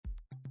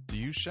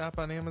you shop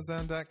on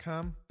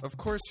Amazon.com? Of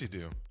course you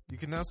do. You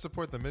can now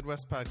support the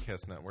Midwest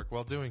Podcast Network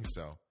while doing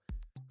so.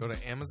 Go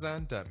to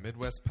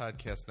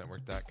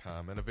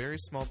amazon.midwestpodcastnetwork.com, and a very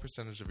small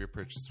percentage of your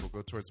purchase will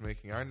go towards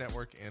making our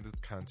network and its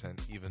content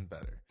even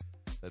better.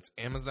 That's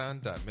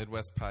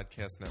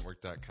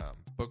amazon.midwestpodcastnetwork.com.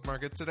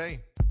 Bookmark it today.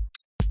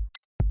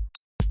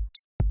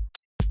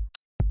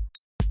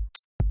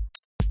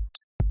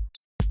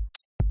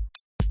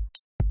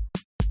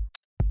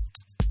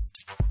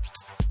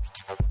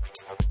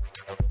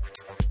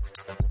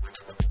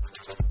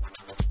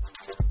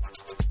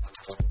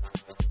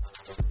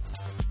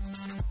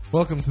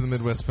 Welcome to the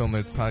Midwest Film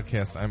Nerds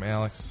Podcast. I'm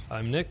Alex.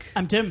 I'm Nick.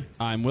 I'm Tim.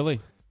 I'm Willie.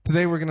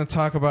 Today we're going to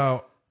talk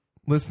about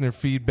listener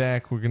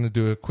feedback. We're going to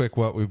do a quick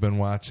what we've been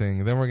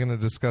watching. Then we're going to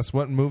discuss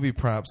what movie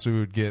props we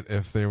would get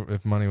if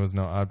money was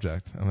no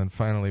object. And then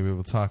finally we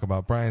will talk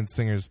about Bryan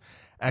Singer's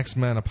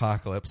X-Men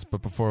Apocalypse.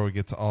 But before we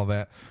get to all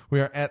that, we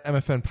are at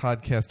MFN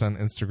Podcast on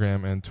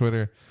Instagram and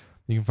Twitter.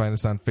 You can find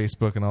us on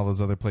Facebook and all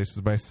those other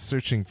places by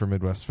searching for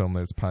Midwest Film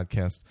Nerds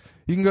Podcast.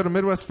 You can go to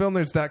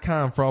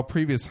MidwestFilmNerds.com for all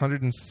previous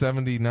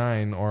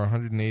 179 or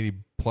 180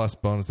 plus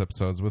bonus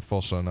episodes with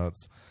full show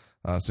notes.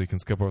 So you can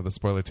skip over the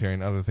spoiler terry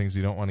and other things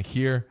you don't want to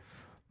hear.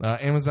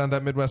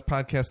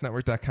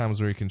 Amazon.MidwestPodcastNetwork.com is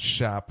where you can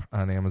shop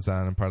on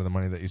Amazon, and part of the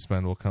money that you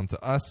spend will come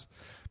to us.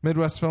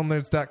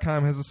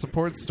 MidwestFilmNerds.com has a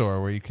support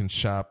store where you can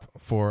shop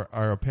for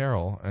our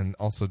apparel and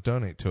also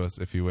donate to us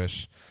if you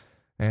wish.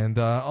 And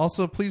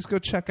also, please go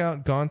check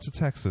out Gone to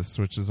Texas,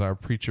 which is our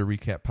Preacher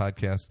recap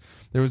podcast.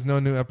 There was no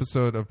new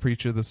episode of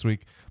Preacher this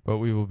week, but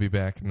we will be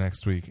back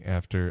next week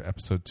after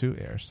episode 2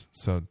 airs.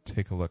 So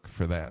take a look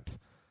for that.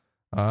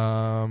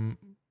 But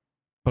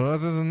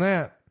other than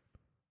that,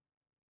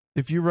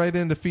 if you write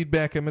into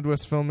feedback at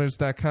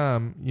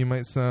MidwestFilmNerds.com, you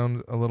might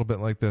sound a little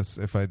bit like this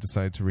if I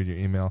decide to read your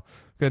email.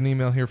 Got an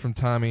email here from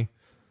Tommy. It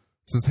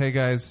says, "Hey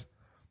guys,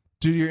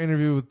 due to your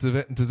interview with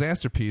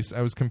Disaster Piece,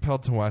 I was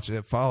compelled to watch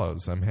It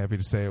Follows. I'm happy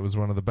to say it was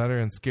one of the better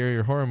and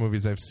scarier horror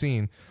movies I've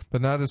seen,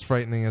 but not as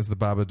frightening as The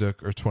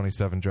Babadook or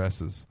 27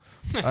 Dresses.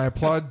 I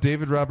applaud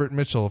David Robert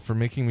Mitchell for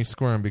making me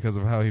squirm because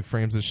of how he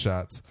frames his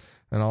shots,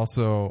 and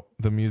also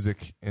the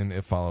music in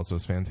It Follows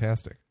was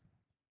fantastic."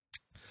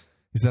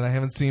 He said, "I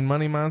haven't seen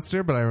Money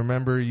Monster, but I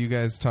remember you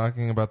guys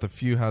talking about the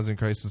few housing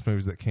crisis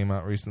movies that came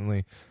out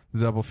recently.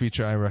 The double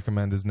feature I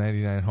recommend is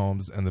 99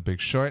 Homes and The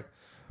Big Short.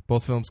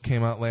 Both films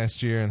came out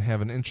last year and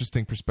have an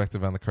interesting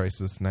perspective on the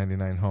crisis.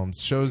 99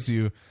 Homes shows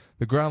you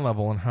the ground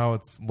level and how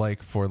it's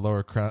like for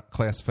lower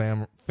class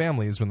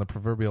families when the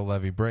proverbial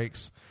levee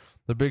breaks.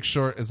 The Big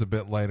Short is a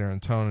bit lighter in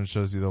tone and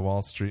shows you the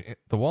Wall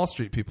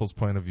Street people's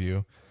point of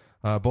view.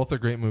 Both are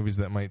great movies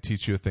that might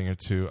teach you a thing or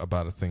two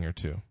about a thing or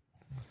two.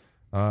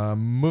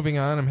 Moving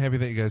on, I'm happy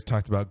that you guys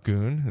talked about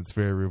Goon. It's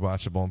very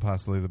rewatchable and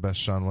possibly the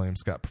best Sean William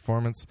Scott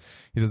performance.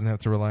 He doesn't have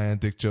to rely on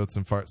dick jokes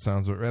and fart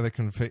sounds, but rather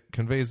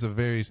conveys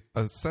a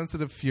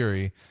sensitive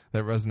fury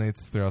that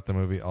resonates throughout the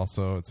movie.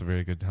 Also, it's a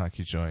very good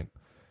hockey joint.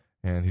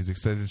 And he's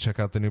excited to check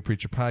out the new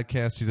Preacher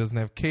podcast. He doesn't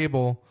have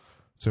cable,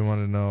 so he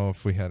wanted to know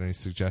if we had any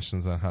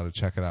suggestions on how to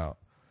check it out.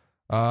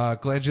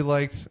 Glad you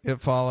liked It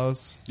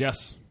Follows.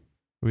 Yes.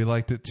 We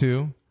liked it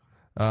too.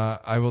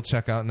 I will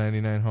check out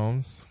 99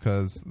 Homes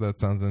because that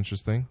sounds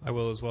interesting. I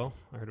will as well.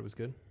 I heard it was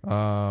good.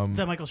 Is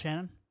that Michael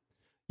Shannon?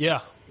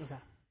 Yeah. Okay.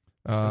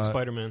 And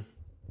Spider-Man.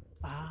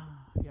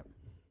 Yep.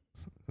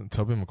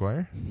 Tobey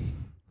Maguire?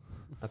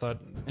 I thought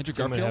Andrew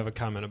Tim might Garfield? have a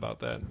comment about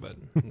that, but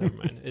never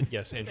mind.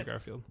 Yes, Andrew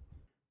Garfield.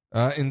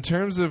 In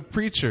terms of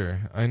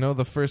Preacher, I know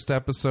the first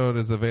episode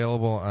is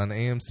available on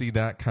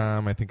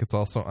AMC.com. I think it's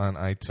also on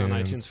iTunes. It's on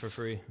iTunes for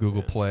free.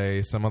 Google Yeah.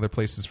 Play, some other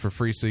places for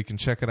free, so you can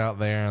check it out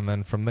there. And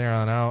then from there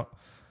on out,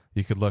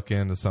 you could look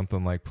into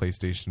something like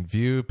PlayStation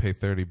View, pay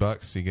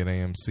 $30, you get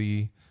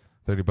AMC,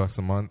 $30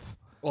 a month.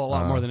 Well, a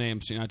lot more than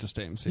AMC, not just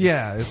AMC.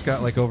 Yeah, it's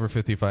got like over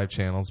 55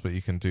 channels, but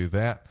you can do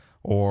that.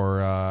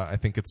 Or I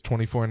think it's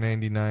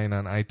 $24.99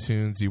 on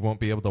iTunes. You won't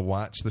be able to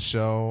watch the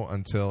show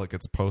until it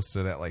gets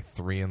posted at like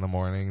 3 in the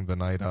morning the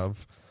night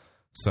of.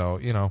 So,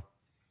 you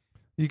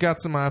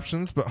got some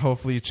options, but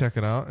hopefully you check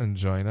it out and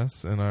join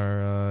us in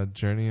our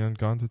journey on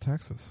Gone to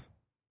Texas.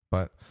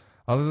 But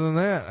other than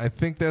that, I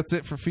think that's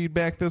it for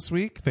feedback this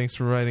week. Thanks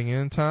for writing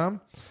in,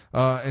 Tom.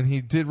 And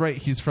he did write,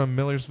 he's from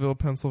Millersville,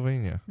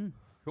 Pennsylvania.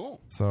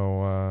 Cool.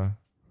 So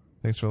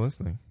thanks for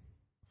listening.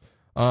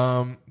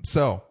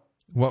 So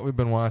what we've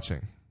been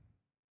watching.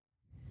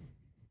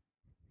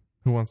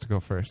 Who wants to go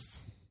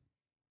first?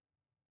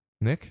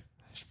 Nick?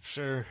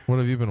 Sure. What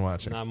have you been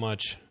watching? Not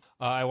much.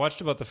 I watched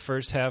about the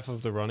first half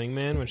of The Running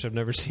Man, which I've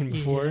never seen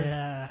before.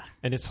 Yeah.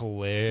 And it's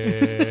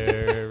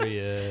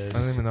hilarious. I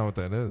don't even know what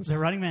that is. The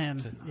Running Man.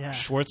 Yeah.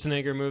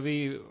 Schwarzenegger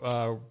movie,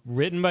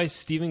 written by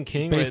Stephen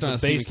King. Based on a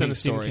Stephen King Stephen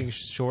story. King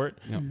short.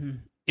 Yep. Mm-hmm.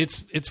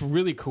 It's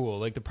really cool.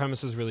 Like, the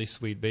premise is really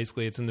sweet.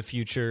 Basically, it's in the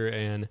future,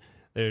 and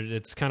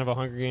it's kind of a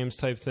Hunger Games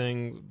type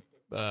thing,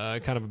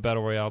 kind of a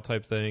Battle Royale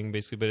type thing,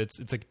 basically. But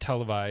it's like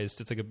televised.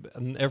 It's like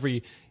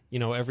every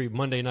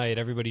Monday night,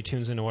 everybody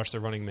tunes in to watch The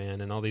Running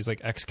Man, and all these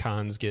like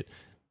ex-cons get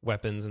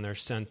weapons, and they're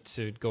sent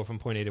to go from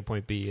point A to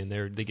point B, and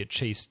they get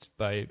chased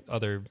by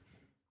other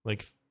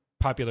like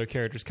popular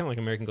characters, kind of like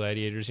American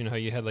Gladiators. You know how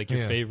you had like your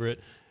Yeah. favorite,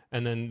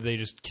 and then they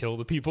just kill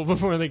the people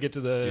before they get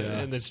to the, Yeah.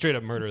 and then straight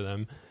up murder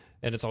them,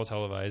 and it's all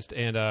televised.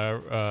 And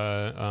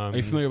Are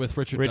you familiar with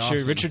Richard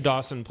Dawson? Richard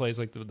Dawson plays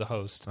like the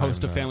host.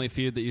 Host I'm of not. Family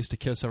Feud that used to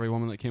kiss every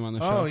woman that came on the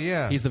show. Oh,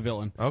 yeah. He's the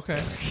villain. Okay,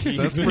 He's-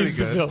 that's pretty he's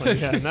the good. villain.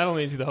 Yeah, not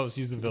only is he the host,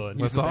 he's the villain.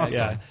 That's awesome.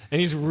 Yeah, and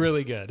he's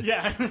really good.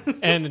 Yeah.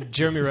 And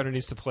Jeremy Renner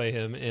needs to play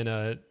him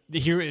in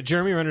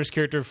Jeremy Renner's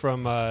character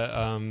from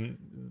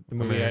the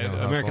movie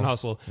American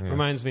Hustle. Hustle Yeah.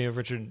 reminds me of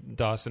Richard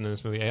Dawson in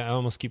this movie. I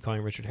almost keep calling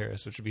him Richard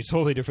Harris, which would be a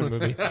totally different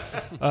movie.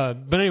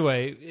 But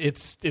anyway,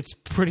 it's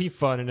pretty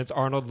fun, and it's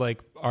Arnold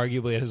like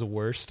arguably at his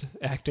worst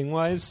acting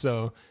wise,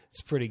 so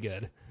it's pretty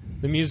good.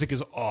 The music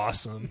is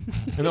awesome,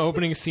 and the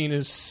opening scene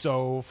is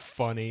so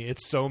funny.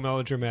 It's so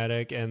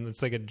melodramatic, and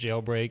it's like a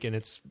jailbreak, and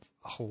it's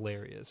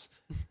hilarious.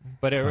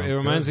 But it Sounds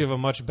reminds good. me of a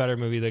much better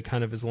movie that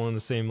kind of is along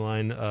the same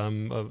line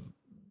of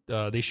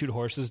They Shoot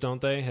Horses,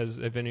 Don't They?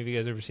 Have any of you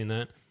guys ever seen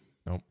that?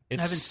 Nope. I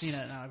haven't seen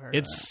it. Now I've heard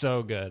It's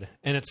so good,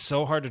 and it's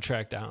so hard to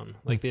track down.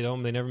 Like they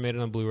never made it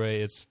on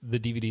Blu-ray. The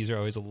DVDs are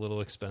always a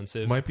little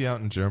expensive. Might be out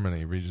in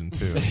Germany, Region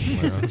 2.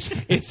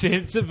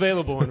 It's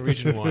available in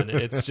Region 1.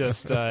 It's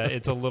just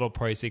it's a little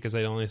pricey because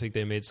I only think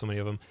they made so many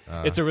of them.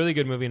 It's a really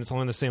good movie, and it's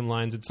along the same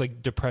lines. It's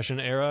like Depression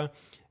era,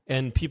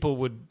 and people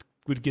would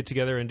get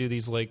together and do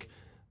these like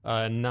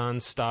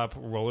non-stop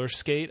roller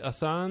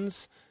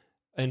skate-a-thons,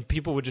 and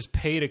people would just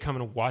pay to come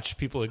and watch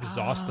people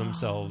exhaust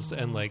themselves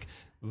and like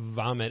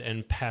vomit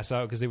and pass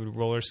out because they would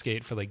roller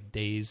skate for like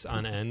days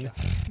on end.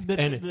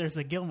 And there's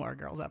a Gilmore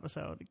Girls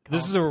episode.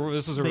 this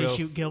was a They real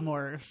shoot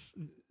Gilmore's,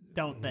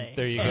 don't they?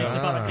 There you And go. It's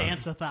about a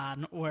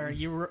dance-a-thon where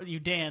you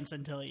dance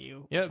until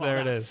you. Yeah, fall there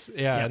down. it is.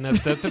 Yeah, and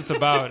that's what it's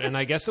about. And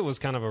I guess it was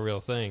kind of a real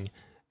thing.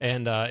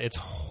 And it's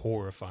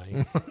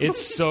horrifying.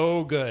 It's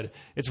so good.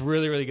 It's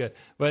really, really good.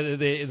 But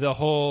the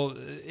whole,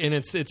 and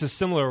it's a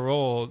similar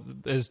role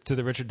as to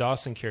the Richard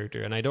Dawson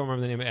character. And I don't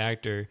remember the name of the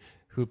actor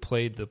who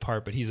played the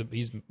part, but he's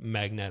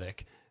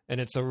magnetic. And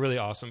it's a really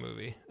awesome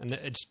movie. And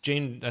it's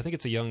Jane. I think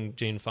it's a young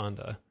Jane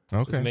Fonda. It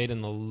Okay. was made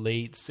in the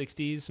late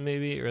 '60s,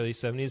 maybe early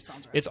 '70s.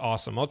 Sounds right. It's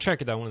awesome. I'll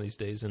track it down one of these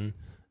days and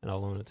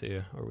I'll loan it to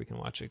you, or we can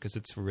watch it because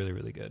it's really,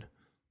 really good.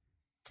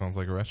 Sounds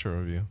like a retro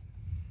review.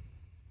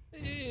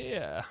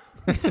 Yeah.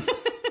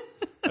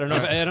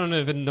 I don't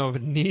even know if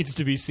it needs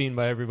to be seen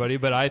by everybody,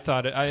 but I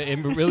thought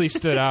it really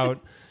stood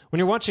out. When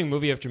you're watching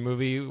movie after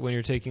movie, when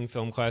you're taking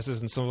film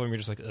classes, and some of them you're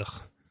just like,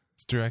 ugh,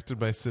 It's directed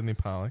by Sidney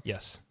Pollack.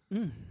 yes.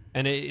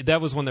 And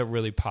that was one that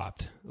really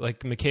popped.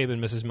 Like McCabe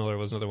and Mrs. Miller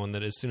was another one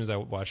that as soon as I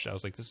watched it, I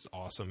was like, this is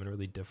awesome and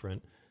really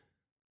different.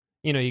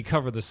 You know, you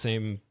cover the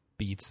same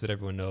beats that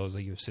everyone knows,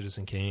 like you have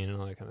Citizen Kane and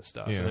all that kind of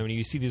stuff. Yeah. And then when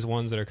you see these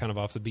ones that are kind of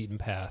off the beaten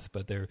path,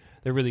 but they're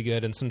really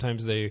good, and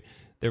sometimes they're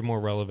more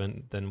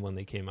relevant than when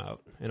they came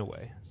out in a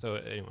way. So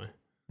anyway,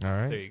 All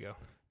right. there you go.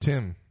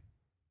 Tim,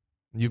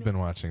 you've been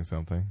watching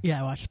something. Yeah,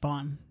 I watched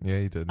Spawn Yeah,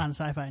 you did. on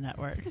Sci-Fi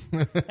Network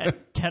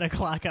at 10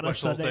 o'clock on a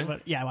Watched the whole Sunday. thing?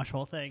 But yeah, I watched the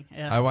whole thing.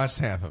 Yeah, I watched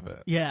half of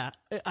it. yeah.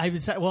 I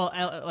was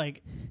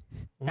like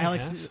Only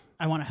Alex. half?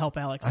 I want to help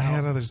Alex. I out.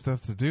 had other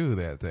stuff to do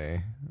that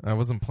day. I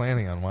wasn't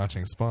planning on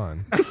watching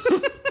Spawn.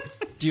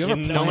 Do you ever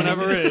No one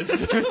ever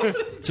is. Do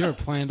you ever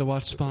plan to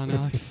watch Spawn,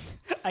 Alex?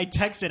 I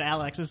texted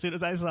Alex as soon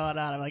as I saw it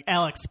on. I'm like,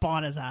 Alex,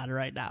 Spawn is on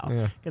right now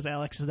Yeah. because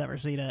Alex has never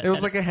seen it. It was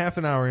And like a half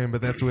an hour in,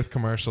 but that's with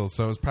commercials,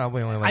 so it was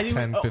probably only I like think-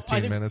 10, oh, 15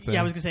 I think- minutes in. Yeah,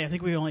 I was gonna say. I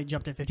think we only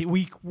jumped at 15.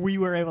 We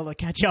were able to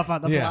catch up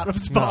on the Yeah. plot of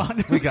Spawn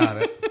No, we got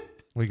it.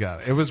 We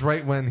got it. It was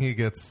right when he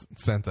gets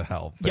sent to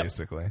hell, Yep.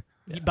 basically.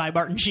 by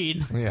Martin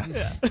Sheen.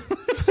 Yeah.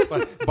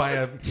 by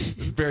a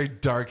very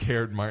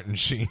dark-haired Martin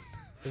Sheen.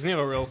 Doesn't he have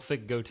a real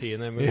thick goatee in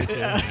that movie too?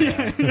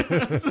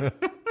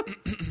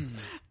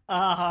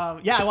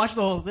 Yeah, I watched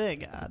the whole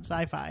thing on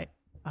Sci-Fi.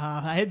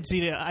 I hadn't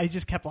seen it. I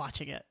just kept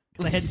watching it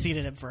because I hadn't seen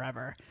it in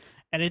forever,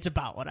 and it's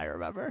about what I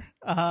remember.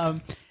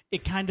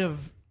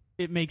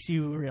 It makes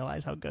you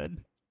realize how good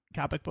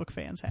comic book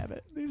fans have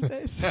it these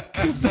days.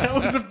 'Cause that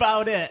was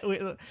about it.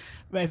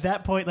 At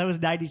that point, that was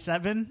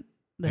 97.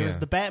 There was Yeah.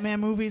 the Batman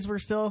movies were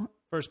still.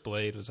 First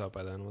Blade was out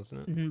by then,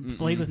 wasn't it?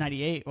 Blade was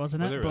 98,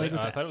 wasn't it? Was it really? Blade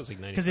was I thought it was like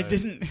 95. because it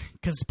didn't.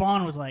 Because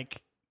Spawn was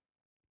like,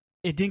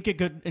 it didn't get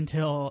good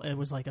until it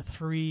was like a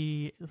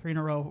three in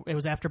a row. It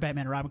was after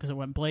Batman and Robin because it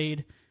went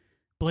Blade.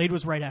 Blade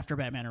was right after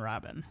Batman and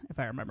Robin, if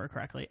I remember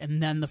correctly,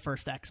 and then the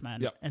first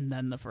X-Men, Yep. and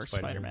then the first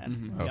Spider-Man.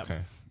 Spider-Man. Yep.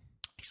 Okay.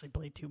 Actually,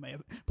 Blade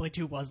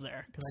 2 was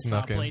there because I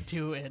Snuck saw in. Blade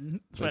 2 in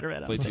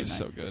Spider-Man. on Blade the 2 is same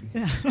so good.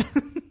 night.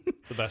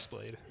 the best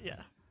Blade.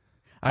 Yeah.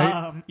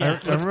 I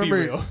let's be remember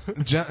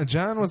real.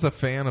 John was a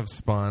fan of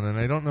Spawn, and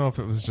I don't know if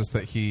it was just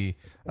that I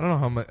don't know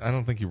how much. I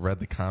don't think he read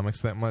the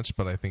comics that much,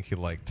 but I think he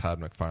liked Todd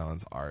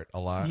McFarlane's art a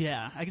lot.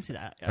 Yeah, I can see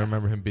that. I Yeah.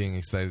 remember him being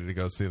excited to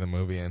go see the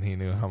movie, and he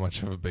knew how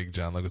much of a big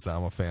John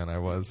Leguizamo fan I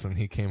was. And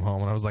he came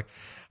home, and I was like,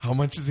 "How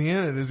much is he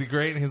in it? Is he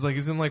great?" And he's like,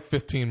 "He's in like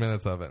 15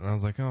 minutes of it." And I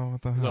was like, "Oh,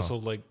 what the He's hell?" also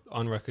like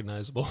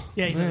unrecognizable.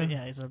 Yeah, he's a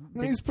Yeah.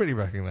 big, He's pretty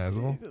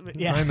recognizable.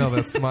 Yeah. I know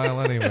that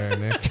smile anywhere,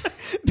 Nick.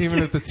 Even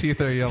if the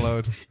teeth are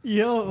yellowed. you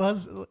know what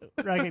was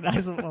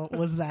recognizable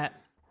was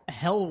that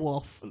hell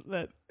wolf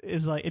that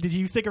is like. Did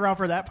you stick around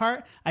for that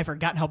part? I've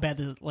forgotten how bad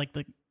the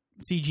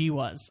CG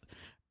was.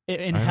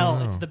 In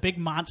hell, it's the big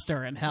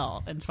monster in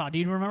hell. And Spawn, do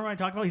you remember what I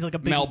talked about? He's like a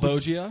big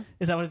Malbogia?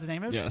 Is that what his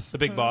name is? Yes. The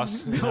big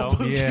boss.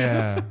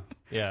 Yeah.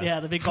 Yeah.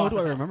 The big How boss. do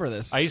I remember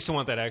this? I used to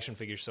want that action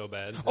figure so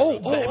bad. That's how I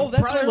Probably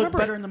looked remember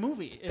better it. in the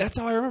movie. That's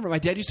how I remember. My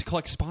dad used to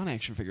collect Spawn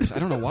action figures. I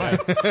don't know why.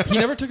 He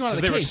never took them out of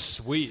the They were case.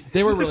 sweet.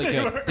 They were really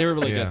good. They were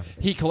really Yeah.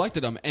 good. He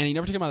collected them, and he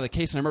never took them out of the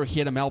case. And I remember he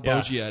had a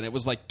Malbogia, and it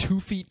was like 2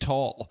 feet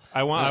tall.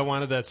 I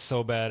wanted that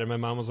so bad, and my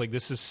mom was like,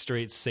 "This is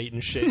straight Satan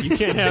shit. You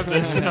can't have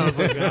this." And I was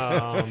like,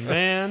 "Oh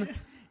man."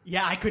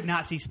 Yeah, I could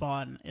not see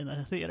Spawn in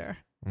the theater.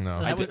 No.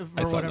 I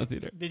saw it in the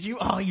theater. Did you?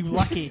 Oh, you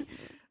lucky.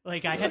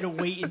 Like, I had to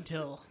wait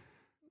until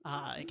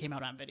it came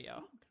out on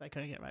video because I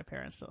couldn't get my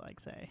parents to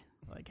say,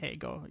 "Hey,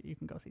 you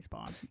can go see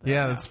Spawn."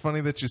 Yeah, it's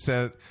funny that you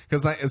said,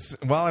 because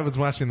while I was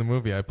watching the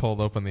movie, I pulled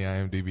open the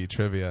IMDb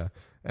trivia,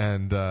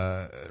 and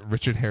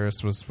Richard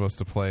Harris was supposed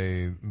to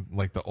play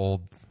like the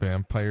old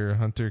vampire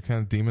hunter, kind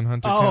of demon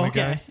hunter kind of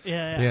guy.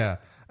 Yeah.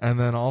 And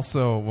then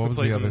also, what was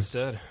Plays the him other?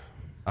 instead.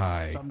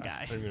 Some guy.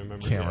 I don't even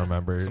remember. Can't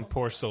remember. Some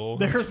poor soul.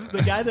 There's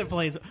the guy that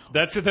plays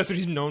That's what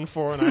he's known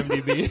for on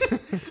IMDb.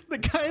 the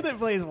guy that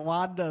plays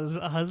Wanda's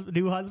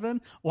new husband,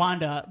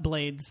 Wanda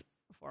Blade's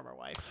former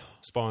wife.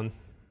 Spawn.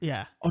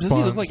 Yeah. Oh, does he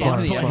look like Spawn,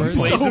 Anthony Spawn. Edwards?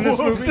 Plays in this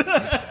movie.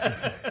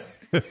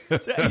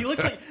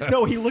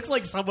 He looks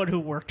like someone who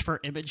worked for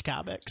Image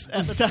Comics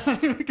at the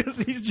time because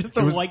he's just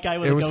a white guy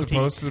with It a was goatee.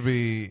 supposed to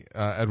be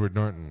Edward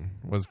Norton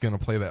was going to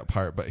play that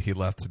part, but he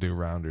left to do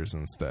Rounders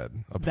instead.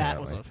 That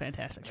Apparently. was a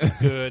fantastic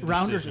choice. Good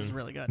Rounders decision. is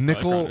really good.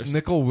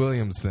 Nicol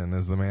Williamson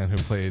is the man who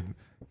played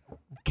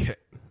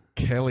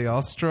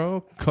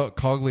Cagliostro. He's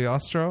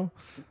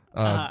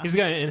the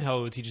guy in hell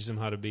who teaches him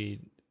how to be.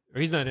 Or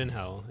he's not in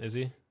hell, is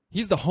he?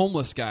 He's the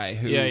homeless guy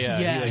who...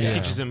 Yeah. He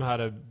teaches him how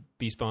to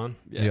be Spawn.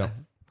 Yeah.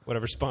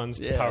 Whatever Spawn's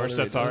Yeah, power whatever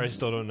sets he are, I does.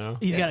 still don't know.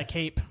 He's got a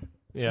cape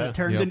Yeah. that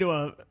turns Yep. into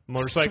a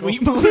Motorcycle?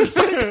 sweet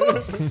motorcycle.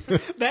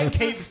 That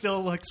cape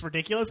still looks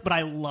ridiculous, but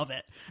I love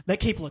it. That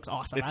cape looks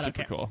awesome. It's I don't super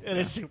care. cool. It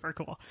is super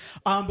cool.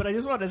 But I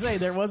just wanted to say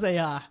there was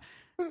a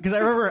because I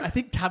remember I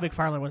think Todd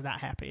McFarlane was not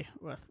happy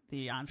with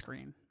the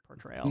on-screen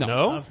portrayal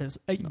No? of his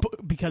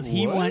because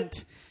he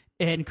went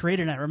and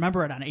created. I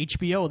remember it on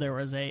HBO. There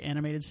was a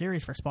animated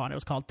series for Spawn. It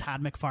was called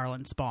Todd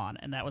McFarlane Spawn,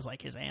 and that was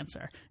like his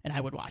answer. And I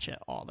would watch it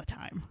all the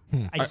time.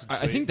 I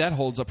think that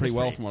holds up pretty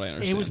well from what I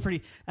understand. It was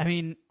pretty. I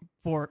mean,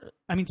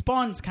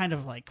 Spawn's kind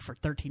of like for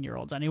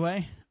 13-year-olds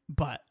anyway,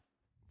 but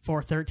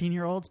for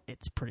 13-year-olds,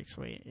 it's pretty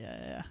sweet.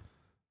 Yeah.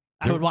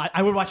 I would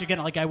watch it again.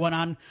 Like I went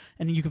on,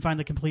 and you can find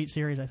the complete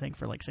series I think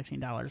for like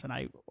 $16, and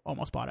I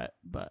almost bought it,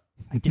 but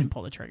I didn't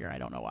pull the trigger. I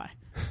don't know why.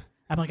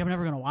 I'm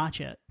never gonna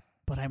watch it,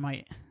 but I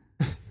might.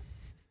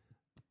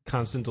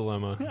 Constant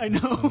dilemma. I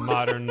know.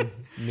 Modern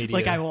media.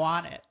 Like I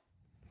want it.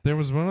 There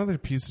was one other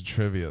piece of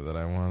trivia that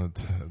I wanted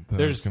to.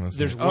 There's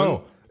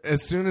one-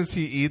 as soon as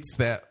he eats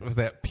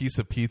that piece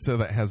of pizza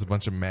that has a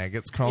bunch of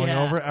maggots crawling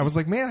Yeah. over it, I was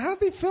like, man, how did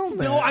they film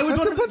that? No, I was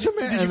That's a wondering- bunch of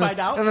did maggots. you find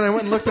out? And then I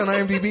went and looked on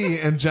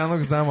IMDb, and John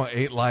Leguizamo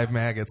ate live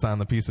maggots on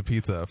the piece of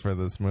pizza for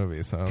this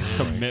movie. So I was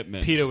like,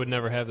 Commitment. PETA would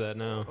never have that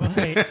now.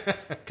 Right.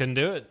 Couldn't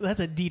do it. That's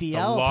a DDL It's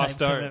a lost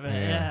type art. commitment.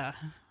 Yeah. Yeah.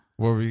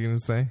 what were you gonna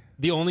say?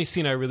 The only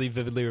scene I really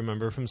vividly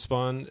remember from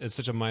Spawn, it's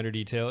such a minor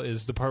detail,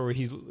 is the part where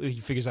he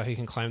figures out he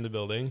can climb the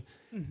building,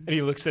 and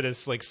he looks at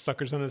his like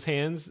suckers on his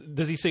hands.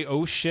 Does he say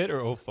 "oh shit" or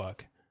 "oh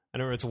fuck"? I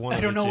don't know. It's one. I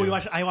don't know. Two.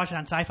 I watched it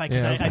on Sci-Fi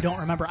because Yeah. I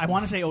don't remember. I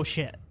want to say, "Oh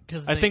shit,"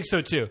 because I think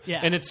so too.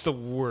 Yeah. And it's the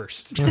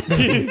worst.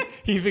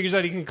 He figures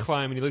out he can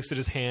climb, and he looks at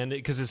his hand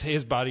because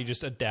his body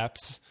just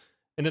adapts,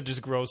 and it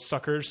just grows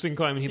suckers and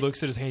climb. And he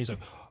looks at his hand. He's like,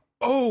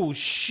 "Oh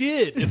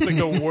shit!" It's like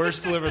the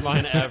worst delivered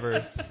line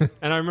ever.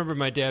 And I remember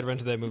my dad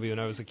rented that movie when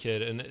I was a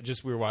kid, and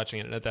we were watching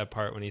it. And at that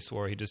part when he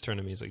swore, he just turned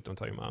to me. He's like, "Don't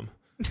tell your mom."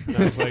 And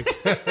I was like,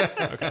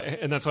 "Okay."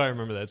 And that's why I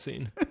remember that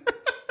scene.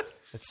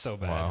 It's so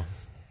bad. Wow.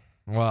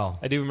 Well,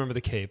 I do remember the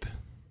cape,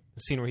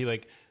 the scene where he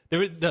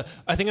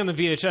I think on the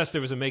VHS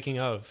there was a making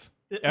of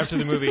after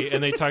the movie,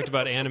 and they talked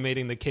about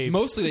animating the cape.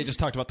 Mostly they just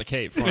talked about the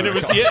cape. And it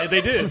was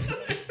they did,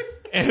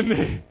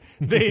 and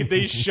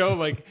they show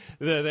like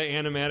the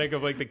animatic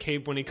of like the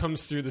cape when he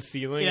comes through the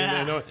ceiling,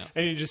 Yeah.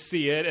 and you just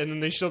see it, and then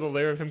they show the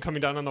layer of him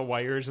coming down on the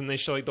wires, and they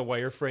show like the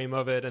wireframe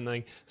of it, and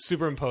like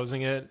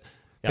superimposing it.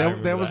 Yeah, I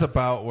remember that was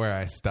about where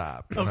I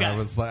stopped. And Okay. I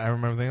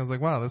remember thinking, I was like,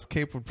 wow, this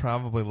cape would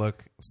probably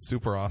look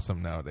super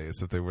awesome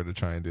nowadays if they were to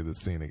try and do this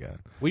scene again.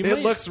 We It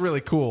might- looks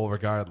really cool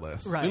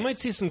regardless. Right. We might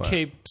see some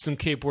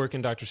cape work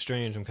in Doctor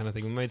Strange. I'm kind of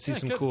thinking we might see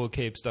some good. cool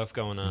cape stuff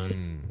going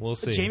on. We'll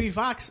see. Jamie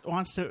Foxx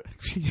wants to.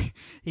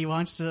 He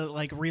wants to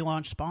like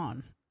relaunch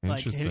Spawn.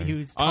 Like Interesting. he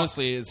was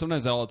Honestly,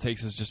 sometimes all it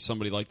takes is just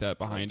somebody like that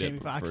behind Jamie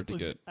it Foxx. for it to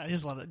get. I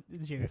just love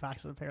that Jamie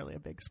Foxx is apparently a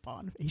big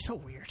Spawn. He's so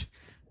weird.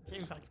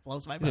 Jamie Foxx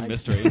blows my It's a mind.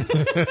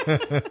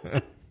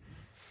 mystery.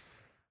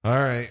 All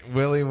right,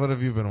 Willie, what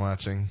have you been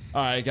watching?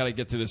 All right, I got to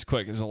get through this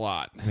quick. There's a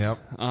lot. Yep.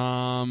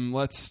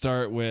 Let's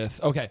start with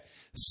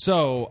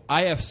so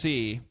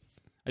IFC.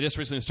 I just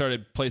recently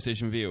started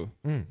PlayStation View.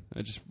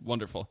 Just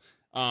wonderful.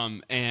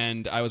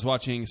 and I was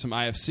watching some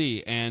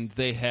IFC, and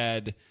they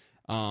had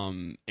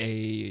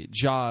a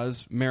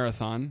Jaws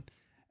marathon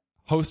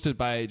hosted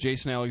by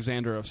Jason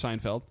Alexander of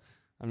Seinfeld.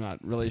 I'm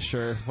not really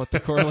sure what the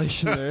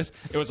correlation there is.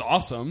 It was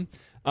awesome.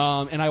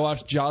 And I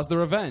watched Jaws: The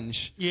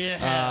Revenge,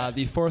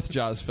 the fourth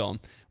Jaws film,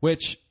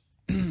 which,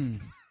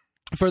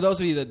 for those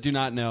of you that do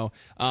not know,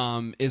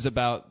 is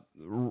about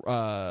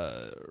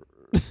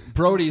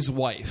Brody's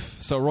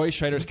wife. So Roy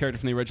Scheider's character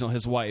from the original,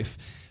 his wife.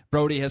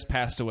 Brody has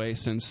passed away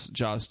since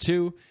Jaws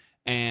 2,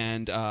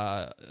 and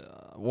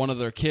one of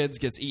their kids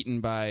gets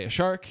eaten by a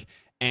shark,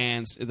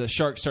 and the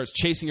shark starts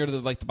chasing her to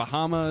the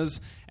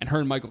Bahamas, and her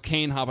and Michael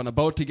Caine hop on a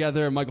boat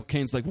together, and Michael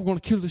Caine's like, we're going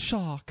to kill the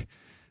shark.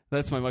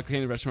 That's my Michael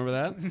Caine impression.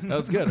 Remember that? That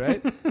was good,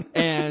 right?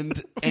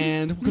 And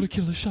we're going to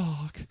kill the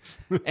shark.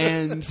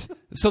 And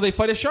so they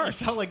fight a shark. You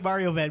sound like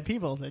Mario Van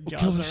Peebles in Jaws.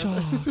 Kill the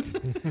shark.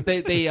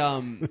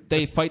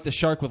 They fight the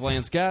shark with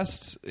Lance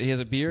Guest. He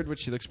has a beard,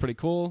 which he looks pretty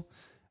cool.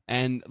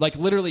 And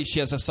literally, she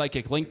has a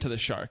psychic link to the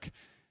shark.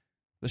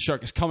 The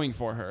shark is coming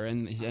for her,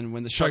 and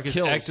when the shark is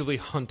kills, actively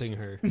hunting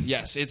her.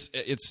 Yes,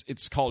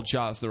 it's called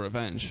Jaws: The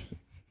Revenge.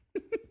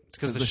 It's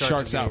because the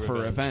shark's out for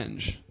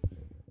revenge.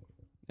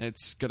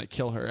 It's gonna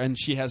kill her, and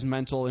she has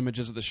mental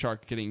images of the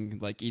shark getting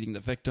eating the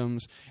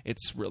victims.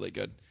 It's really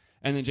good.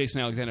 And then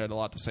Jason Alexander had a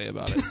lot to say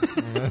about it.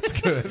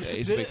 That's good. Yeah,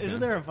 he's a big Isn't fan.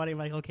 there a funny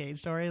Michael Caine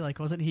story?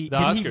 Wasn't he the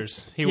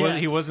Oscars?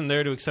 He wasn't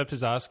there to accept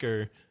his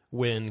Oscar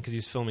win because he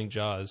was filming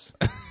Jaws.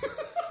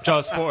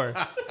 Jaws 4.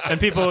 And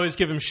people always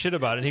give him shit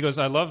about it. And he goes,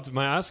 I loved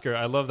my Oscar.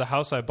 I love the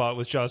house I bought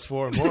with Jaws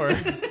 4 and more.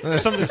 Or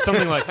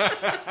something like,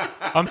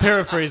 I'm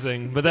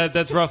paraphrasing, but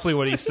that's roughly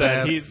what he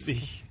said.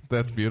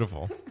 That's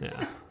beautiful.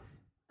 Yeah.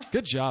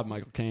 Good job,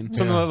 Michael Caine.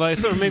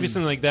 Maybe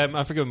something like that.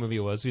 I forget what movie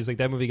it was. He was like,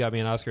 that movie got me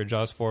an Oscar.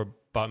 Jaws 4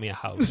 bought me a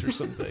house or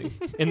something.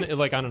 On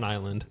an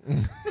island.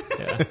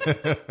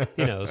 Yeah.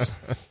 He knows.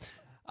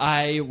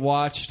 I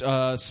watched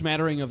a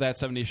smattering of That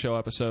 70s Show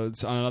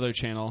episodes on another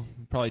channel,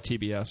 probably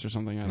TBS or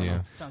something. I don't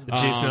know. Did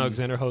Jason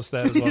Alexander host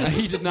that as well?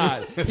 He did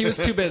not. He was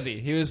too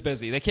busy.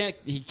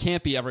 He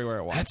can't be everywhere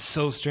at once. That's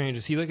so strange.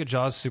 Is he like a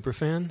Jaws super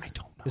fan? I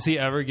don't know. Does he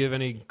ever give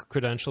any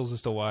credentials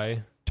as to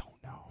why?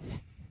 Don't know.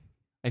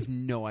 I have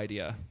no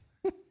idea.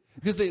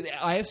 Because the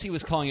IFC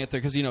was calling it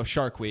because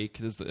Shark Week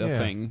is a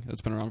thing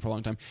that's been around for a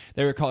long time.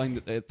 They were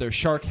calling it their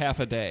Shark Half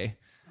a Day.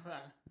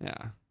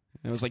 Yeah.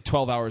 It was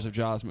 12 hours of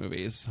Jaws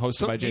movies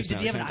hosted by Jason Alexander. Does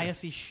he have Alexander. an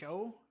IFC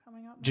show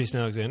coming up? Jason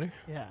Alexander?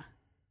 Yeah.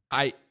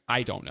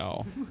 I don't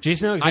know.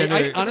 Jason Alexander.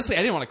 I honestly, I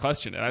didn't want to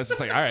question it. I was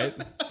just like, all right.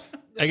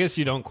 I guess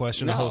you don't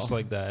question a No. host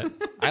like that.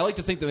 I like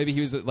to think that maybe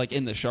he was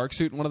in the shark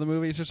suit in one of the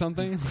movies or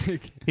something.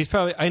 He's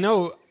probably. I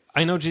know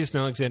Jason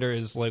Alexander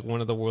is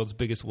one of the world's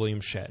biggest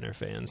William Shatner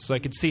fans. So I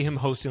could see him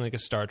hosting a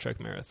Star Trek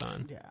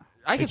marathon. Yeah.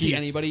 I could see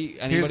anybody.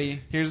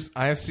 Here's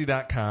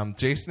IFC.com.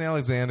 Jason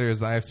Alexander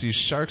is IFC's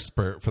Shark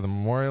Spurt for the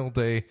Memorial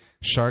Day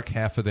Shark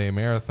Half a Day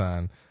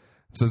Marathon.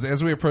 It says,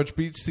 as we approach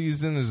beach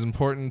season, it is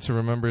important to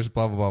remember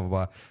blah, blah, blah, blah,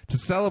 blah. To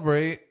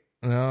celebrate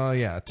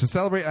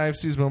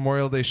IFC's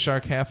Memorial Day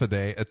Shark Half a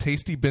Day, a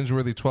tasty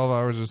binge-worthy 12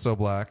 hours or so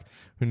block,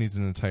 who needs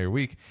an entire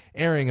week,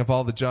 airing of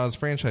all the Jaws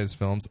franchise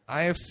films,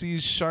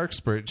 IFC's Shark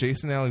Spurt,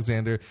 Jason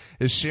Alexander,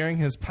 is sharing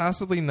his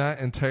possibly not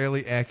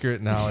entirely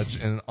accurate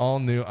knowledge in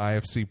all-new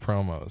IFC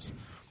promos.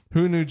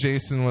 Who knew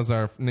Jason was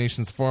our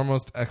nation's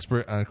foremost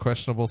expert on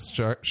questionable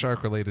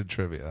shark-related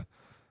trivia?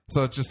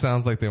 So it just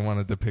sounds like they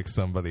wanted to pick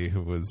somebody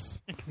who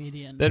was a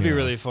comedian. That'd be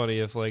really funny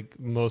if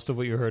most of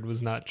what you heard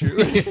was not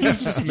true.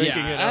 He's just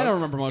making it up. I don't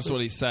remember most of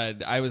what he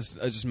said. I was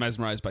just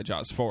mesmerized by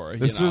Jaws 4.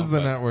 This is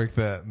the network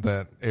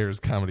that airs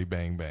Comedy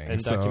Bang Bang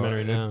and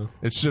documentary now.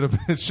 It should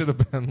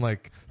have been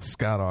like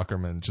Scott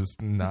Aukerman,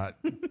 just not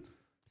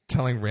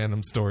telling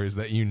random stories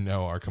that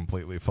are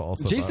completely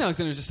false. Jason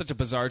Alexander is just such a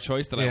bizarre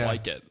choice that I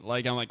like it.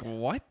 I'm like,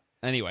 what?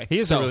 Anyway, he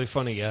is a really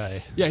funny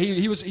guy. Yeah,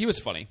 he was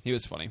funny. He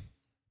was funny.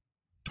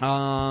 So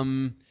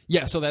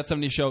that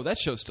 70s show, that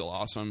show's still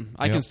awesome.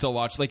 I can still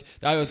watch.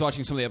 I was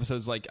watching some of the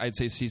episodes, I'd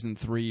say season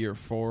 3 or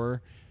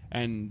 4,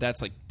 and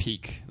that's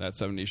peak that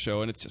 70s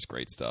show, and it's just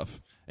great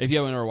stuff. If you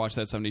haven't ever watched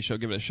that 70s show,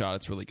 give it a shot.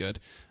 It's really good.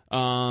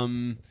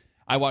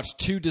 I watched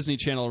 2 Disney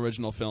Channel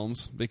original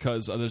films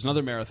because there's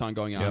another marathon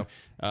going on.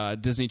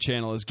 Yep. Disney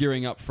Channel is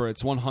gearing up for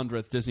its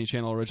 100th Disney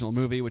Channel original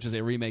movie, which is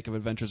a remake of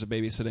Adventures of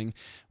Babysitting,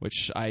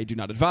 which I do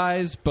not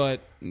advise,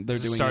 but they're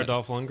doing Star it.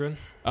 Dolph Lundgren?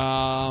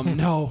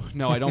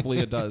 No, I don't believe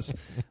it does.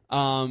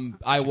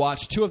 I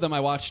watched 2 of them.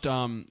 I watched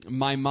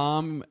My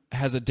Mom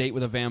Has a Date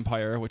with a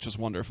Vampire, which was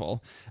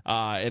wonderful.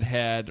 It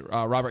had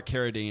Robert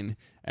Carradine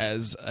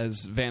as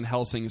Van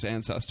Helsing's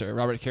ancestor,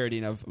 Robert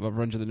Carradine of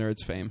Revenge of the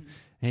Nerds fame,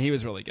 and he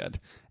was really good.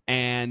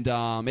 And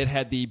it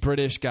had the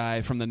British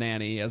guy from The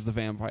Nanny as the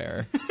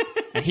vampire.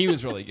 And he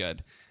was really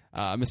good.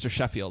 Mr.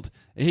 Sheffield.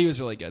 He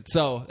was really good.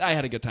 So I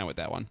had a good time with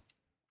that one.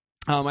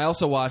 I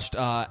also watched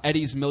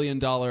Eddie's $1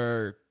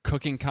 Million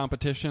Cooking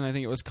Competition, I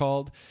think it was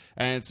called.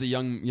 And it's a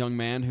young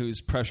man who's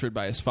pressured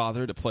by his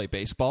father to play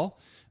baseball.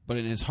 But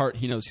in his heart,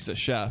 he knows he's a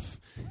chef.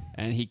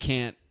 And he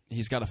can't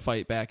he's got to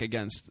fight back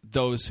against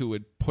those who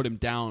would put him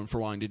down for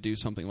wanting to do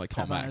something like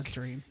home About his ec.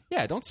 dream.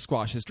 Yeah, don't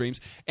squash his dreams.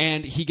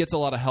 And he gets a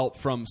lot of help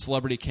from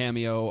celebrity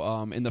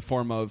cameo in the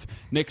form of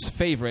Nick's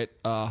favorite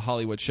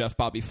Hollywood chef,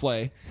 Bobby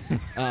Flay,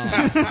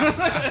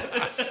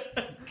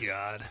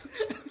 God.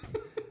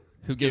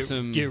 who gives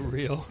him... Get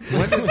real.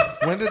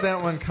 When did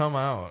that one come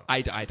out?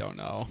 I don't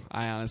know.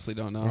 I honestly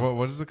don't know.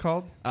 What is it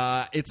called?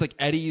 It's like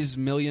Eddie's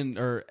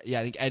I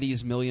think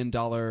Eddie's $1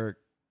 million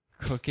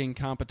cooking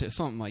competition,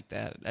 something like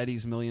that.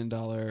 Eddie's $1 million.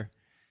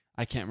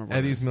 I can't remember.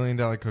 Eddie's $1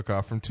 Million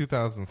Cook-Off from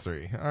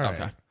 2003. All right.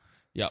 Okay.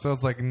 Yep. So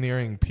it's like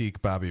nearing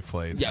peak Bobby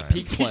Flay time. Yeah,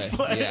 peak Flay.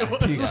 Flay. Yeah,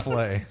 Peak yeah.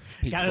 Flay.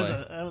 Peak God,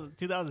 Flay. that was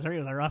 2003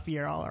 was a rough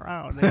year all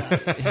around.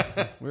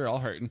 Yeah. We were all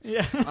hurting.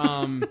 Yeah.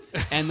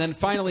 And then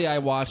finally, I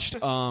watched.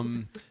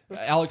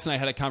 Alex and I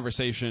had a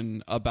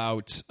conversation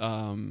about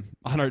on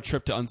our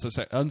trip to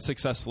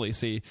unsuccessfully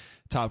see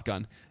Top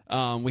Gun.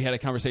 We had a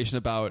conversation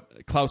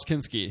about Klaus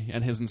Kinski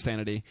and his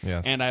insanity.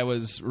 Yes. And I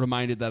was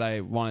reminded that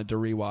I wanted to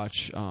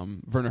rewatch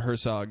Werner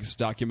Herzog's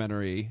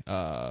documentary,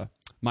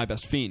 My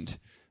Best Fiend,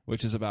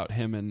 which is about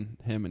him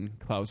and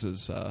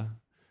Klaus's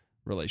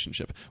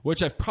relationship,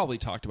 which I've probably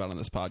talked about on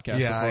this podcast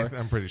Yeah, before.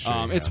 I'm pretty sure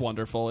you It's have.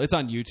 wonderful. It's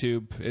on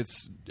YouTube.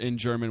 It's in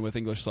German with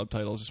English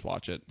subtitles. Just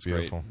watch it. It's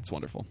Beautiful. great. It's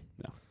wonderful.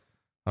 Yeah.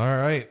 All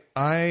right.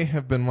 I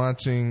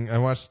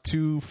watched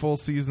 2 full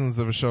seasons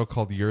of a show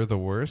called You're the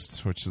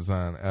Worst, which is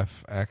on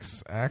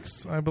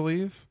FXX, I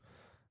believe.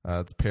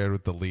 It's paired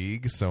with The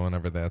League, so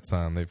whenever that's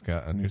on, they've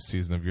got a new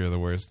season of You're the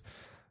Worst.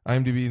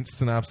 IMDb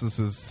synopsis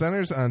is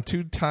centers on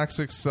 2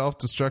 toxic,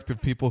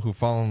 self-destructive people who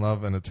fall in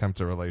love and attempt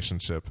a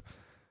relationship.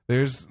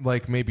 There's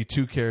like maybe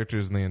 2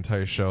 characters in the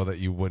entire show that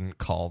you wouldn't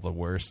call the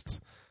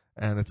worst,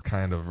 and it's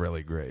kind of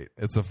really great.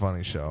 It's a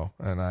funny show,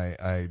 and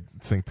I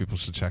think people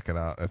should check it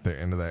out if they're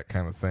into that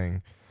kind of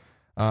thing.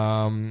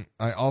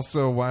 I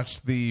also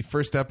watched the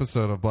first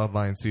episode of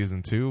Bloodline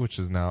Season 2, which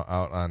is now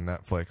out on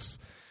Netflix,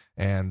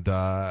 and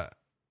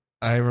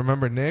I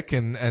remember Nick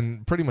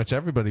and pretty much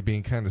everybody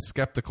being kind of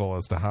skeptical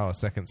as to how a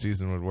second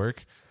season would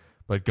work,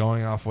 but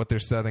going off what they're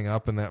setting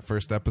up in that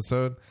first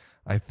episode,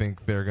 I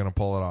think they're going to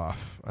pull it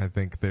off. I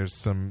think there's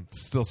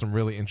still some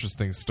really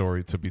interesting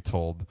story to be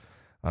told,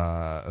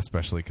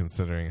 especially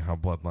considering how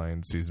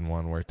Bloodline Season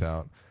 1 worked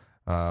out.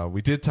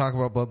 We did talk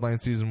about Bloodline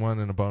Season 1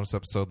 in a bonus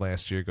episode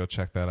last year. Go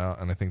check that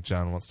out. And I think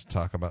John wants to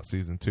talk about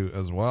Season 2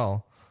 as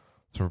well.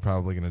 So we're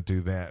probably going to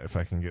do that if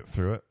I can get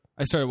through it.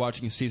 I started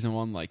watching season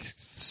 1 like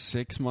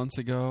 6 months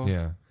ago.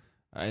 Yeah.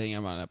 I think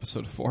I'm on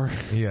episode 4.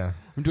 Yeah.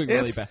 I'm doing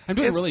really It's- bad. I'm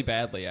doing it's- really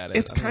badly at it.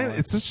 It's I don't know why.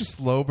 it's such a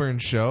slow burn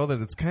show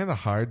that it's kind of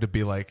hard to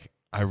be like,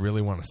 I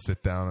really want to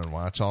sit down and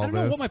watch all I don't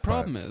this. know what my but-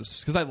 problem is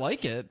because I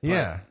like it. But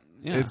Yeah.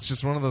 yeah. It's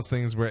just one of those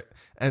things where,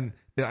 and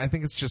I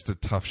think it's just a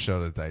tough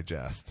show to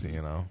digest,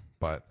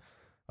 But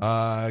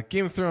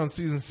Game of Thrones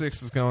Season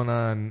 6 is going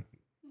on.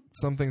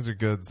 Some things are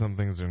good, some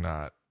things are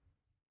not.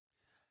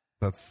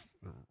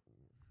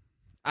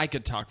 I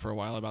could talk for a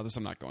while about this.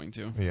 I'm not going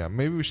to. Yeah,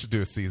 maybe we should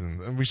do a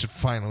season. We should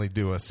finally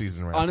do a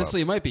season wrap Honestly,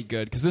 up. it might be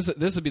good because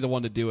this would be the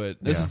one to do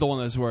it. This Yeah. is the one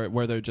that's where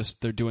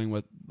they're doing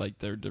what like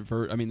they're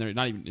divert. I mean, they're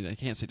not even. I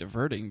can't say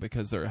diverting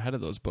because they're ahead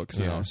of those books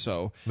Yeah. now.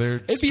 So They're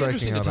it'd be striking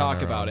interesting to out on talk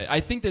their about own. it.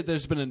 I think that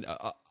there's been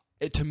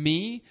to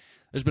me,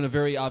 there's been a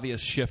very obvious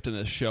shift in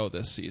this show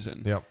this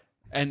season. Yep.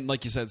 And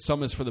like you said,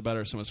 some is for the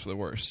better, some is for the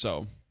worse.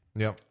 So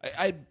Yep.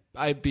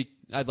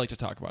 I'd like to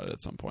talk about it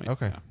at some point.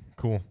 Okay. Yeah.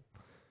 Cool.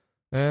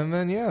 And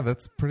then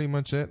that's pretty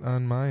much it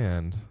on my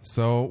end.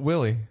 So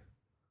Willie,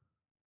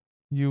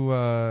 you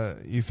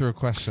threw a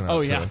question out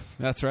Oh to yeah, us.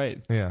 that's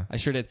right. Yeah. I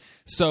sure did.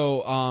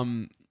 So,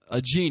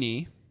 a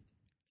genie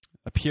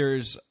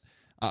appears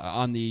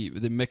on the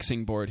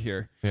mixing board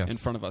here Yes. in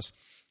front of us.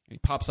 He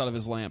pops out of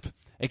his lamp.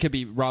 It could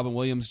be Robin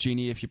Williams'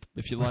 genie if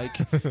you like.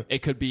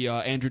 It could be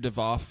Andrew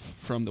DeVoff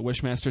from the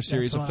Wishmaster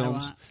series the of one I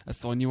films. want. That's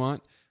the one you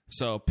want.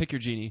 So pick your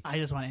genie. I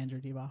just want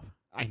Andrew Divoff.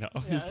 I know.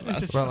 Yeah. He's the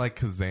best. What about like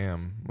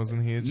Kazam?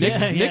 Wasn't he a Nick, genie?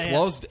 Yeah, Nick yeah.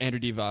 loves Andrew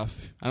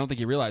DeVoff. I don't think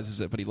he realizes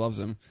it, but he loves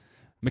him.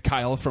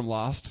 Mikhail from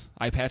Lost,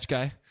 eye patch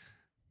guy.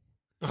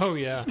 Oh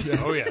yeah.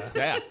 Oh yeah.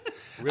 Yeah.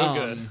 Real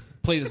good.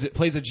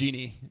 Plays a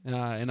genie in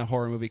a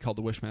horror movie called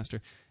The Wishmaster.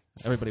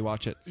 Everybody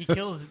watch it. He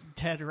kills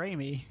Ted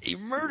Raimi. He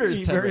murders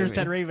He Ted murders Raimi.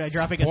 Ted Raimi by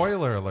dropping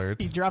Spoiler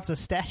alert. He drops a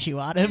statue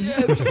on him.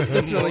 That's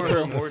really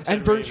cool. More Ted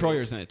And Vern Raimi.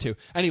 Troyer's in it too.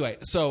 Anyway,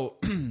 so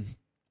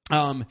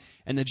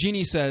and the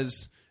genie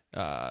says,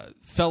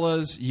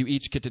 fellas, you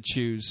each get to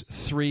choose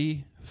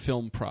 3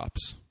 film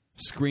props,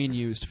 screen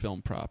used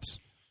film props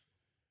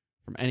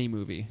from any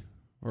movie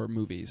or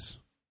movies.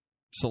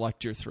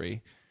 Select your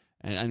 3.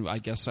 And I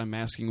guess I'm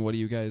asking, what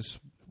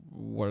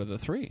are the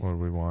 3? What do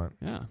we want?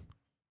 Yeah.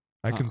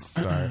 I can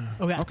start.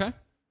 Okay. Okay.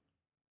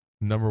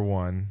 Number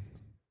 1.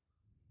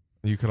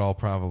 You could all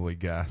probably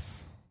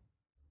guess.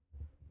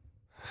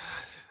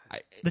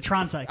 The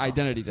Tron cycle.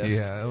 Identity disc.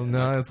 Yeah,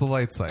 no, it's a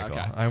light cycle.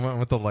 Okay. I went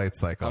with the light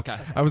cycle. Okay.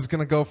 I was going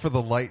to go for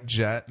the light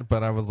jet,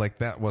 but I was like,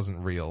 that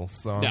wasn't real.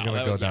 So I'm No, going that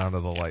to go was- down yeah,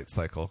 to the yeah. light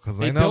cycle because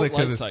They I know built they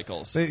light could.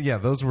 cycles. Yeah,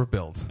 those were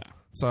built. Yeah.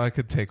 So I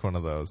could take one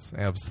of those.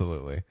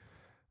 Absolutely.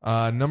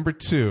 Number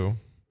 2,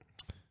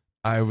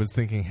 I was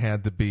thinking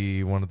had to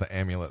be one of the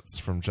amulets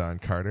from John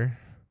Carter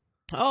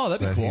Oh, that'd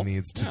be that cool. he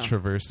needs to Yeah.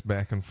 traverse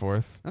back and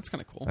forth. That's kind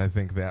of cool. I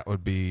think that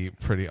would be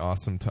pretty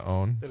awesome to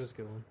own. That is a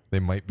good one. They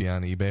might be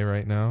on eBay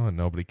right now and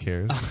nobody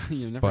cares.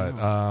 You never But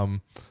know.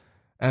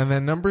 and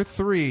then number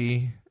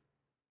 3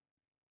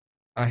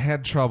 I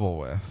had trouble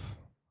with.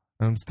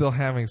 And I'm still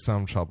having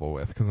some trouble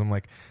with because I'm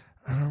like,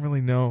 I don't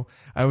really know.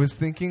 I was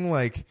thinking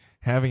like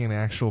having an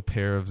actual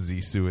pair of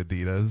Zissou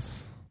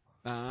Adidas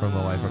from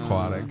the Life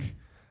Aquatic.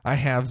 I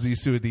have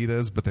Zissou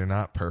Adidas, but they're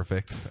not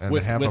perfect. And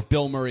with they have with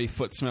Bill Murray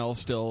foot smell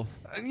still.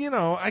 I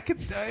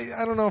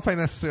don't know if I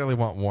necessarily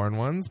want worn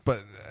ones,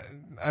 but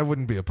I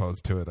wouldn't be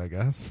opposed to it, I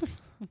guess.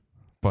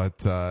 But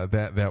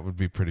that would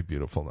be pretty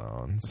beautiful to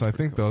own. So I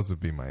think those would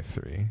be my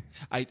 3.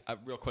 I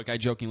real quick, I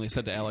jokingly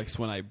said to Alex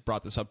when I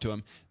brought this up to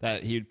him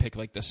that he would pick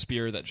like the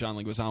spear that John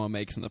Leguizamo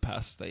makes in the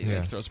past that he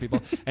like, throws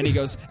people. And he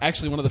goes,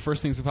 actually, one of the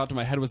first things that popped in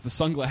my head was the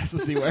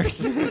sunglasses he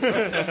wears.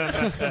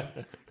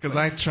 Because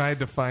I tried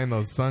to find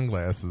those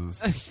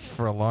sunglasses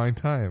for a long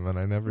time, and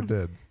I never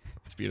did.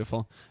 It's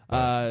beautiful.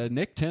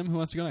 Nick, Tim, who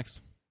wants to go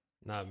next?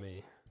 Not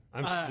me.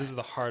 This is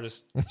the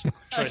hardest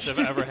choice I've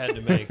ever had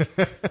to make.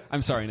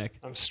 I'm sorry, Nick.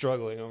 I'm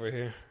struggling over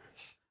here.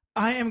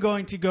 I am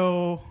going to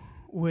go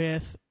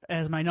with,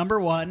 as my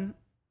number 1,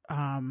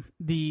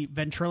 the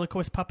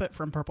ventriloquist puppet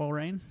from Purple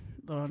Rain.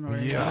 The one where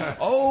Yes.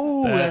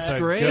 Oh, that's a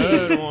great.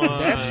 good one.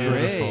 That's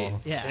great.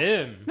 Beautiful. yeah.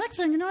 Tim. Next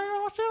thing you know, you're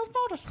on a sales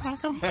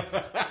motorcycle.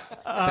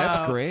 That's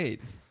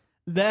great.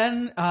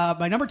 Then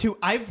my number 2,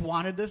 I've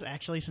wanted this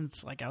actually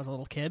since like I was a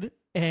little kid,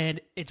 and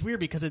it's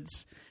weird because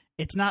it's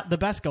not the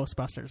best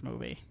Ghostbusters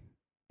movie,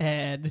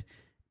 and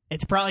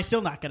it's probably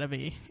still not going to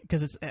be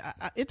because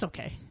it's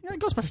okay. Yeah,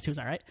 Ghostbusters 2 is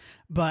all right,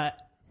 but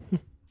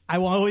I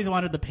always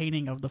wanted the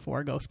painting of the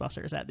 4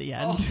 Ghostbusters at the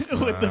end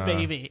with the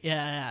baby.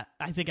 Yeah,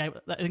 I think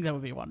that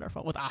would be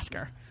wonderful with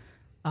Oscar.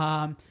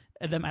 And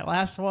then my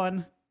last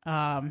one,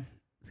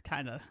 is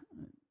kind of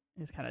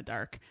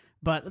dark.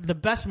 But the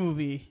best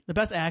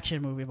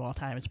action movie of all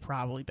time is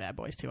probably Bad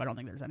Boys 2. I don't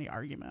think there's any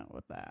argument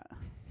with that.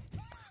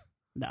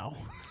 No,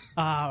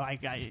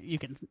 you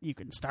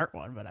can start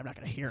one, but I'm not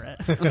going to hear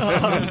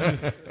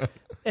it.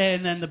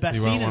 And then the best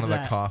You scene want one is of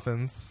that the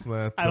coffins?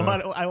 That I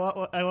want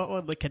one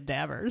of the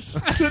cadavers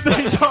that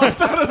they toss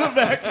out of the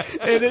back,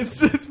 and it's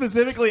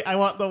specifically I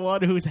want the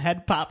one whose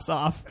head pops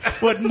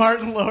off when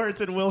Martin Lawrence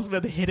and Will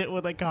Smith hit it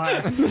with a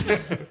car.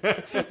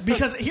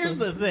 Because here's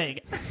the thing.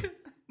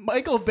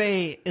 Michael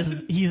Bay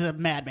he's a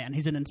madman.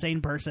 He's an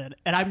insane person,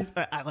 and I'm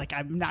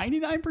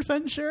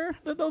 99% sure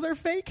that those are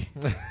fake,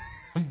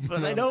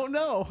 but I don't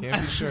know.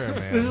 Can't be sure,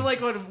 man. This is like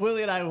when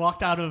Willie and I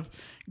walked out of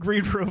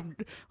Green Room,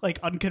 like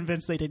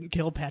unconvinced they didn't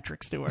kill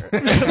Patrick Stewart. So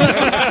real.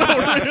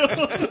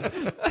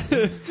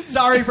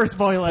 Sorry for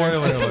spoilers.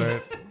 Spoiler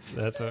alert.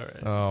 That's all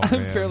right. Oh,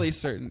 I'm man. fairly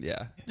certain.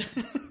 Yeah.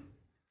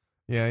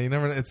 Yeah, you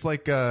never. It's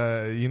like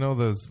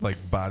those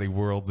like Body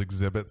Worlds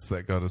exhibits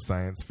that go to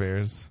science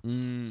fairs.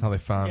 How they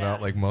found Yeah.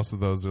 out like most of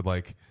those are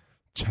like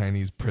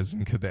Chinese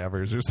prison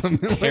cadavers or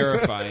something.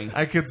 Terrifying. Like that.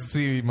 I could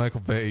see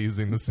Michael Bay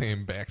using the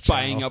same back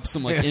Buying channel. up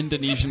some like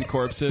Indonesian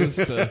corpses.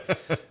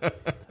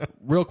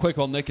 Real quick,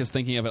 while Nick is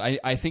thinking of it,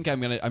 I think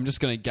I'm just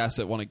gonna guess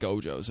at one of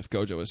Gojo's if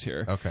Gojo is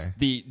here. Okay.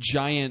 The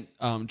giant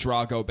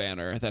Drago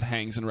banner that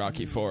hangs in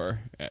Rocky IV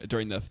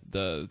during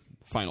the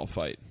final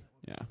fight.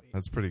 Yeah,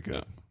 That's pretty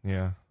good.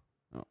 Yeah.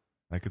 Oh.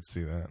 I could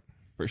see that.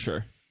 for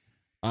sure.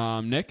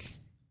 Nick,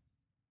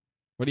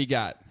 what do you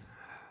got?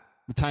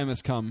 The time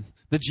has come.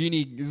 The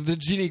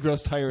genie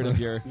grows tired of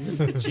your.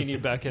 Genie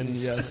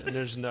beckons. Yes. And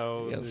there's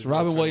no. Yes, there's no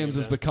Robin turning Williams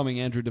is back. becoming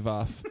Andrew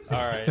Devoff.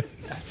 All right. I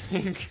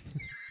think.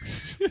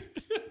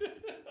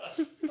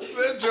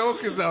 That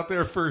joke is out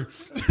there for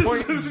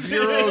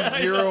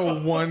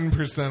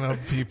 0.001%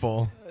 of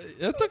people.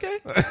 That's okay.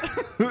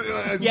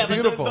 It's Yeah,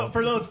 beautiful. but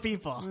for those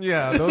people.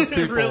 Yeah, those It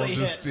people really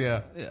just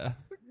hits. Yeah.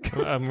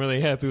 I'm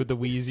really happy with the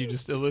wheeze you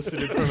just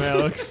elicited from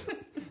Alex.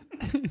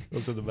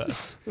 Those are the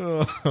best.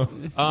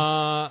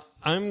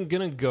 I'm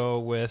gonna go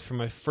with for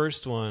my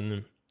first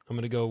one. I'm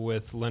gonna go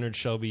with Leonard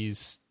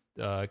Shelby's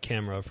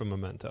camera from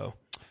Memento.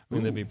 I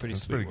think that'd be a pretty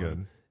That's sweet. pretty one.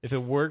 good. If it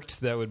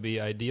worked, that would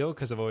be ideal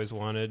because I've always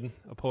wanted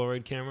a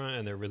Polaroid camera,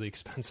 and they're really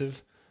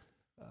expensive.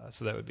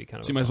 So that would be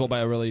kind of. So you might as well buy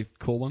a really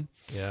cool one.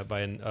 Yeah,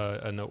 buy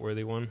a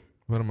noteworthy one.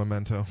 What a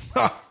memento.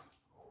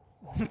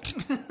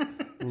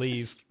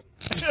 Leave.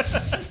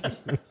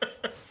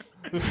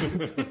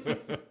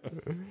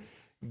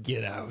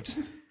 Get out.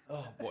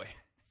 Oh boy.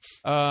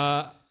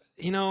 I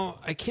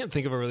can't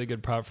think of a really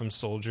good prop from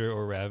Soldier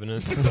or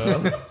Ravenous.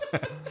 So.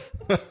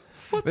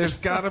 There's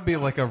got to be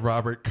like a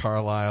Robert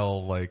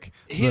Carlyle, like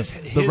His-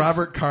 the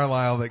Robert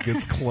Carlyle that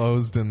gets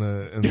closed in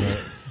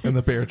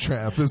the bear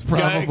trap is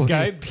probably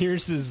Guy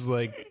Pearce's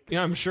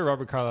I'm sure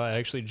Robert Carlyle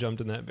actually jumped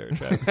in that bear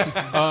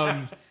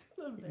trap.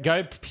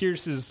 Guy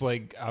Pearce's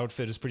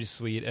outfit is pretty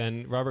sweet,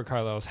 and Robert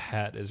Carlyle's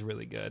hat is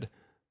really good,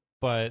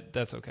 but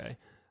that's okay.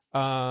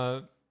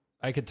 I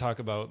could talk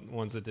about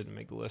ones that didn't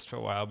make the list for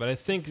a while, but I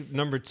think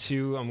number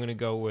 2, I'm going to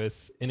go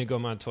with Inigo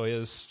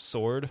Montoya's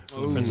sword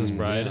from The Princess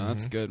Bride. Yeah,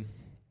 that's good.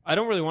 I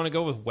don't really want to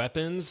go with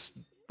weapons,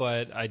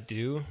 but I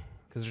do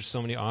because there's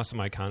so many awesome,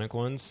 iconic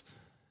ones.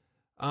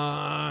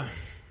 This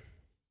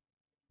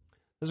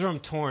is where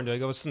I'm torn. Do I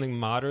go with something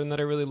modern that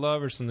I really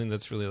love or something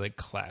that's really like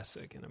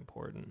classic and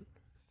important?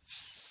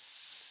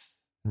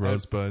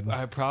 Rosebud.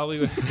 I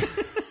probably would.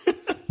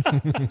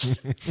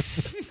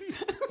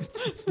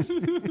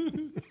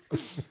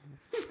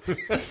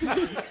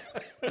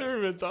 I never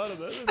even thought of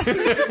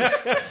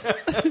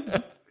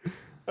that.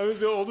 I mean,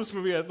 the oldest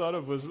movie I thought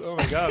of was, oh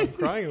my God, I'm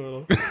crying a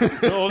little.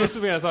 The oldest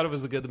movie I thought of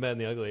was The Good, the Bad,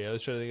 and the Ugly. I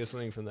was trying to think of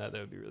something from that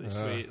would be really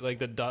sweet. Like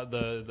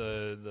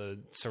the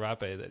serape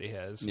that he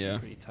has. Yeah.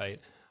 Pretty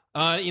tight.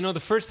 The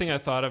first thing I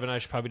thought of, and I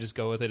should probably just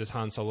go with it, is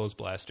Han Solo's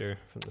blaster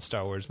from the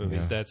Star Wars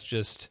movies.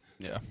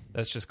 Yeah.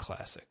 That's just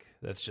classic.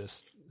 That's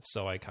just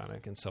so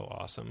iconic and so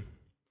awesome.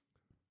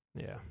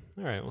 Yeah.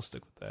 All right, we'll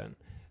stick with that.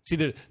 See,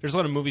 there's a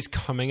lot of movies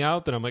coming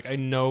out that I'm like, I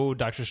know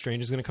Doctor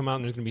Strange is going to come out,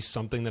 and there's going to be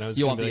something that I was.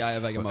 You gonna want be the like, Eye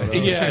of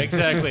Agamotto? Yeah,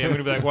 exactly. I'm going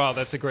to be like, wow,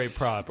 that's a great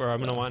prop, or I'm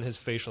going to want his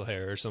facial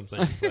hair or something.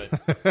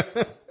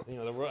 But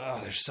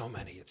there's so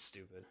many. It's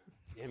stupid.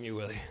 Damn you,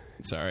 Willie.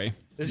 Sorry.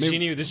 This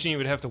genie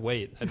would have to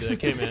wait. I'd be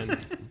like, hey man,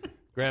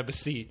 grab a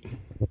seat.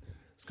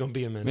 It's going to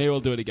be a minute. Maybe we'll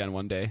do it again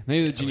one day.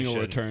 Maybe the genie will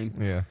should. return.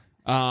 Yeah.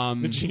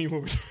 The genie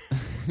will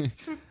return.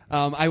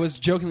 I was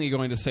jokingly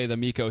going to say the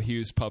Miko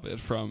Hughes puppet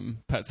from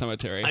Pet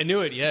Sematary. I knew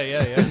it. Yeah.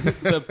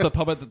 the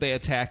puppet that they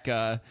attack.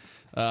 Have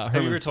you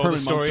ever told Herman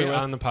the story Munster with.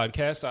 on the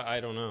podcast? I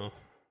don't know.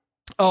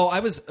 Oh,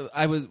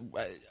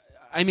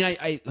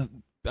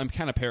 I'm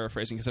kind of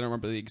paraphrasing because I don't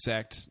remember the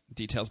exact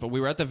details, but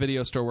we were at the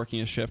video store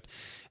working a shift,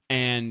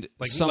 and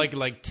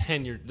like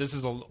 10 years. This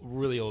is a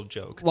really old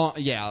joke.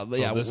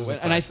 This is a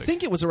and I classic.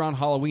 think it was around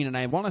Halloween, and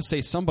I want to say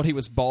somebody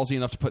was ballsy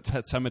enough to put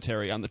Pet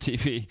Sematary on the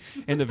TV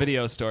in the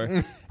video store.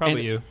 Probably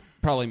And- you.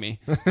 Probably me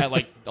at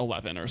like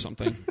 11 or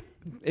something.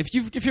 If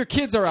your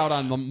kids are out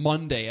on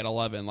Monday at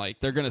 11,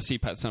 like they're gonna see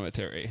Pet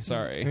Sematary.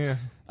 Sorry.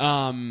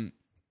 Yeah.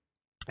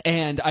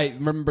 And I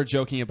remember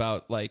joking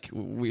about like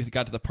we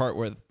got to the part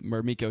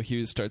where Miko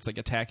Hughes starts like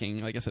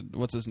attacking, like I said,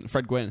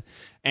 Fred Gwynn,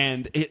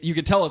 and you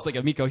can tell it's like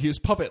a Miko Hughes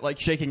puppet like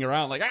shaking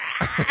around like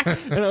ah!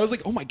 And I was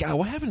like, oh my God,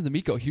 what happened to the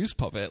Miko Hughes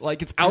puppet?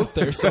 Like it's out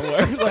there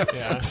somewhere,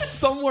 like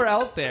somewhere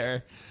out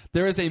there.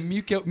 There is a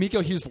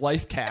Miko Hughes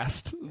life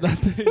cast.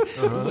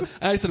 And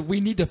I said, we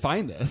need to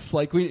find this.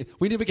 Like, we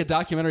need to make a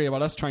documentary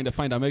about us trying to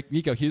find a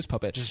Miko Hughes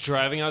puppet. Just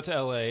driving out to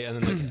L.A.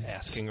 and then like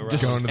asking around.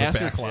 Just Going to the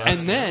asking- backyard. and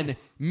then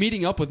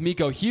meeting up with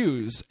Miko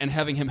Hughes and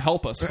having him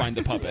help us find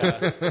the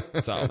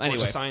puppet. So Or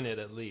anyway, sign it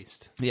at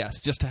least. yes,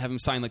 just to have him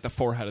sign like the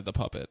forehead of the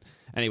puppet.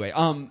 Anyway,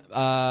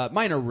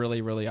 mine are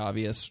really, really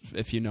obvious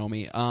if you know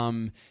me.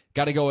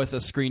 Got to go with a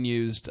screen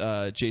used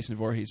Jason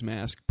Voorhees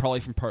mask,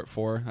 probably from Part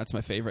 4. That's my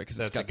favorite because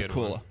it's That's a got the good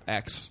cool one.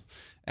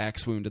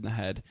 axe wound in the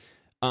head.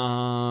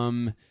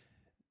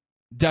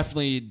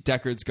 Definitely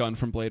Deckard's gun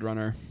from Blade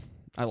Runner.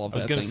 I love that. I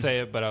was going thing. to say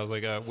it, but I was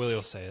like, Willie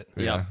will say it.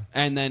 Yeah.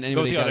 And then Go with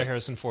anybody the got other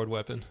Harrison Ford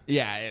weapon.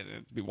 Yeah,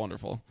 it'd be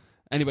wonderful.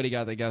 Anybody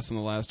got the guess on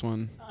the last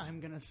one? I'm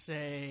gonna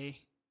say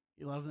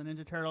you love the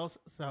Ninja Turtles,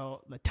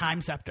 so the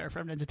Time Scepter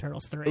from Ninja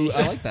Turtles 3. Ooh,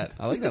 I like that.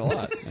 I like that a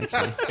lot.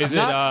 Actually,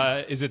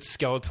 Is it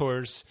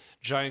Skeletor's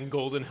giant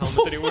golden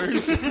helmet that he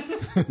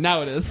wears,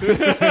 now it is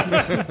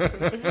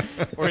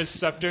or his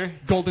scepter?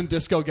 Golden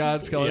Disco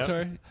God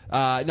Skeletor.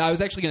 No, I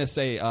was actually going to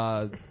say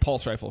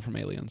Pulse Rifle from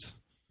Aliens.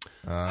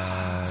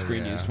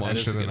 Screen used one. I That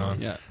is a should have good one.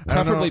 known. Yeah, I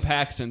don't preferably know-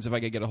 Paxton's if I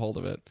could get a hold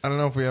of it. I don't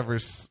know if we ever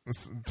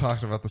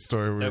talked about the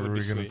story where That we would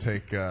were be going to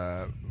sweet.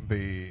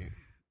 take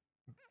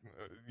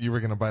you were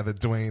going to buy the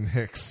Dwayne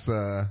Hicks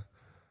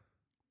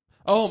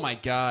Oh my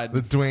God!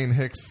 the Dwayne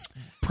Hicks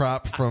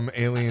prop from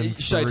Alien.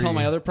 Should I 3. tell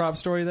my other prop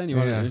story then? You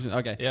want Yeah. to?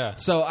 Okay. Yeah.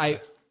 So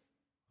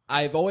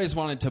I've always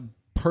wanted to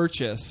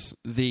purchase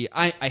the.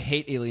 I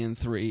hate Alien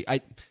 3.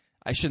 I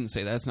shouldn't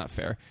say that. That's not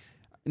fair.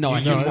 No,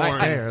 No, I it's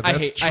fair. I That's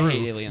hate true.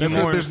 Alien. That's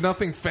 3. it. There's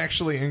nothing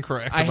factually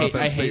incorrect I about hate, that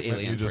I hate statement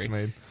Alien you just 3.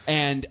 made.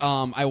 And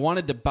I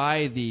wanted to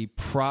buy the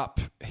prop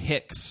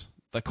Hicks,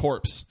 the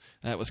corpse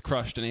that was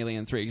crushed in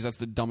Alien 3, because that's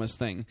the dumbest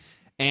thing.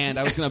 And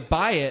I was going to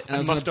buy it. And I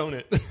was Must gonna,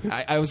 own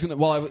it. I was going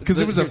to, Because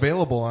it was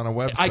available on a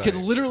website. I could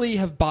literally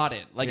have bought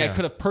it. Like I Yeah.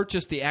 could have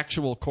purchased the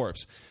actual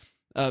corpse,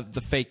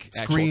 the fake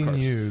actual Screen corpse.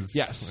 used.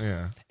 Yes.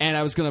 Yeah. And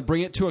I was going to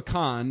bring it to a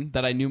con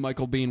that I knew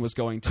Michael Biehn was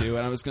going to,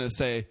 and I was going to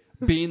say,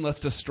 Biehn, let's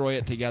destroy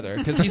it together,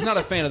 because he's not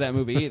a fan of that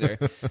movie either.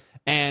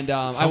 And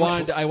I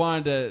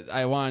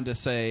wanted to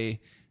say,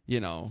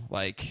 you know,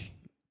 like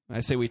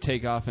I say we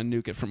take off and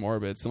nuke it from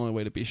orbit. It's the only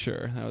way to be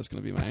sure. That was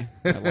going to be my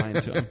line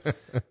to him.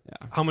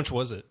 How much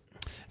was it?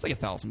 It's like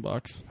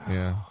 $1,000.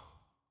 Yeah.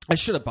 I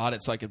should have bought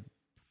it so I could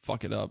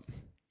fuck it up.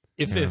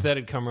 If that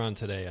had come around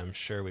today, I'm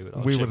sure we would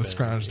all We chip would have in.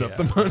 scrounged up Yeah.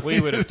 the money. We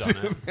would have done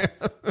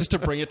it. Just to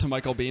bring it to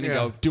Michael Biehn and Yeah.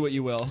 go, do what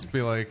you will.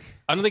 Be like,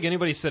 I don't think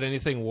anybody said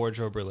anything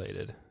wardrobe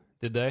related.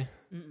 Did they?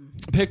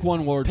 Pick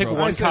one wardrobe. Pick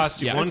one I said-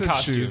 costume. yeah, I one said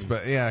costume. shoes,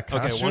 but yeah,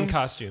 costume. Okay, one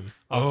costume.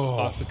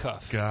 Off the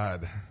cuff.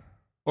 God.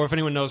 Or if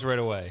anyone knows right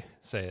away,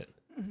 say it.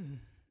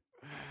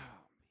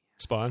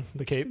 Spawn,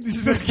 the cape. This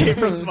is a game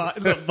from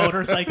the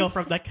motorcycle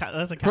from that.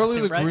 That's a Probably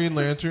costume, the right? Green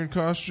Lantern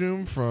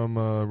costume from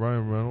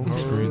Ryan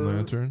Reynolds' Green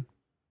Lantern.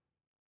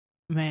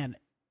 Man,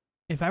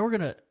 if I were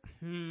gonna,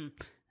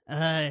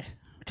 The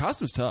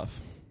costume's tough.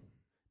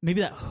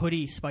 maybe that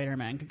hoodie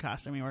Spider-Man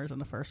costume he wears in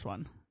the first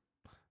one.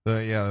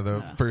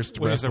 The first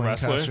What, he's a wrestling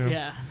wrestler? costume.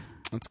 Yeah.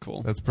 That's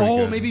cool. That's pretty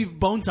good. Maybe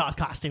Bonesaw's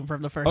costume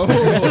from the first Oh. one.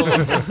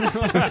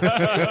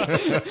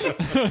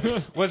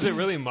 Was it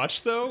really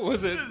much though?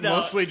 Was it No.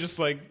 mostly just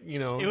like It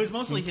was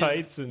mostly some his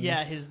tights and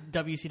his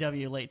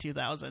WCW late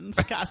 2000s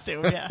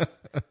costume. Yeah,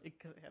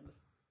 because it had the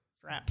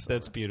straps.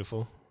 That's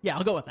beautiful. Yeah,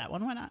 I'll go with that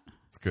one. Why not?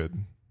 It's good.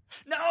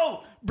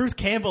 No, Bruce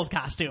Campbell's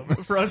costume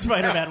from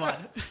Spider-Man 1.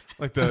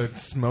 Like the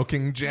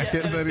smoking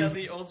jacket and that it's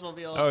he's. got the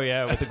Oldsmobile. Oh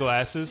yeah, with the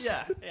glasses.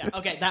 yeah.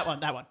 Okay, that one.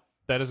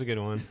 That is a good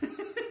one.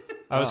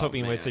 I was Oh, hoping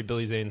you man. might say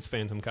Billy Zane's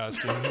Phantom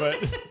costume, but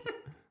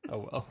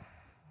oh well.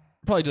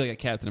 Probably do like a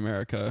Captain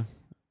America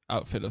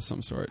outfit of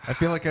some sort. I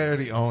feel like I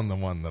already own the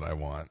one that I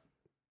want.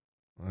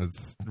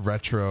 It's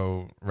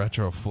retro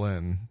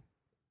Flynn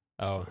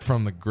Oh,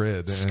 from the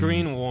Grid. and-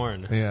 screen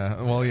worn.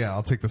 Yeah. Well, yeah.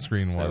 I'll take the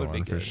screen That worn would be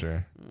one for good.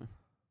 sure. Yeah.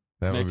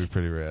 That Nick? would be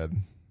pretty rad.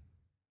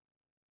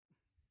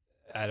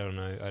 I don't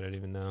know. I don't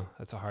even know.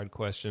 That's a hard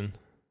question.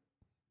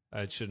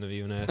 I shouldn't have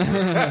even asked.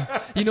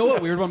 It. You know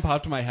what weird one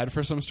popped in my head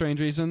for some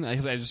strange reason?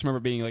 Because I just remember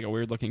being like a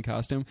weird looking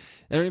costume.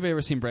 Anybody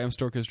ever seen Bram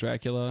Stoker's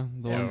Dracula?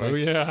 The one Oh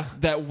yeah.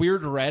 that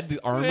weird red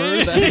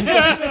armor,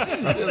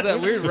 that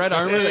weird red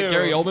armor that Ew.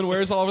 Gary Oldman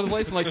wears all over the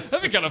place. I'm like,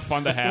 that'd be kind of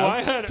fun to have.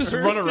 Why on Just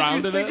earth run did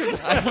around you in it.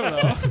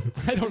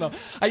 I don't know.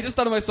 I just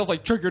thought of myself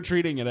like trick or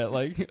treating in it.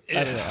 Like,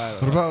 I don't know.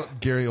 What about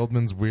Gary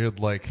Oldman's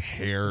weird like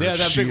hair? Yeah,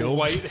 that big shield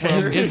white from-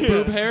 hair. His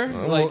boob hair?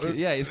 Like, Well,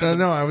 yeah, he's got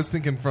no, I was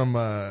thinking from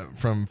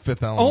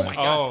Fifth Element. my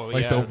God. Oh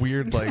Like yeah. the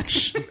weird like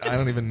I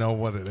don't even know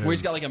what it is. where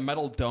he's got like a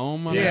metal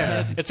dome on his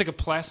Yeah. head. It's like a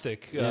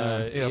plastic.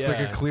 Yeah. yeah, it's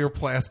like a clear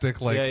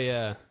plastic like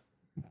yeah.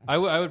 I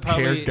would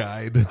probably. hair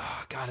guide.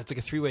 Oh, God, it's like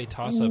a three-way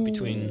toss-up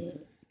between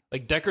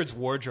like Deckard's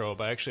wardrobe.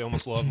 I actually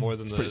almost love more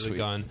than pretty the sweet.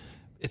 gun.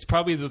 It's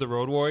probably the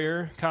Road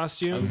Warrior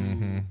costume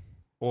Mm-hmm.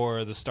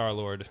 or the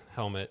Star-Lord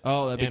helmet.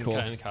 Oh, that'd be and cool.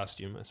 kind of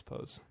costume, I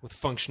suppose, with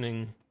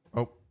functioning,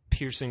 Oh,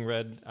 piercing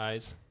red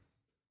eyes.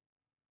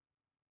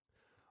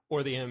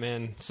 Or the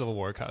Ant-Man Civil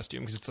War costume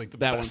because it's like the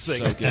That one's best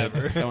thing so good.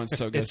 ever. That one's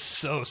so good. It's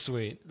so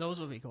sweet.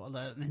 Those would be cool.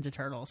 The Ninja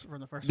Turtles from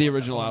the first The one.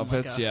 original That one, like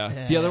outfits, a-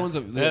 yeah. The other ones,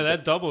 Yeah,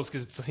 that doubles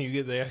because you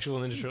get the actual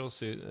Ninja Turtle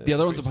suit. the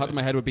other ones that popped in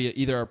my head would be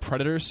either a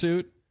Predator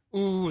suit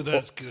Ooh,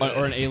 that's good.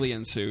 or an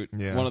alien suit.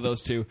 Yeah. One of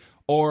those two.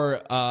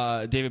 Or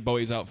David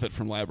Bowie's outfit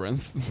from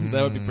Labyrinth.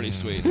 That would be pretty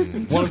sweet.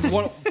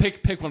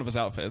 Pick one of his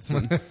outfits.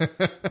 And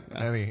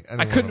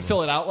I couldn't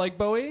fill it out like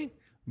Bowie,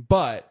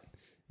 but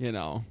who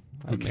can?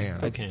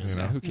 Who can? You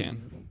know? Yeah, who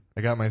can? I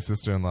got my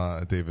sister-in-law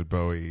a David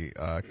Bowie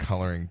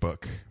coloring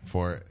book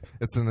for it.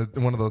 It's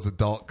one of those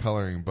adult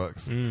coloring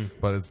books,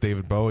 but it's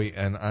David Bowie,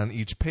 and on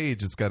each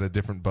page it's got a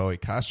different Bowie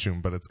costume,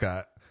 but it's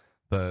got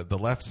the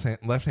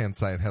left hand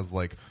side has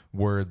like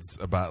words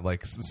about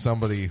like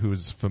somebody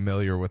who's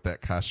familiar with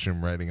that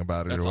costume writing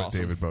about it That's or what awesome.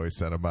 David Bowie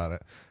said about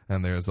it.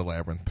 And there's a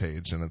Labyrinth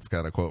page, and it's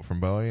got a quote from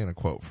Bowie and a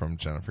quote from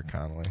Jennifer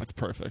Connelly. That's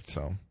perfect.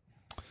 So,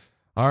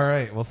 all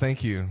right, well,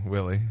 thank you,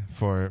 Willie,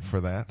 for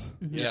that.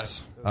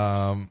 Yes.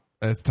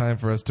 It's time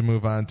for us to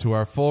move on to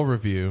our full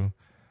review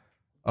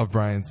of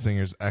Bryan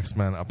Singer's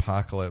X-Men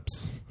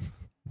Apocalypse.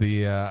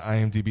 The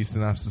IMDb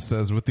synopsis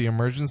says, with the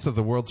emergence of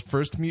the world's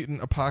first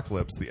mutant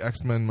apocalypse, the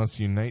X-Men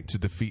must unite to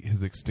defeat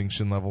his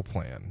extinction-level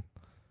plan.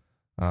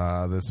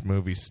 This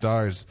movie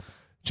stars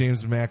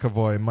James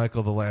McAvoy,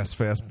 Michael the Last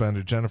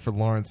Fassbender, Jennifer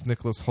Lawrence,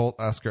 Nicholas Hoult,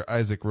 Oscar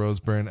Isaac, Rose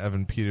Byrne,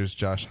 Evan Peters,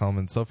 Josh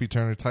Hellman, Sophie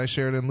Turner, Ty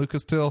Sheridan,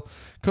 Lucas Till,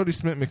 Cody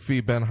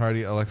Smith-McPhee, Ben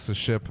Hardy, Alexa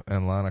Shipp,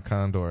 and Lana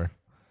Condor.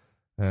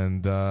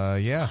 And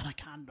Lana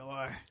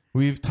Condor.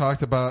 we've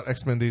talked about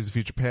X-Men Days of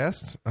Future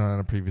Past on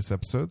a previous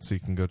episode, so you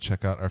can go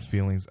check out our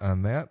feelings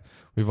on that.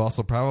 We've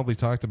also probably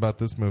talked about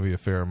this movie a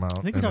fair amount.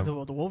 I think we talked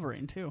about the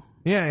Wolverine too.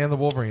 Yeah, and the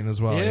Wolverine as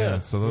well. Yeah. Yeah.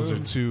 So those are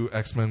two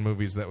X-Men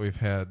movies that we've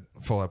had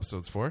full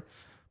episodes for.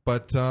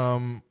 But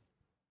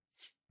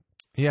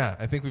yeah,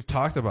 I think we've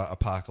talked about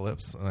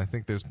Apocalypse, and I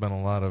think there's been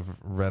a lot of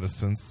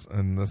reticence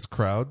in this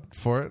crowd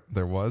for it.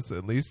 There was,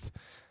 at least.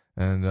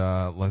 And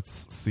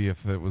let's see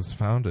if it was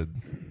founded.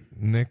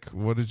 Nick,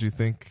 what did you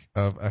think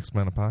of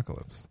X-Men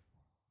Apocalypse?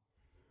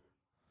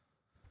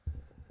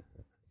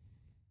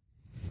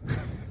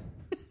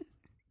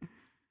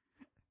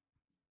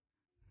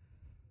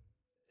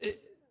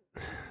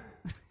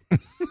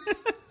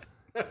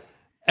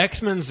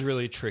 X-Men's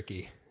really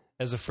tricky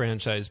as a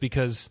franchise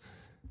because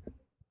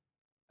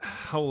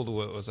how old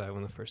was I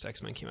when the first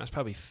X-Men came out? I was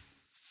probably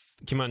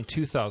came out in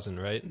 2000,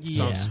 right?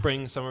 Yeah.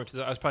 Spring, summer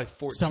 2000. I was probably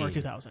 14. Summer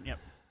 2000. Yep.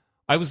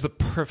 I was the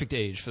perfect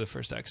age for the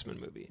first X-Men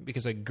movie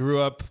because I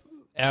grew up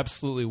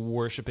absolutely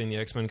worshiping the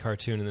X-Men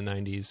cartoon in the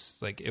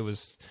 90s. Like it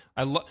was,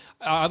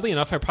 oddly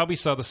enough, I probably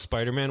saw the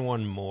Spider-Man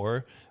one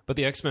more, but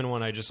the X-Men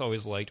one I just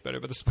always liked better.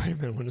 But the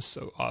Spider-Man one is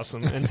so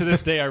awesome, and to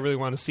this day I really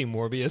want to see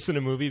Morbius in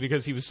a movie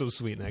because he was so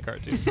sweet in that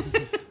cartoon.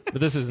 But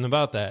this isn't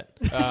about that.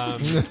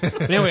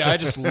 But anyway,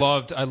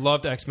 I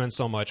loved X-Men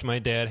so much. My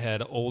dad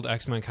had old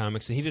X-Men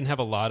comics, and he didn't have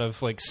a lot of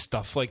like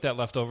stuff like that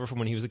left over from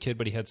when he was a kid,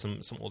 but he had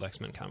some old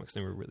X-Men comics.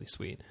 They were really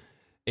sweet.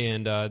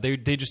 and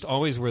they just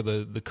always were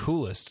the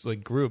coolest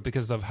like group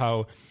because of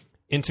how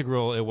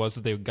integral it was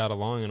that they got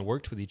along and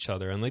worked with each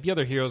other. And like the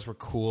other heroes were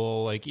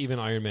cool, like even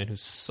Iron Man, who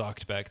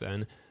sucked back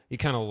then, you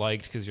kind of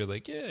liked because you're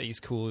like, yeah,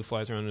 he's cool, he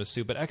flies around in a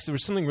suit. But there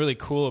was something really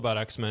cool about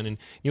X-Men, and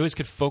you always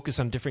could focus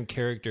on different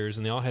characters,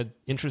 and they all had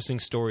interesting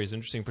stories,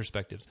 interesting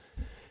perspectives.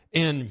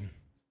 And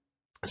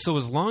so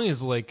as long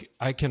as like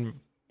I can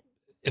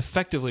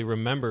effectively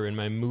remember in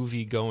my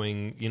movie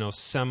going,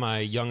 semi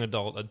young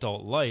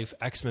adult life,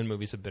 X-Men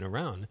movies have been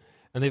around.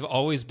 And they've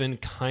always been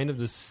kind of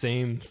the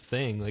same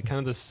thing, like kind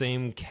of the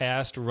same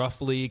cast,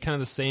 roughly, kind of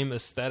the same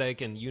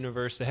aesthetic and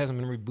universe that hasn't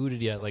been rebooted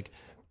yet, like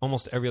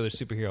almost every other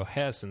superhero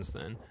has since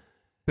then.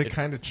 They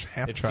kind of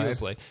have tried.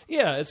 Feels like,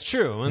 yeah, it's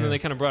true. And then they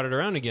kind of brought it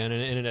around again,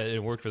 and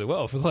it worked really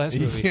well for the last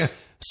movie. Yeah.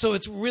 So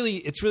it's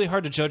really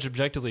hard to judge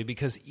objectively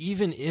because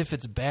even if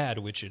it's bad,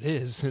 which it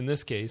is in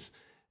this case,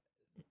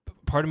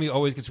 part of me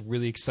always gets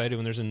really excited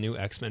when there's a new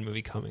X-Men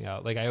movie coming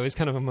out. Like I always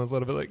kind of am a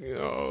little bit like,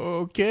 oh,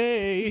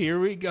 okay, here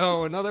we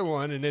go, another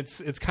one, and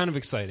it's kind of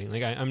exciting.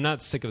 Like I'm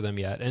not sick of them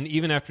yet, and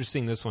even after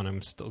seeing this one,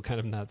 I'm still kind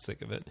of not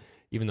sick of it,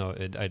 even though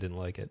I didn't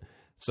like it.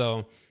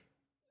 So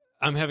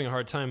I'm having a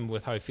hard time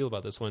with how I feel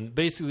about this one.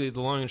 Basically,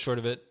 the long and short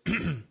of it,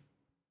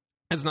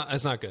 it's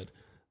not good.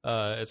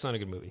 It's not a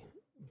good movie,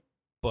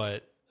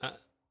 but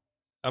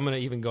I'm going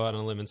to even go out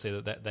on a limb and say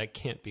that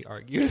can't be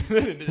argued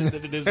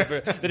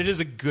that it is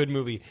a good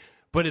movie,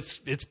 but it's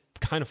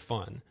kind of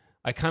fun.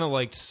 I kind of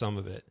liked some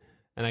of it,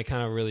 and I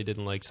kind of really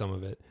didn't like some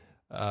of it.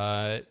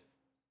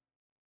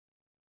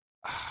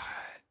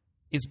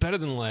 It's better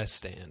than The Last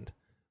Stand,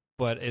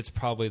 but it's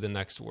probably the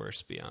next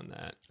worst beyond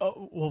that.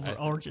 Oh,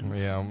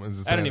 Origins. Yeah,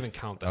 I don't even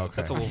count that. Okay.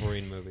 That's a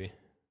Wolverine movie.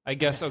 I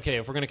guess, okay,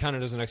 if we're going to count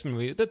it as an X-Men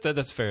movie,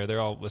 that's fair. They're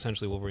all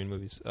essentially Wolverine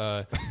movies.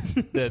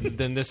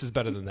 Then this is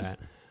better than that.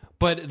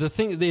 But the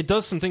thing, it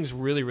does some things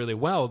really, really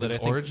well that Is I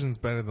think... Origins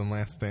better than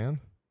Last Stand?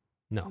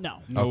 No.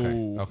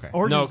 Okay.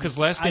 Origins No, because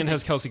Last Stand I think-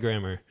 has Kelsey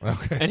Grammer.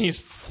 Okay. And he's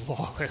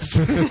flawless.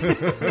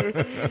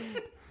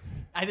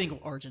 I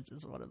think Origins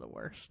is one of the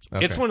worst.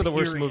 Okay. It's one of the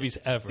worst Period. movies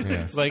ever.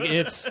 Yes. Like,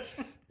 it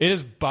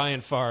is by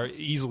and far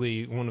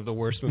easily one of the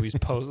worst movies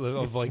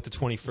of like the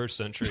 21st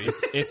century.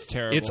 It's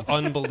terrible. It's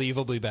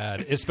unbelievably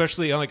bad,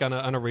 especially like on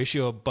a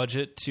ratio of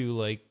budget to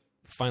like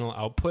final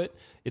output.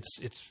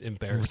 It's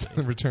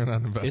embarrassing. Return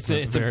on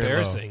investment. It's very low.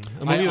 embarrassing.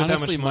 A movie I with that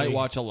honestly much might money.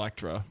 watch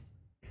Elektra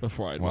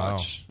before I'd Wow.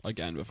 watch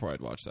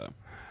that.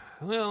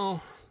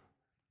 Well,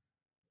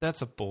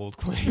 that's a bold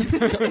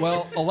claim.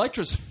 Well,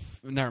 Electra's...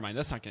 never mind,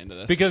 let's not get into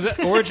this. Because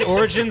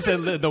Origins,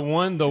 the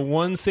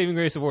one saving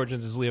grace of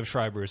Origins is Liev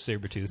Schreiber as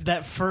Sabretooth,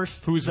 That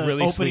first, who's the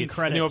really opening sweet.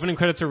 credits. And the opening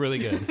credits are really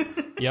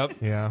good. Yep.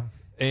 Yeah.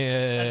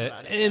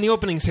 And the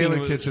opening Taylor scene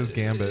was- Kitsch's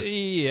Gambit.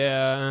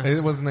 Yeah.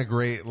 It wasn't a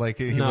great, like,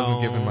 he No.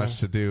 wasn't given much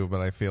to do,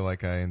 but I feel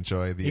like I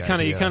enjoy the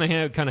idea.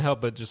 You kind of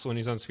help, but just when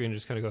he's on screen,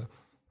 just kind of go.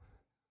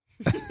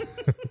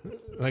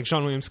 Like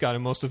Sean William Scott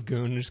in most of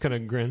Goon, just kind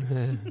of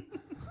grin.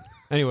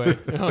 Anyway.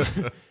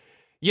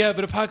 Yeah,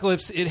 but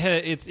Apocalypse, it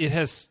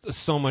has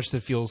so much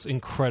that feels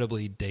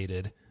incredibly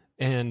dated,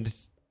 and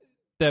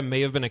that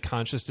may have been a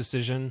conscious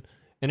decision,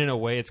 and in a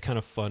way it's kind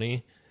of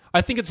funny.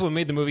 I think it's what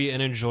made the movie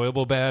an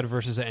enjoyable bad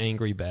versus an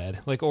angry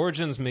bad. Like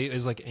Origins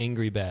is like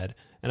angry bad,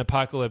 and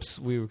Apocalypse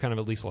we were kind of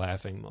at least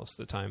laughing most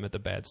of the time at the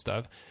bad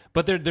stuff.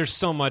 But there's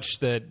so much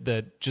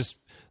that just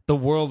the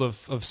world of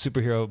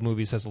superhero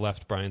movies has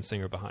left Bryan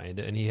Singer behind,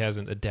 and he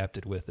hasn't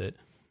adapted with it.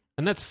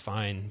 And that's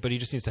fine, but he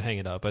just needs to hang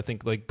it up. I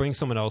think, like, bring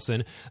someone else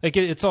in. Like,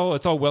 it's all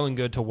well and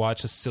good to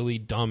watch a silly,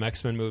 dumb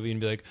X-Men movie and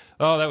be like,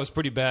 oh, that was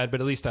pretty bad, but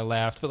at least I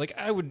laughed. But, like,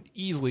 I would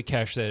easily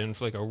cash that in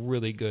for, like, a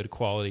really good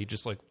quality,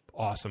 just, like,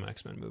 awesome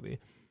X-Men movie.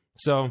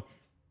 So,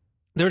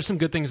 there's some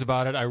good things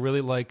about it. I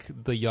really like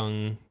the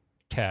young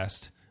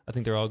cast. I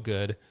think they're all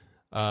good.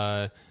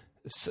 I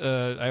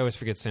always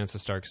forget Sansa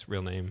Stark's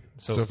real name.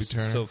 Sophie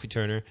Turner. Sophie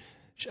Turner.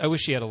 I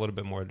wish she had a little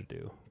bit more to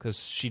do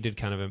because she did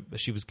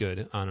she was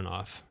good on and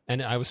off.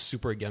 And I was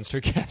super against her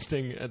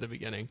casting at the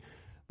beginning.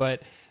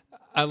 But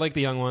I like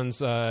the young ones.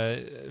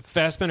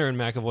 Fassbender and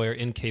McAvoy are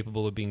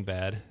incapable of being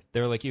bad.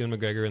 They're like Ewan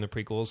McGregor in the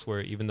prequels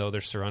where even though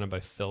they're surrounded by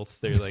filth,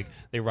 they're like,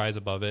 they rise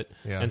above it.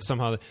 Yeah. And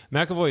somehow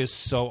McAvoy is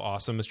so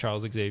awesome as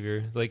Charles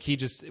Xavier. Like he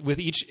just, with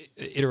each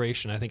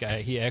iteration, I think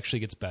he actually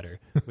gets better,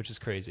 which is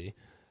crazy.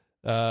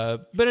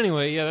 But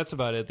anyway, yeah, that's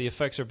about it. The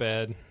effects are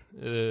bad.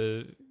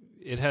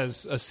 It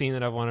has a scene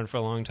that I've wanted for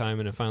a long time,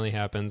 and it finally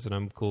happens, and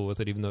I'm cool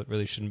with it, even though it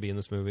really shouldn't be in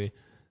this movie.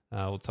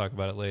 We'll talk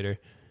about it later.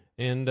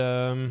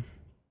 And,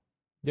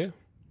 yeah,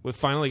 we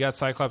finally got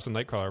Cyclops and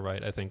Nightcrawler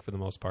right, I think, for the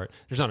most part.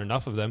 There's not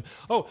enough of them.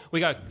 Oh,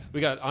 we got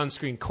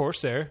on-screen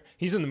Corsair.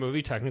 He's in the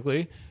movie,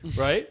 technically,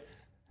 right?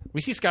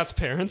 We see Scott's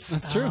parents.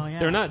 That's true. Oh, yeah.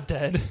 They're not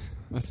dead.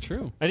 That's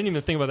true. I didn't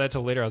even think about that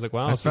till later. I was like,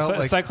 wow, I so felt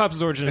like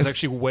Cyclops' origin is as-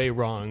 actually way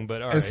wrong,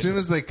 but all right. As soon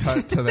as they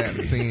cut to that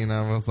scene,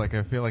 I was like,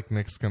 I feel like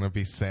Nick's going to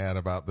be sad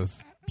about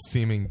this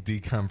seeming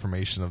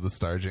deconfirmation of the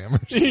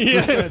Starjammers.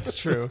 Yeah, that's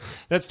true.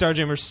 That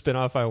Starjammer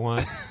spinoff I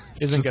want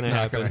It's isn't just going to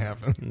not happen. gonna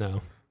happen.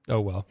 No. Oh,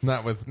 well.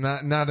 Not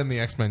in the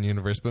X-Men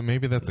universe, but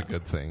maybe that's a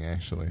good thing,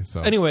 actually.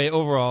 So Anyway,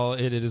 overall,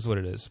 it is what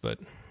it is. But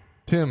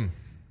Tim,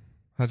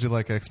 How'd you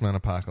like X-Men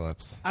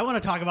Apocalypse? I want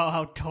to talk about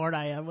how torn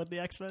I am with the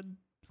X-Men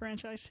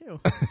franchise too.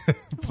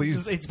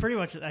 Please. It's pretty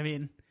much. I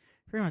mean,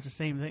 pretty much the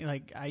same thing.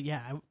 Like,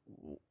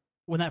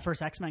 when that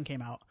first X-Men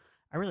came out,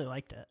 I really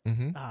liked it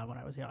when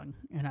I was young,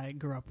 and I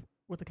grew up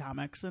with the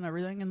comics and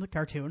everything and the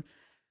cartoon.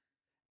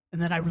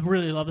 And then I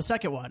really loved the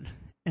second one.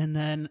 And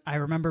then I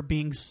remember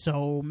being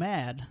so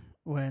mad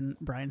when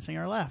Bryan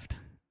Singer left.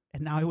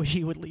 And now I wish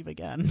he would leave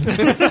again.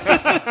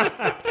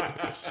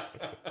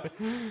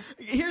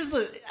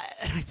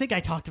 I think I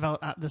talked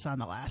about this on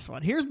the last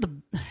one.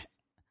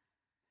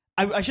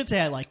 I should say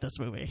I like this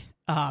movie.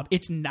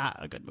 It's not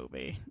a good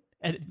movie.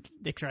 And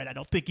Nick's right. I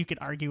don't think you can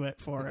argue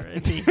it for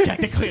it being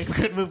technically a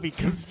good movie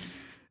because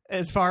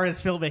as far as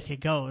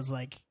filmmaking goes,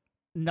 like,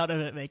 none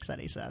of it makes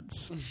any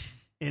sense.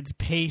 It's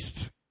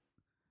paced.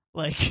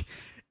 Like,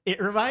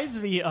 it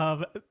reminds me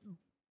of...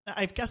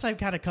 I guess I've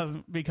kind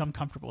of become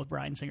comfortable with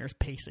Bryan Singer's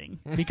pacing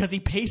because he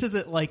paces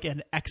it like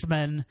an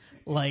X-Men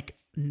like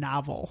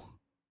novel.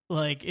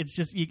 Like, it's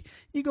just you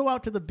go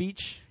out to the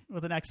beach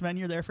with an X-Men,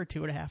 you're there for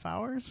 2.5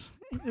 hours.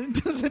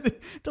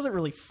 It doesn't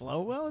really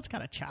flow well. It's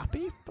kind of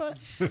choppy, but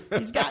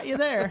he's got you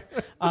there.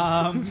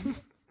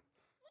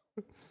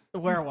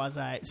 Where was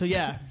I? So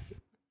yeah,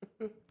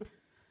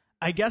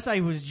 I guess I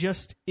was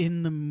just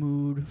in the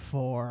mood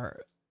for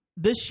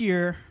this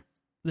year.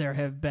 There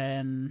have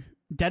been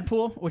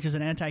Deadpool, which is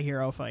an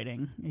anti-hero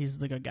fighting. He's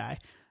the good guy.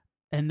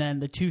 And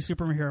then the 2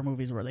 superhero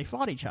movies where they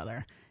fought each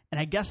other. And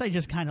I guess I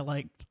just kind of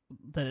liked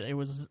that it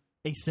was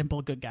a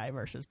simple good guy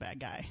versus bad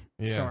guy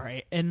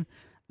story. And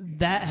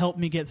that helped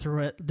me get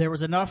through it. There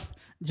was enough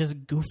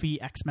just goofy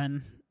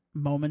X-Men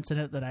moments in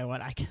it that I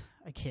went, I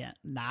can't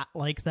not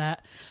like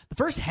that. The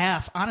first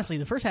half of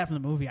the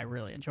movie I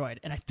really enjoyed.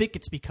 And I think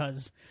it's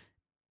because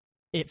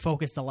it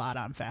focused a lot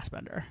on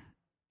Fassbender.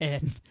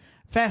 And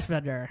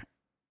Fassbender...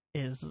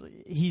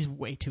 he's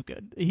way too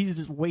good.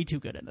 He's way too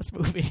good in this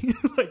movie.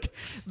 Like,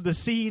 the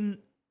scene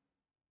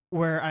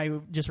where I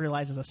just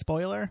realized is a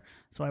spoiler,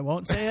 so I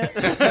won't say it.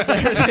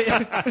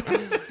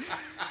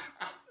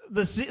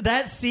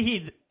 That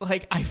scene,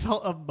 like, I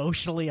felt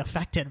emotionally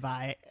affected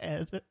by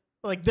it.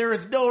 Like, there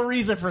is no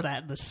reason for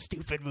that in this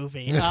stupid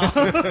movie.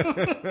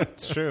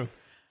 It's true.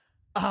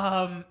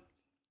 I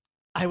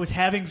was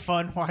having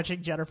fun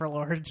watching Jennifer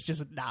Lawrence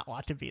just not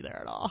want to be there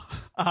at all.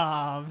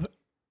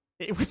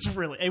 It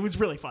was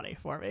really funny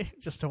for me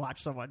just to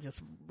watch someone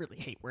just really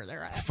hate where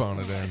they're at. Phone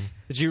it in.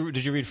 Did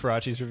you read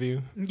Faraci's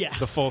review? Yeah,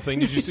 the full thing.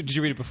 Did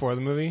you read it before the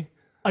movie?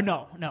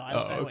 No.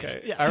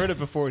 Okay. Yeah. I read it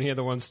before, and he had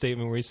the one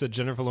statement where he said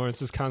Jennifer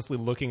Lawrence is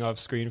constantly looking off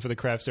screen for the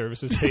craft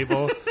services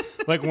table,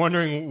 like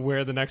wondering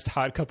where the next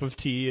hot cup of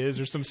tea is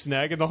or some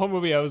snack. And the whole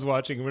movie I was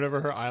watching, whatever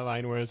her eye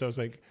line was, I was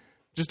like,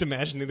 just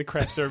imagining the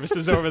craft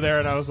services over there,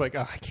 and I was like,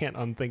 oh, I can't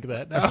unthink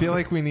that now. I feel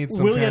like we need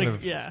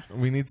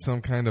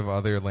some kind of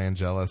other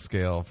Langella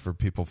scale for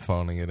people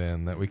phoning it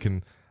in that we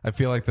can. I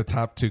feel like the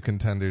top 2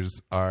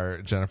 contenders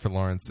are Jennifer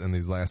Lawrence in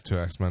these last 2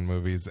 X-Men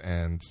movies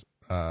and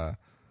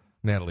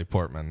Natalie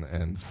Portman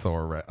in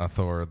Thor: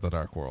 The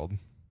Dark World.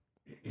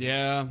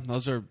 Yeah,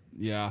 those are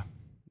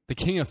The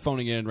king of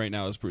phoning in right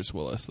now is Bruce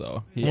Willis,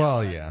 though.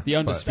 The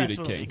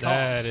undisputed king.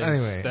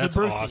 That's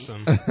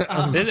awesome.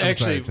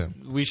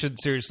 We should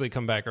seriously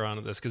come back around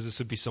to this because this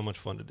would be so much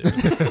fun to do.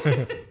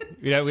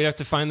 We'd have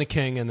to find the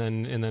king and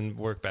then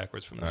work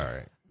backwards from there. All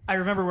right. I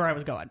remember where I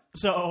was going.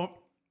 So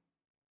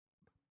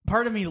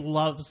part of me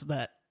loves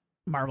that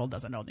Marvel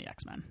doesn't own the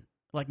X-Men,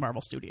 like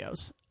Marvel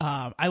Studios.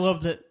 I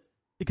love that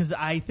because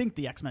I think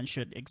the X-Men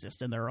should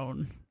exist in their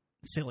own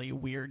silly,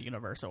 weird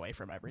universe away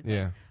from everything.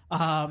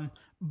 Yeah.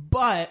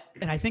 But,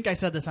 and I think I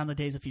said this on the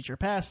Days of Future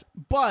Past,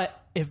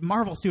 but if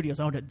Marvel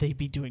Studios owned it, they'd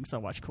be doing so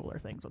much cooler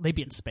things. They'd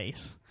be in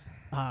space.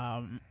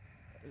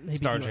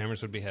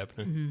 Starjammers would be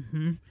happening.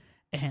 Mm-hmm.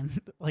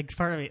 And like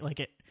part of it,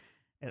 like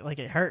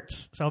it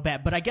hurts so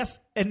bad. But I guess,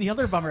 and the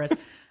other bummer is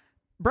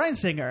Bryan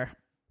Singer,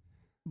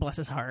 bless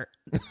his heart,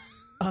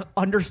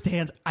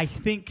 understands, I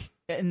think,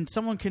 and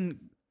someone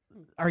can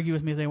argue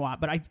with me if they want,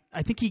 but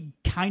I think he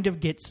kind of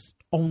gets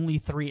only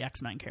 3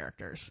 X-Men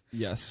characters.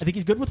 Yes. I think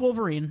he's good with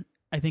Wolverine.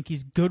 I think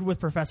he's good with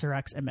Professor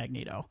X and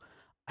Magneto.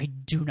 I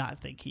do not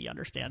think he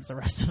understands the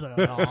rest of them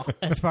at all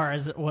as far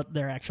as what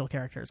their actual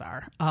characters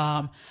are.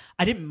 I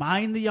didn't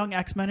mind the young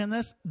X-Men in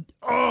this.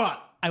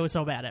 I was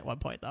so bad at one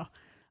point, though.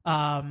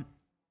 I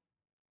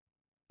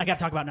got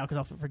to talk about it now because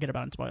I'll forget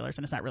about it in spoilers,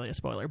 and it's not really a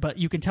spoiler. But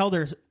you can tell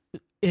there's,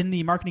 in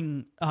the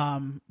marketing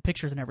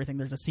pictures and everything,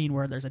 there's a scene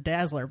where there's a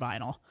Dazzler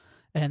vinyl.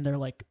 And they're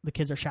like, the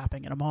kids are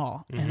shopping at a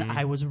mall. Mm-hmm. And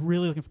I was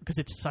really looking for, because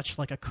it's such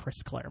like a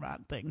Chris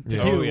Claremont thing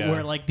to do,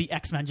 where like the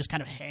X-Men just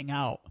kind of hang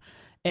out.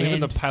 And even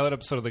the pilot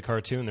episode of the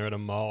cartoon, they're at a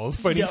mall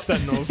fighting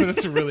Sentinels, and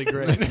it's really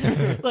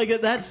great. Like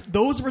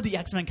those were the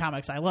X-Men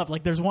comics I love.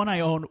 Like there's one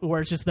I own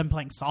where it's just them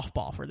playing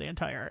softball for the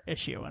entire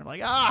issue. And I'm like,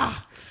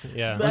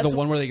 yeah. Or the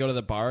one where they go to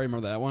the bar,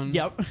 remember that one?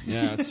 Yep.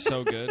 Yeah, it's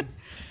so good.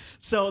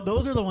 So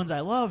those are the ones I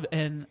love.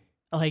 And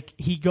like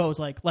he goes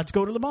like, let's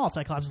go to the mall.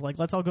 Cyclops is like,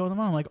 let's all go to the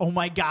mall. I'm like, oh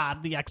my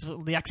god, the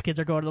X kids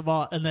are going to the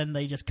mall, and then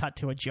they just cut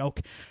to a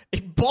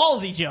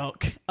ballsy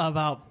joke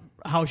about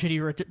how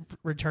shitty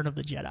Return of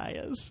the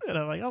Jedi is. And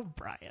I'm like, oh,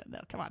 Brian, no,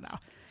 come on now.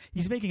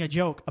 He's making a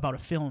joke about a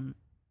film.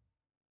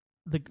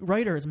 The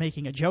writer is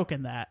making a joke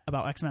in that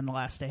about X-Men The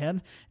Last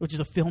Stand, which is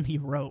a film he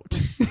wrote.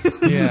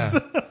 Yeah.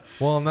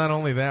 Well, not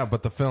only that,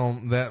 but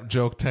that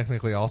joke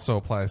technically also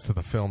applies to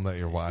the film that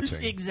you're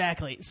watching.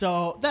 Exactly.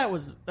 So that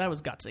was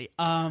gutsy.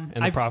 And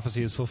the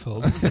prophecy is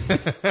fulfilled.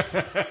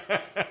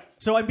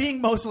 So I'm being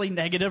mostly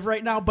negative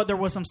right now, but there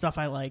was some stuff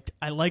I liked.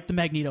 I liked the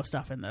Magneto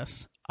stuff in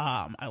this.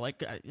 I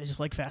just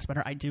like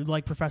Fassbender. I do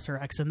like Professor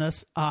X in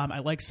this. I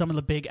like some of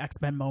the big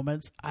X-Men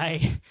moments.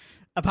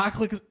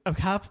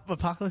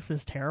 Apocalypse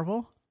is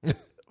terrible.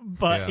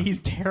 But he's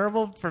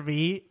terrible for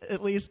me,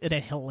 at least in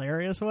a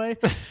hilarious way,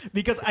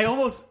 because I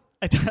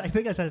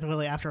think I said it to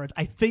Willie afterwards.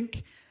 I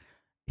think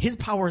his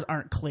powers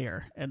aren't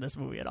clear in this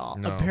movie at all.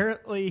 No.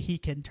 Apparently, he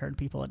can turn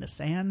people into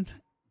sand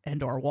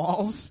and or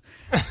walls,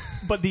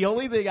 but the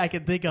only thing I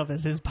can think of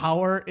is his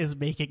power is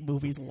making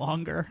movies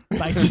longer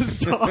by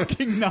just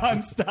talking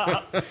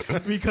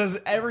nonstop. Because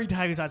every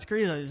time he's on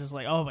screen, it's just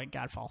like, oh my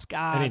god, false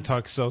gods. And he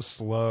talks so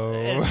slow.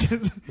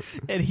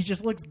 And he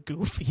just looks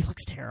goofy. He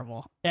looks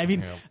terrible. I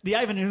mean, the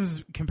Ivan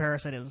Ooze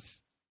comparison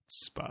is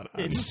spot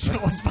on. It's so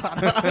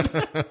spot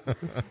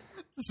on.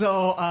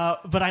 So,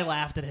 but I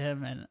laughed at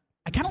him, and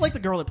I kind of like the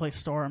girl that plays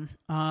Storm.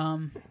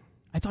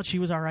 I thought she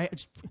was all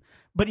right.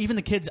 But even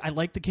the kids, I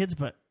like the kids,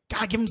 but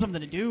God, give them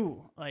something to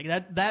do. Like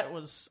that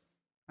was,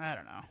 I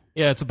don't know.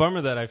 Yeah, it's a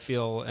bummer that I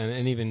feel,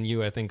 and even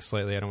you, I think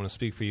slightly, I don't want to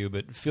speak for you,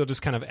 but feel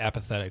just kind of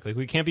apathetic. Like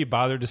we can't be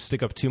bothered to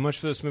stick up too much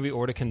for this movie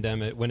or to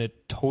condemn it when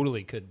it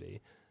totally could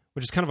be,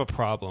 which is kind of a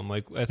problem.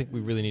 Like I think we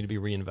really need to be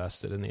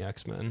reinvested in the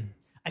X-Men.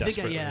 I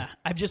think,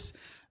 I'm just,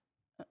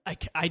 I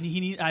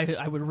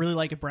would really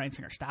like if Bryan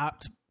Singer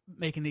stopped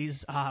making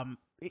these,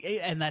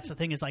 and that's the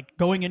thing is like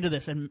going into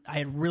this, and I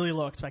had really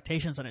low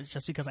expectations, and it's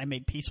just because I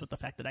made peace with the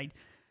fact that I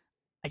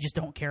just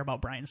don't care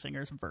about Bryan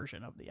Singer's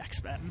version of the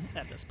X-Men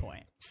at this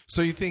point.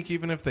 So you think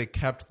even if they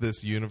kept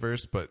this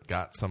universe but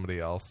got somebody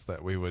else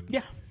that they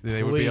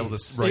would be able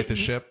to right the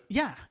ship?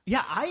 Yeah,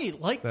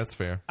 that's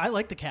fair. I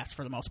like the cast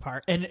for the most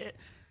part, and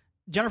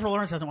Jennifer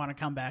Lawrence doesn't want to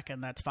come back,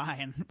 and that's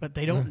fine. But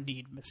they don't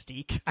need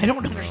Mystique. I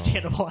don't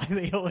understand why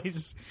they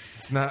always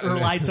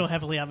relied so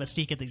heavily on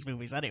Mystique in these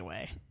movies.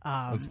 Anyway,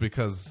 it's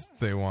because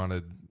they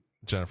wanted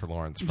Jennifer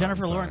Lawrence.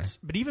 Jennifer Lawrence,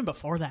 but even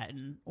before that,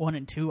 in 1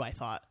 and 2, I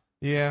thought,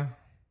 yeah.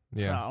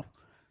 So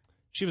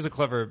she was a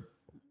clever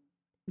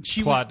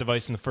plot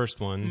device in the first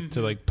one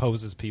to like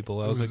pose as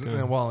people. And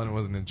it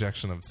was an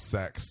injection of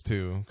sex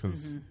too,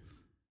 because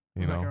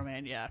you know,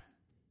 Microman, yeah.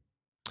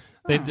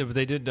 They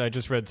did. I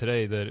just read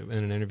today that in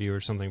an interview or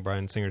something,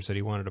 Bryan Singer said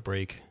he wanted a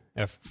break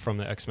from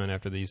the X-Men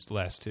after these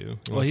last two.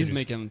 He's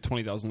making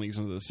 20,000 Leagues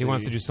Under the Sea. He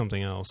wants to do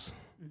something else.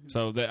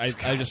 So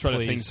I just read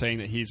a thing saying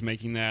that he's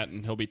making that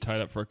and he'll be tied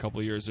up for a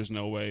couple of years. There's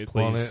no way.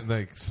 Well,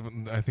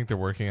 I think they're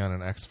working on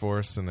an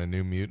X-Force and a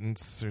New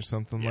Mutants or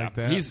something like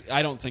that.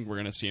 I don't think we're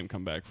going to see him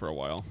come back for a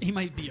while. He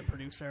might be a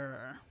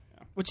producer,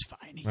 which is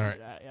fine. He can do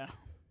that, yeah.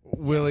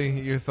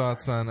 Willie, your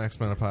thoughts on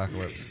X-Men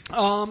Apocalypse?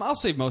 I'll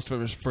save most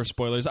of it for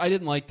spoilers. I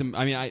didn't like them.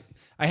 I mean, I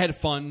had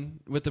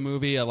fun with the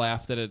movie. I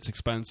laughed at its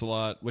expense a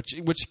lot, which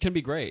can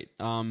be great.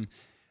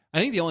 I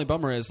think the only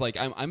bummer is like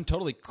I'm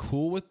totally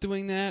cool with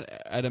doing that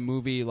at a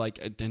movie like,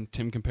 and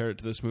Tim compared it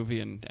to this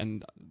movie,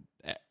 and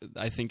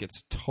I think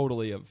it's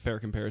totally a fair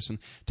comparison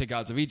to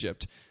Gods of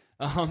Egypt.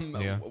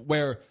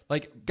 Where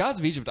like Gods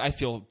of Egypt,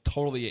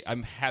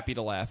 I'm happy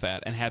to laugh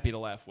at and happy to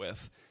laugh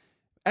with.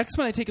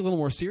 X-Men I take a little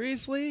more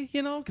seriously,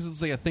 because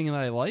it's like a thing that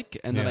I like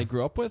and that I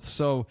grew up with.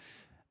 So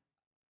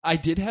I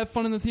did have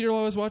fun in the theater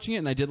while I was watching it,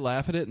 and I did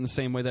laugh at it in the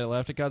same way that I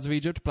laughed at Gods of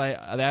Egypt. But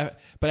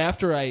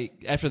after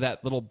that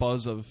little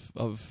buzz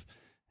of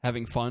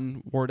having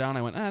fun wore down,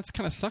 I went, it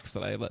kind of sucks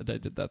that I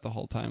did that the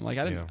whole time. Like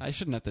I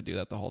shouldn't have to do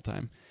that the whole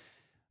time.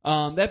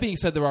 That being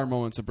said, there are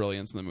moments of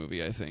brilliance in the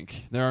movie. I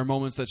think there are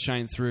moments that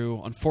shine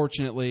through.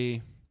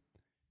 Unfortunately,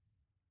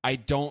 I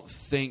don't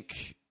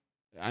think.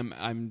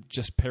 I'm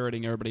just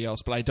parroting everybody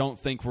else, but I don't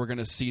think we're going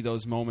to see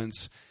those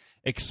moments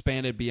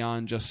expanded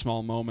beyond just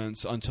small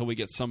moments until we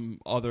get some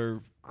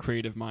other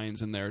creative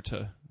minds in there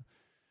to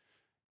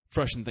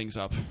freshen things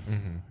up,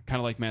 kind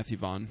of like Matthew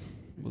Vaughn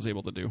was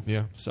able to do.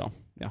 Yeah. So,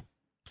 yeah.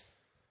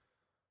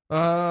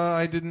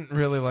 I didn't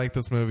really like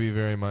this movie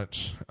very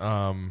much.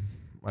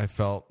 I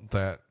felt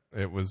that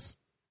it was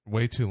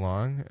way too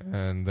long,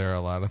 and there are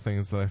a lot of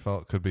things that I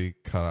felt could be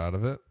cut out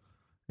of it,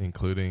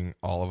 including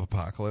all of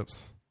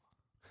Apocalypse.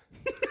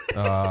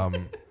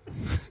 And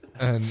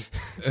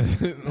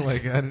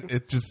like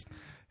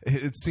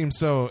it seems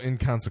so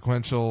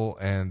inconsequential,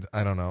 and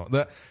I don't know.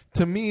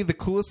 To me, the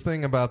coolest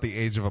thing about the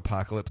Age of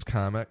Apocalypse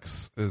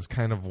comics is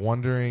kind of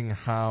wondering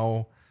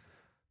how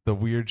the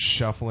weird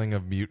shuffling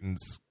of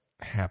mutants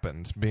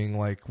happened, being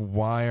like,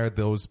 why are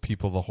those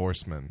people the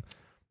Horsemen?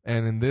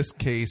 And in this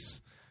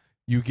case,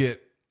 you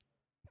get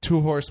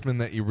two Horsemen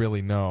that you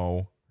really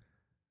know,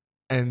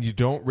 and you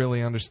don't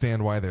really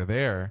understand why they're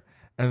there.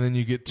 And then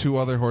you get two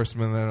other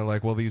Horsemen that are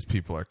like, well, these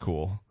people are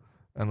cool,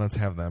 and let's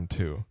have them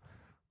too,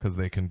 because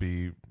they can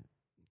be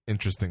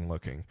interesting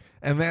looking.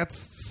 And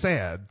that's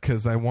sad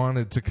because I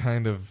wanted to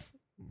kind of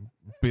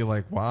be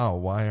like, wow,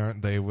 why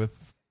aren't they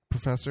with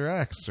Professor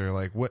X? Or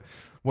like, what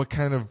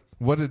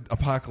did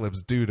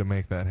Apocalypse do to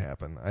make that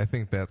happen? I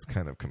think that's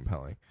kind of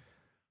compelling.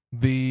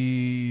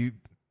 The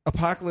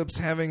Apocalypse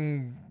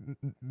having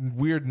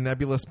weird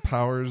nebulous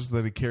powers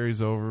that he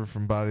carries over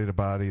from body to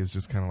body is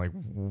just kind of like,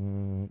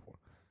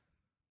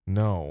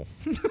 no.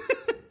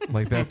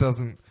 Like that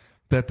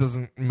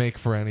doesn't make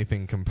for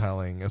anything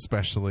compelling,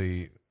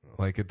 especially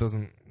like it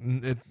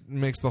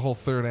makes the whole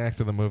third act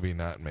of the movie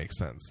not make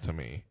sense to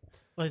me.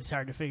 Well, it's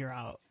hard to figure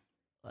out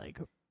like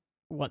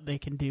what they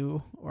can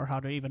do or how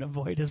to even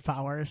avoid his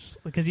powers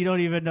because you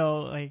don't even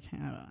know, like, I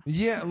don't know.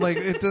 Yeah, like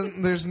it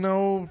doesn't. There's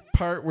no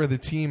part where the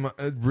team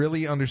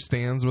really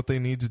understands what they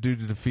need to do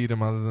to defeat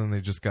him, other than they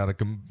just got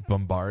to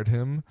bombard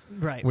him,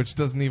 Right. Which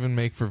doesn't even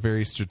make for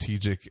very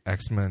strategic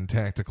X-Men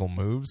tactical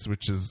moves,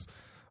 which is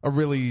a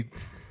really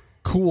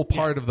cool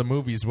part of the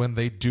movies when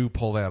they do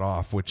pull that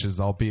off, which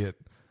is albeit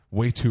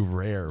way too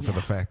rare for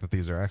the fact that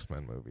these are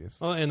X-Men movies.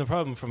 Well, and the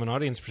problem from an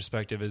audience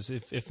perspective is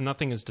if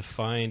nothing is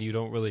defined,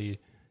 you're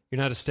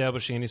not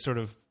establishing any sort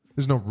of.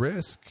 There's no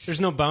risk.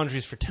 There's no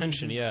boundaries for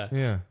tension. Yeah.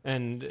 Yeah.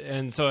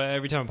 And so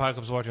every time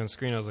Apocalypse was watching on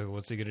screen, I was like,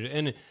 "What's he gonna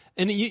do?"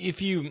 And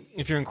if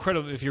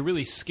you're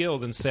really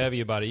skilled and savvy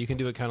about it, you can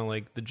do it kind of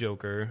like the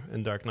Joker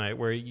in Dark Knight,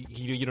 where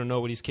you don't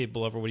know what he's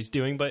capable of or what he's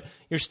doing, but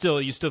you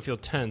still feel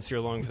tense. You're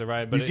along for the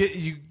ride. But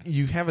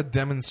you have a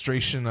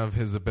demonstration of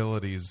his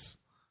abilities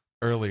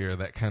earlier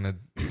that kind of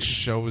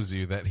shows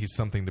you that he's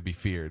something to be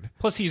feared.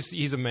 Plus,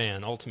 he's a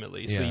man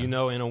ultimately, so you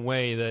know in a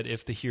way that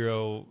if the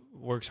hero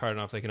works hard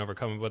enough, they can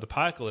overcome it. With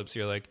Apocalypse,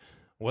 you're like,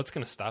 what's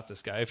going to stop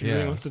this guy if he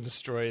really wants to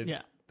destroy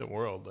the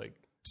world? Like,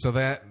 so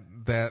that's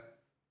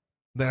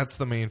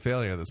the main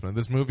failure of this movie.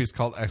 This movie is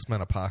called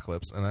X-Men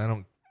Apocalypse, and I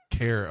don't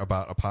care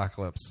about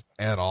Apocalypse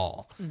at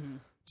all. Mm-hmm.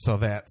 So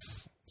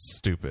that's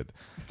stupid.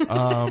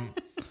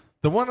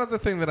 The one other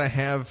thing that I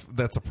have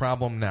that's a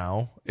problem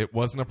now, it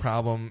wasn't a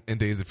problem in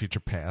Days of Future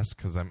Past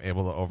because I'm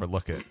able to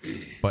overlook it.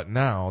 But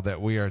now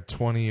that we are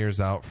 20 years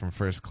out from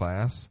First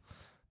Class,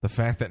 the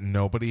fact that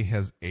nobody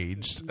has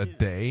aged a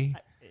day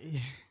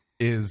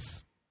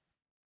is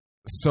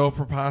so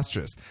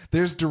preposterous.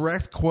 There's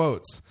direct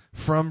quotes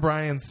from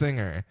Bryan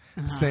Singer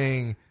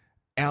saying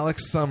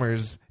Alex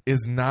Summers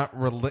is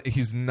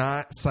he's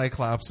not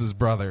Cyclops'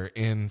 brother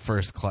in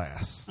First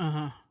Class.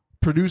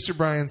 Producer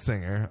Bryan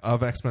Singer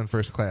of X-Men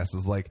First Class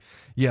is like,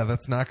 yeah,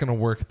 that's not going to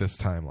work this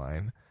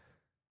timeline.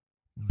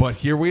 But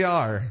here we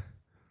are.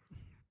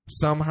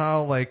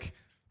 Somehow, like,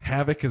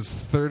 Havoc is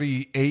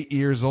 38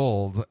 years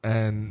old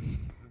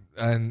and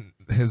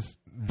his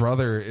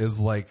brother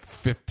is like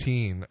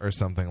 15 or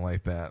something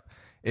like that.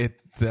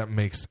 That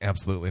makes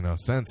absolutely no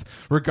sense.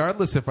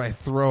 Regardless if I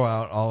throw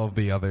out all of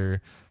the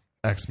other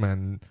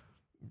X-Men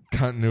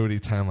continuity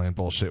timeline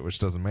bullshit, which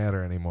doesn't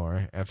matter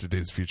anymore after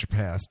Days of Future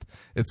Past,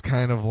 it's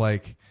kind of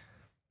like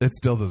it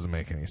still doesn't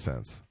make any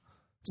sense.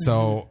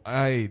 So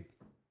I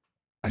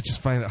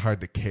just find it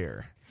hard to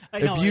care.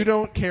 If you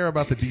don't care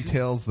about the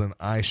details, then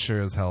I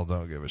sure as hell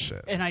don't give a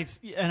shit. And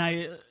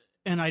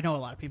I know a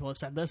lot of people have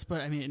said this, but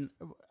I mean,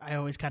 I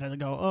always kind of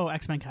go, "Oh,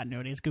 X-Men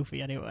continuity is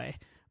goofy anyway."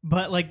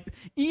 But like,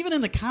 even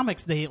in the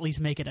comics, they at least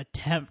make an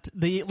attempt.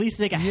 They at least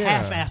make a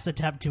half-assed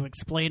attempt to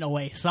explain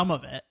away some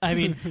of it. I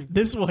mean,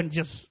 this one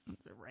just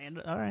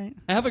random. All right,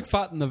 Havoc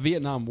fought in the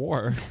Vietnam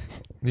War.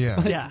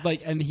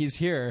 And he's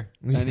here,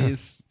 and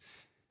he's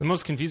the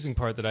most confusing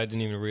part that I didn't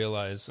even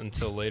realize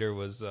until later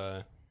was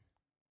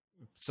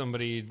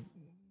somebody.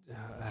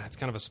 It's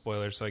kind of a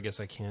spoiler, so I guess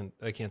I can't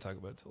talk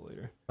about it till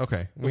later.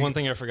 Okay. The one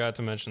thing I forgot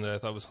to mention that I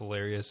thought was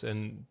hilarious,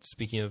 and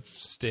speaking of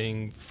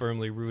staying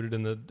firmly rooted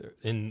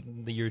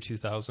in the year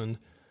 2000,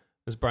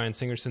 was Bryan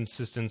Singer's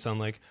insistence on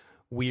like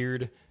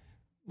weird,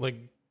 like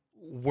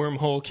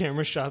wormhole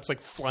camera shots,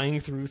 like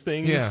flying through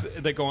things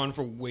that go on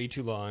for way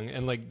too long,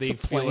 and like they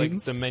feel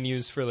like the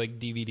menus for like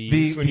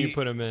DVDs when you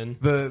put them in.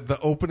 The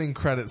opening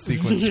credit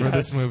sequence for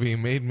this movie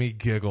made me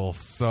giggle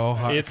so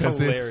hard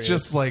because it's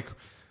just like,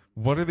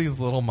 what are these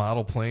little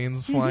model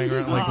planes flying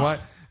around? Like, what?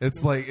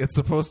 It's like, it's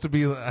supposed to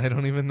be, I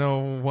don't even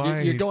know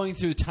why. You're going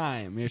through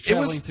time. You're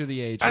traveling through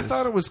the ages. I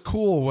thought it was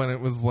cool when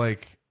it was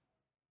like,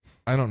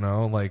 I don't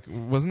know, like,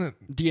 wasn't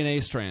it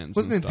DNA strands?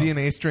 Wasn't it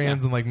DNA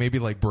strands and like maybe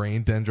like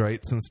brain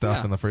dendrites and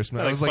stuff in the first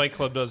movie? Like I was Fight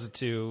Club does it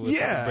too. With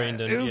brain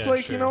it was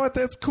like, you know what,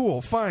 that's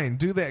cool, fine,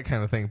 do that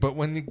kind of thing. But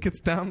when it gets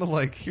down to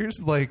like,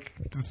 here's like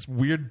this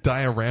weird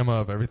diorama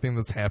of everything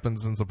that's happened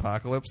since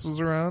Apocalypse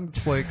was around,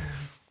 it's like,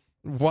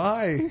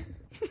 why?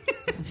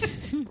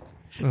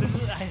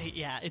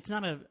 It's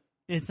not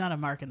a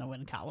mark in the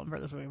win column for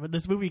this movie, but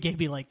this movie gave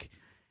me like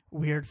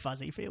weird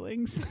fuzzy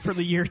feelings for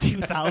the year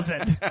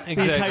 2000.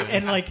 Exactly.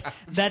 And like,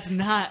 that's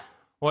not.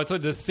 Well, it's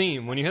like the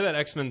theme. When you hear that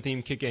X-Men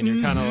theme kick in,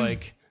 you're kind of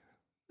like,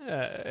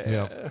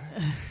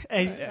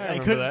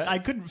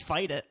 I couldn't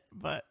fight it,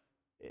 but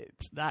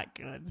it's not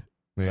good.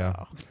 Yeah.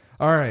 So.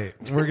 All right,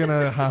 we're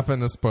gonna hop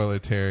into spoiler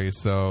Terry.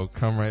 So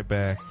come right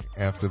back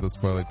after the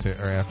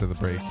after the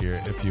break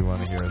here if you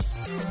want to hear us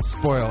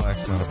spoil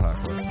X-Men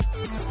Apocalypse.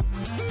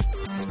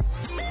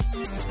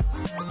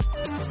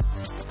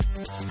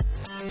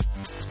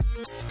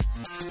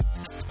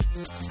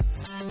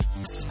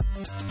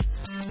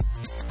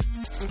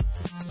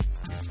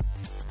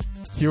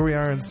 Here we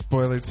are in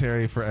spoiler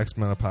Terry for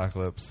X-Men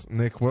Apocalypse.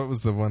 Nick, what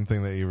was the one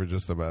thing that you were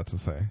just about to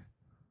say?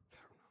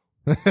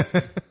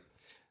 That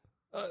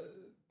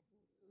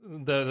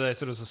I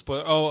said it was a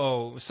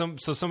spoiler. So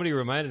somebody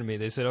reminded me.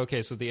 They said,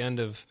 okay, so at the end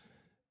of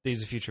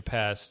Days of Future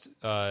Past,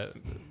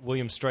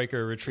 William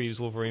Stryker retrieves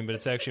Wolverine, but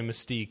it's actually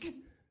Mystique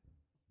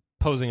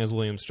posing as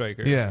William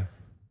Stryker. Yeah.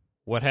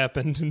 What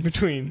happened in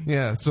between?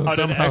 Yeah, so How did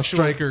somehow actual-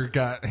 Stryker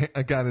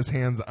got his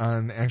hands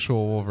on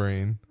actual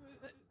Wolverine.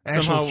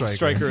 Actual Somehow Stryker.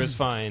 Stryker is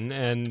fine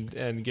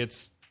and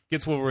gets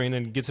Wolverine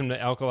and gets him to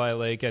Alkali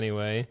Lake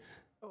anyway.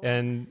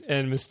 And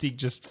Mystique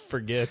just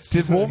forgets.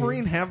 Did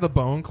Wolverine have the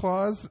bone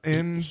claws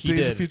in He Days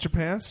did. of Future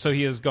Past? So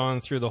he has gone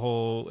through the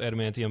whole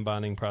adamantium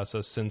bonding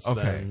process since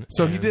okay. then.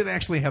 So he and- did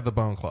actually have the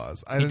bone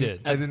claws. I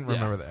did. didn't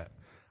remember that.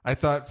 I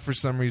thought for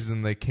some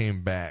reason they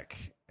came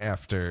back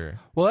after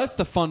Well, that's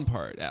the fun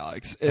part,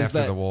 Alex. Is After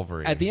that the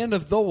Wolverine. At the end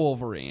of the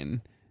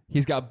Wolverine,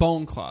 he's got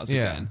bone claws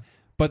Yeah. again.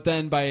 But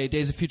then by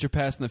Days of Future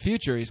Past in the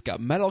future, he's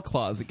got metal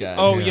claws again.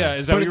 Oh, Yeah. yeah.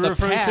 Is that but what in you the were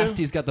referring past,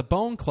 to? he's got the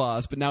bone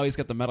claws, but now he's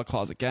got the metal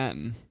claws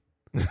again.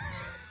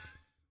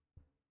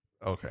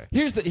 Okay.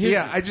 Here's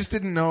Yeah, I just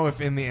didn't know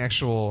if in the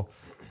actual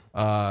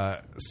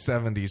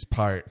 70s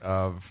part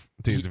of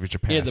Days of Future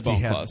Past he had the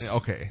bone claws.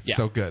 Okay, Yeah.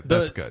 so good. The-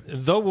 That's good.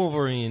 The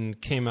Wolverine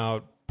came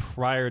out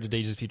prior to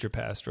Days of Future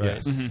Past, right?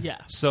 Yes. Yeah.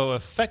 So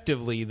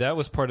effectively, that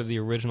was part of the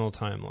original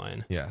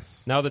timeline.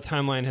 Yes. Now the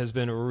timeline has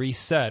been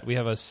reset. We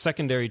have a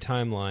secondary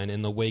timeline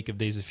in the wake of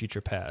Days of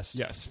Future Past.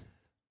 yes.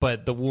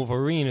 But the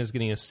Wolverine is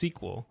getting a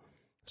sequel.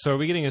 So are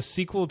we getting a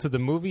sequel to the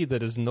movie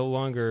that is no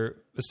longer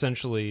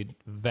essentially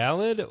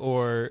valid,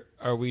 or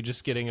are we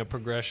just getting a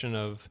progression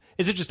of...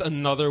 Is it just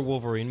another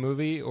Wolverine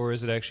movie, or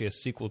is it actually a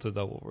sequel to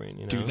the Wolverine?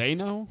 You know? Do they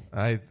know?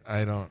 I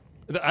don't.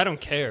 I don't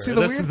care. See,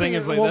 the That's weird the thing thing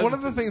is, like, well, that- one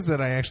of the things that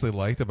I actually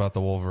liked about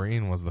the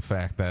Wolverine was the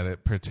fact that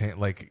it pertained,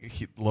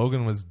 like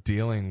Logan was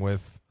dealing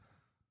with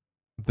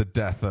the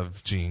death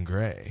of Jean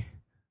Grey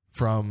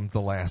from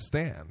The Last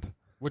Stand.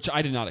 Which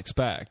I did not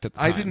expect at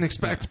the I time. didn't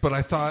expect, but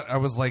I thought I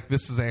was like,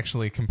 this is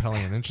actually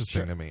compelling and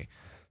interesting to me.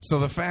 So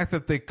the fact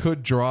that they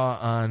could draw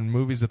on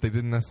movies that they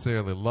didn't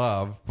necessarily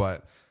love,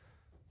 but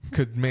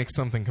could make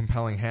something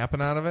compelling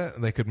happen out of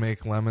it, they could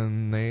make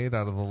lemonade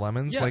out of the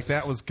lemons. Yes. Like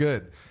that was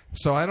good.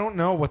 So I don't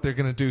know what they're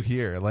going to do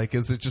here. Like,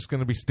 is it just going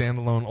to be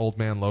standalone Old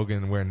Man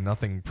Logan where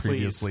nothing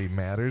previously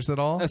matters at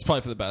all? That's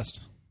probably for the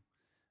best.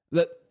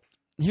 That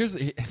here's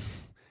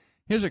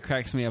what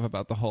cracks me up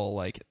about the whole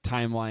like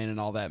timeline and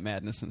all that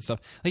madness and stuff.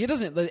 Like it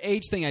doesn't the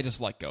age thing I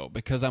just let go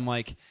because I'm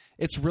like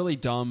it's really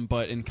dumb,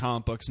 but in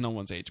comic books no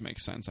one's age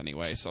makes sense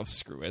anyway, so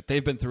screw it.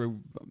 They've been through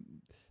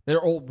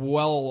they're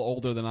well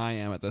older than I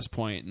am at this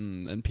point,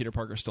 and Peter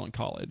Parker's still in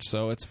college,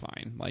 so it's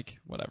fine. Like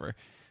whatever.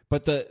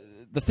 But the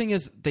thing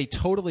is they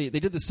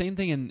did the same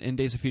thing in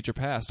Days of Future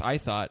Past, I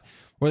thought,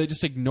 where they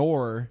just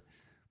ignore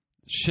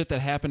shit that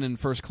happened in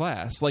First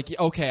Class. Like,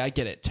 okay, I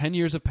get it. 10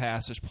 years have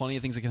passed. There's plenty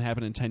of things that can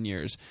happen in 10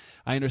 years.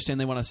 I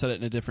understand they want to set it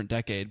in a different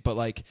decade, but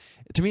like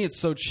to me it's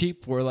so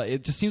cheap where like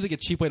it just seems like a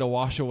cheap way to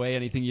wash away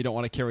anything you don't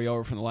want to carry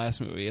over from the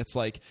last movie. It's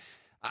like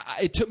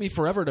it took me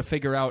forever to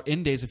figure out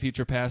in Days of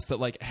Future Past that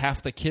like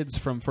half the kids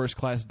from First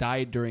Class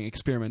died during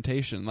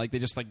experimentation. Like they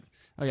just like,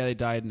 oh yeah, they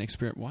died in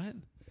experiment. What?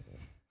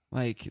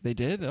 Like they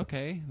did?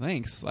 Okay,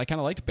 thanks. I kind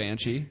of liked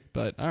Banshee,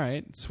 but all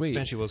right, sweet.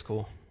 Banshee was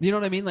cool. You know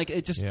what I mean? Like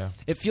it just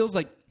it feels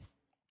like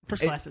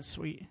First Class is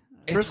sweet.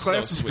 First Class so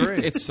is sweet.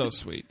 great. It's so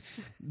sweet.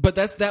 But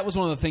that was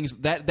one of the things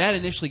that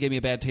initially gave me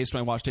a bad taste when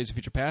I watched Days of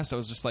Future Past. I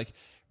was just like,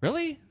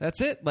 really?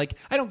 That's it? Like,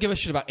 I don't give a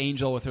shit about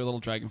Angel with her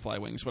little dragonfly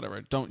wings, whatever.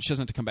 She doesn't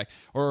have to come back.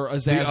 Or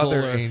Azazel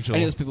other or Angel.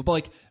 any of those people. But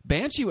like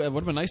Banshee, it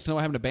would have been nice to know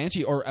what happened to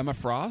Banshee or Emma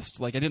Frost.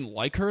 Like, I didn't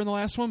like her in the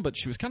last one, but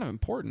she was kind of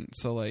important.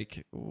 So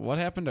like, what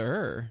happened to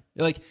her?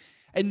 Like,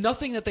 and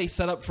nothing that they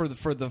set up for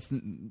the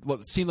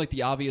what seemed like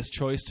the obvious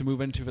choice to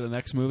move into for the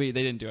next movie,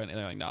 they didn't do anything.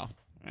 They're like, no.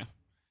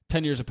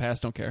 10 years have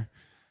passed, don't care.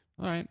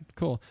 All right,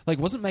 cool. Like,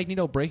 wasn't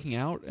Magneto breaking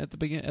out at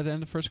the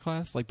end of First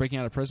Class? Like breaking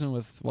out of prison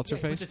with what's her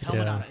With face? his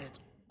helmet Yeah. on it. It's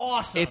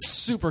awesome. It's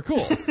super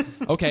cool.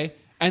 Okay,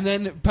 and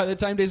then by the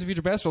time Days of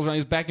Future Past rolls around,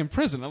 he's back in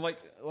prison. I'm like,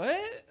 what?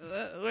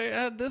 Wait,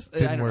 how'd this I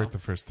Didn't don't work know. the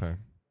first time.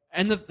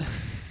 And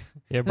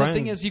Yeah, the Brian,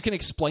 thing is, you can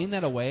explain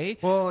that away,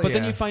 Well, but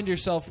then yeah. you find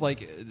yourself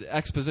like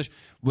exposition.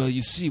 Well,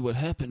 you see, what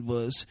happened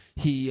was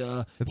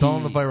It's all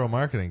in the viral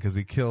marketing because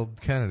he killed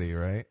Kennedy,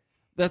 right?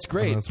 That's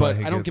great, And that's why but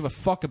he I don't gets- give a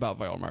fuck about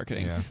viral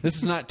marketing. Yeah. This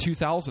is not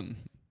 2000.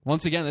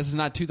 Once again, this is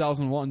not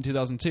 2001,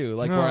 2002.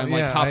 Like No, where I'm like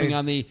yeah, hopping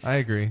on the I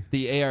agree.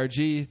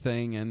 ARG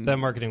thing and that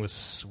marketing was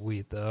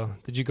sweet, though.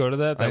 Did you go to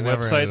that? I That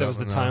never website ended that up- was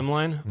the no.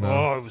 timeline? No.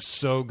 Oh, it was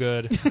so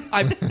good.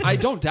 I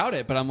don't doubt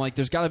it, but I'm like,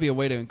 there's got to be a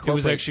way to It incorporate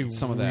was actually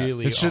some of that.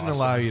 really It shouldn't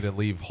awesome. allow you to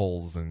leave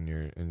holes in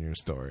your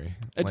story,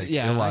 like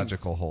yeah,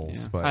 illogical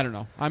holes. Yeah. But I don't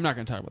know. I'm not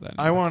going to talk about that.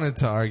 I wanted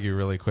to argue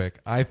really quick.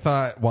 I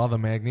thought while the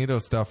Magneto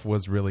stuff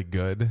was really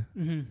good,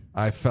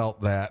 I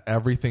felt that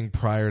everything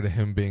prior to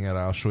him being at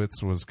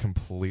Auschwitz was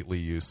completely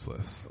useless.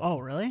 oh,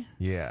 really?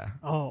 Yeah,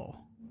 Oh.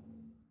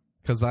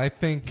 because I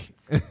think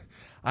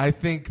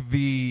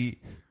the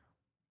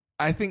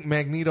I think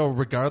Magneto,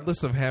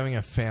 regardless of having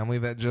a family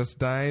that just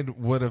died,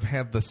 would have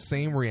had the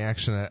same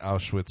reaction at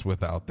Auschwitz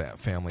without that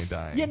family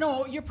dying. Yeah,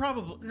 no, you're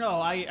probably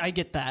I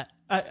get that,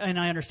 and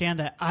I understand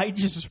that.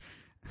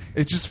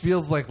 It just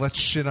feels like let's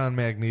shit on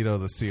Magneto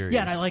the series.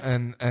 Yeah, and I like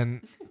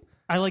and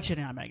I like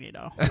shitting on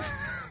Magneto.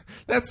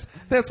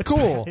 that's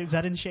cool. Is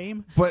that in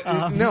shame? But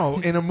no,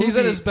 in a movie, He's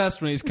at his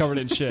best when he's covered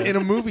in shit. in a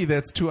movie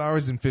that's 2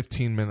 hours and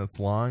 15 minutes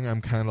long,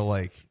 I'm kind of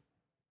like,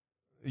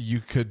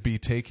 you could be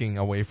taking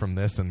away from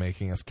this and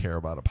making us care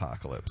about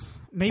Apocalypse.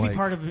 Maybe Like,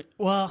 part of it.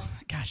 Well,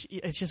 gosh,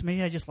 it's just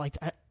maybe I just like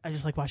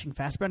watching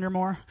Fassbender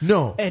more.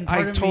 No, And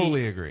part I of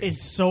totally me agree.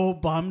 Is so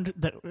bummed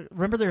that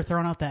remember they were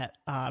throwing out that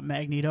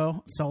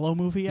Magneto solo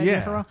movie.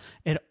 Yeah.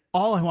 And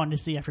all I wanted to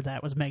see after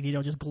that was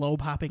Magneto just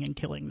globe hopping and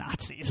killing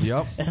Nazis.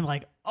 Yep. And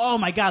like, oh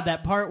my god,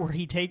 that part where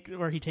he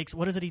takes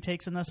what is it he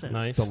takes in this?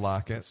 Knife. The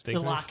locket. Steak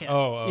The knife? locket.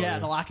 Oh, yeah,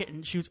 the locket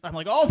and shoots. I'm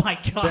like, oh my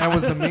god, That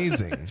was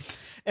amazing.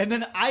 And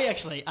then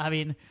I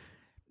mean,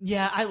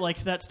 yeah, I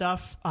liked that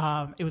stuff.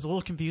 It was a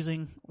little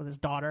confusing with his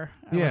daughter.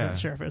 I Yeah. wasn't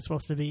sure if it was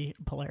supposed to be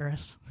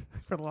Polaris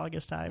for the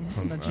longest time.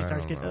 And then she I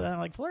starts don't getting know.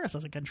 like, Polaris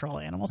doesn't control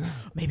animals.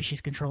 Maybe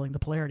she's controlling the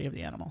polarity of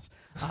the animals.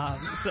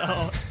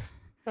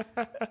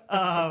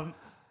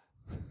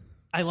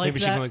 I like Maybe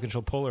she that. can only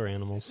control polar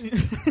animals.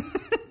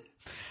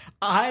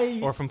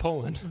 Or from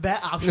Poland.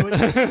 That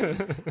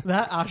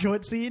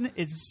Auschwitz scene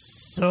is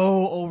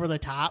so over the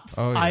top.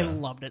 Oh, yeah. I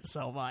loved it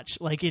so much.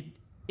 Like it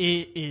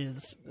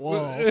is.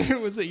 Whoa.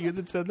 Was it you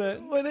that said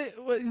that?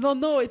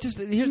 No. It just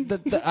here's the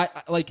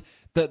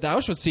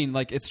Auschwitz scene.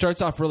 Like it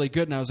starts off really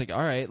good, and I was like,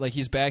 all right, like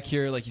he's back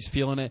here, like he's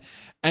feeling it,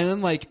 and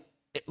then like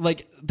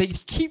they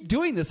keep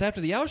doing this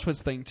after the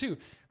Auschwitz thing too.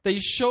 They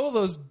show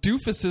those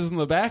doofuses in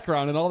the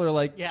background and all their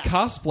like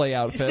cosplay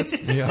outfits,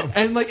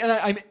 and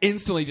I'm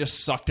instantly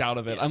just sucked out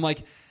of it. I'm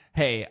like,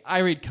 hey, I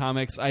read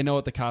comics. I know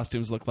what the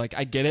costumes look like.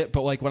 I get it.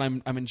 But like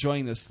when I'm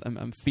enjoying this,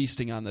 I'm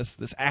feasting on this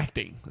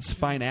acting, this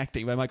fine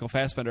acting by Michael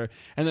Fassbender.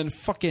 And then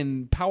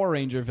fucking Power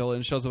Ranger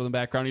villain shows up in the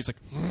background. He's like,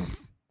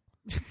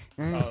 Oh,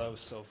 that was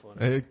so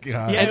funny.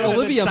 God. Yeah, And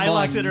Olivia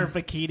Psylocke's Munn. in her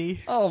bikini.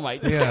 oh my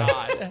Yeah.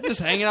 God.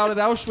 Just hanging out at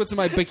Auschwitz in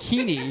my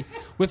bikini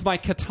with my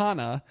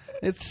katana.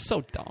 It's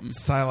so dumb.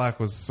 Psylocke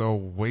was so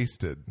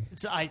wasted.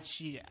 So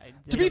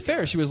To be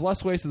fair, she was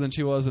less wasted than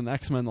she was in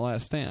X-Men The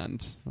Last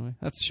Stand.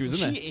 She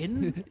was in she there.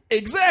 in?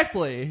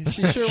 Exactly.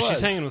 She sure was.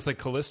 She's hanging with like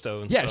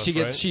Callisto and Yeah, stuff, she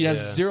gets right? she has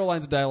Yeah. 0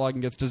 lines of dialogue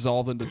and gets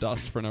dissolved into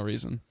dust for no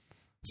reason.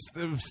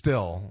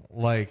 Still,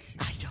 like,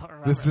 I don't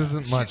remember. this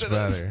isn't much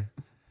better.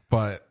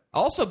 But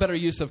Also, better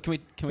use of can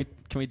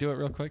we do it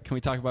real quick? Can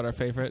we talk about our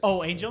favorite?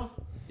 Oh, Angel.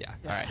 Yeah.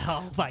 All right.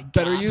 Oh my god.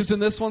 Better used in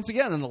this once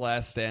again in The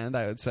Last Stand,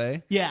 I would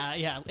say.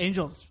 Yeah.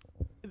 Angel's.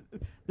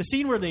 The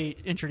scene where they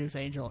introduce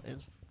Angel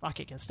is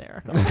fucking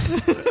hysterical.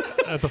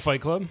 At the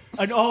Fight Club.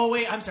 Oh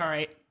wait, I'm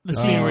sorry. The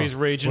Scene scene where he's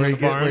raging where in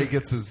he, the barn. where he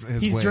gets his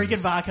he's wings. drinking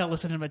vodka,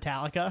 listening to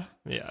Metallica.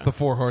 Yeah. The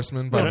Four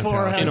Horsemen by The Four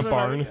Metallica. in a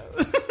Horsemen.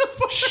 barn.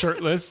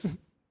 Shirtless.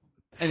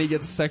 And he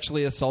gets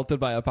sexually assaulted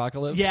by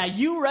Apocalypse. Yeah,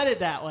 you read it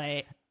that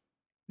way.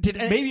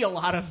 Maybe a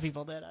lot of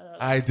people did. I don't know.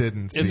 I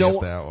didn't see No,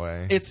 it that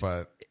way.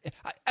 but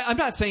I'm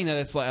not saying that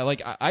it's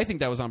like I think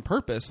that was on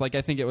purpose. Like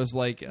I think it was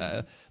like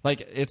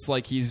it's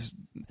like he's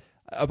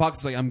Apocalypse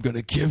is like I'm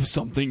gonna give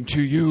something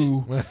to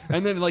you,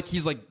 and then like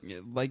he's like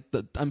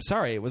I'm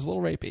sorry, it was a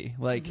little rapey.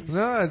 Like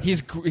No,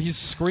 he's I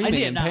screaming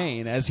see it in now.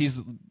 pain as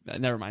he's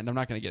never mind. I'm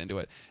not gonna get into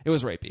it. It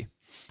was rapey.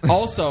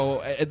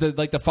 Also,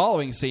 the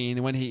following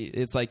scene when he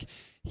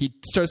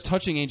starts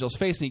touching Angel's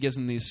face and he gives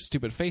him these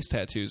stupid face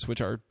tattoos,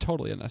 which are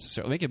totally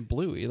unnecessary. Make him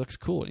blue. He looks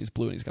cool and he's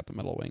blue and he's got the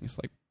metal wings.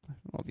 Like,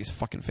 all these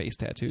fucking face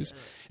tattoos.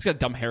 He's got a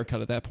dumb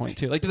haircut at that point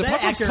too. Like, did the That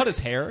Apocalypse actor- cut his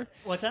hair?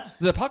 What's that?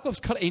 Did the Apocalypse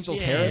cut Angel's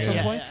Yeah, hair at some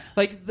yeah, point?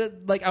 yeah.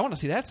 Like, I want to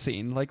see that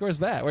scene. Like, where's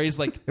that? Where he's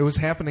like, it was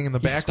happening in the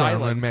He's background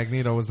styling. when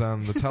Magneto was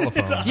on the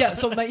telephone. yeah.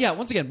 So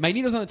once again,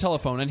 Magneto's on the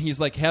telephone and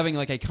he's like having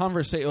like a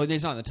conversation. Well,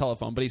 he's not on the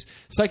telephone, but he's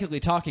psychically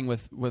talking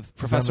with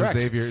Professor on the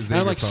X. Xavier and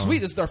I'm like, phone. sweet,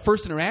 this is our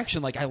first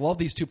interaction. Like, I love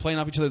these two playing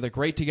off each other. They're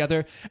great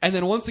together. And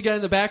then once again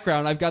in the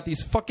background, I've got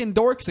these fucking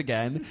dorks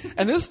again.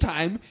 And this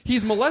time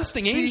he's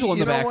molesting See, Angel in the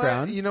you know background.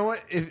 What? You know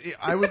what?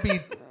 I would be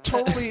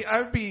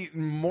I would be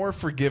more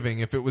forgiving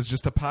if it was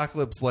just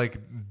Apocalypse like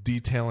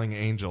detailing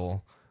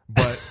Angel.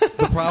 But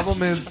the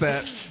problem is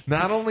that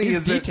not only He's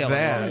is it detailing,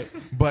 that,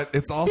 right? but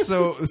it's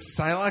also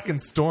Psylocke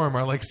and Storm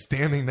are like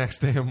standing next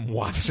to him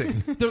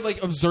watching. They're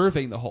like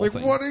observing the whole Like,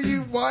 thing. what are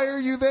you? Why are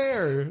you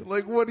there?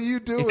 Like, what are you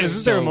doing?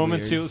 Isn't there a so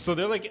moment weird. too? So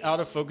they're like out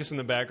of focus in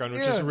the background,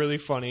 which Yeah. is really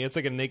funny. It's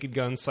like a Naked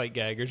Gun sight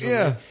gag or something.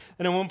 Yeah.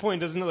 And at one point,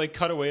 doesn't it like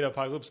cut away to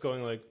Apocalypse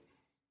going like,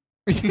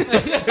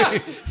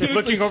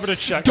 looking over to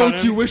check on Don't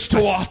him? you wish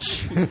to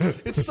watch?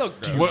 It's so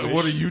gross.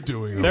 what are you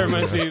doing? That over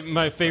reminds there? me,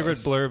 my favorite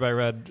blurb I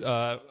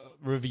read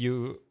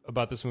review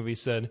about this movie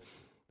said,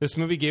 "This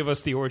movie gave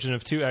us the origin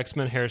of two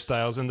X-Men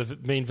hairstyles, and the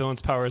main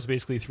villain's power is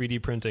basically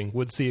 3D printing.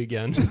 Would see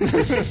again."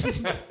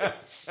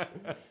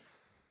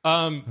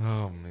 Oh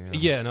man.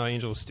 Yeah, no,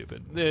 Angel was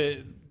stupid.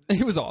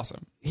 It was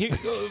awesome.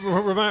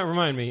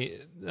 Remind me.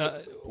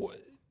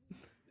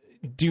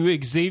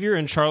 do Xavier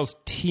and Charles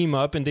team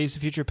up in Days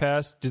of Future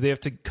Past? Do they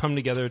have to come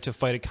together to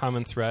fight a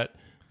common threat?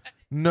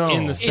 No. In the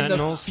In the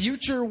Sentinels?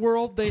 future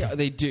world,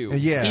 they do.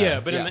 Yeah. Yeah,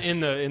 but Yeah. in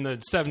the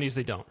 70s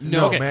they don't.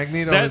 No,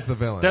 Magneto is the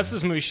villain. That's what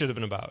this movie should have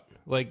been about.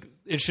 Like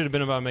it should have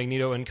been about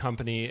Magneto and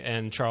company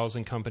and Charles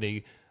and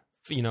company,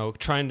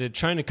 trying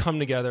to come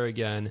together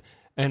again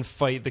and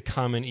fight the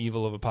common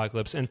evil of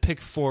Apocalypse and pick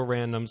 4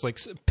 randoms, like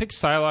pick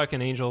Psylocke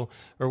and Angel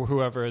or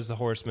whoever as the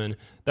Horsemen.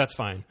 That's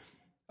fine.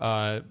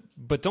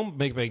 But don't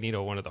make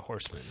Magneto one of the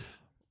Horsemen.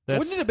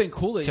 Wouldn't it have been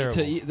cool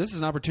terrible. this is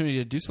an opportunity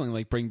to do something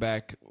like bring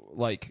back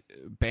like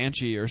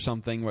Banshee or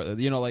something where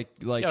like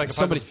like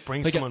somebody Apocalypse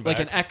brings like, someone like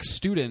back. an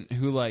ex-student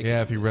who like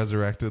Yeah, if you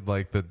resurrected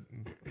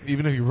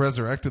even if you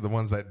resurrected the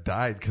ones that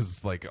died,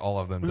 because like all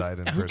of them died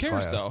in who first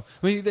cares class. though?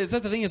 I mean, that's the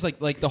thing is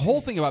like the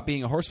whole thing about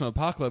being a Horseman of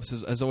Apocalypse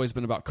has always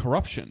been about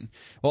corruption.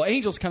 Well,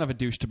 Angel's kind of a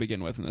douche to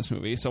begin with in this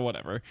movie, so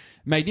whatever.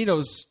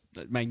 Magneto's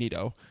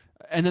Magneto.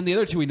 And then the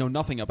other two we know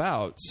nothing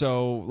about.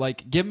 So,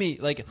 like, give me,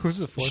 like... Who's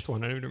the 4th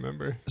one? I don't even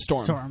remember.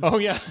 Storm. Oh,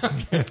 yeah.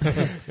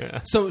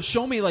 So,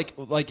 show me, like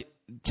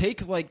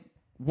take, like,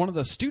 one of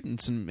the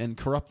students and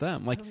corrupt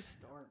them.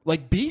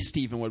 Like Beast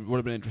even would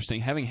have been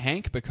interesting. Having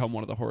Hank become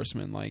one of the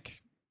Horsemen,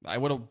 like, I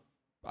would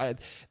have...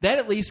 that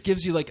at least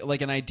gives you,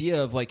 like an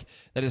idea of, like,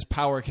 that his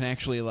power can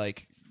actually,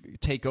 like...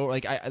 take over.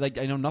 I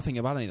know nothing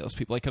about any of those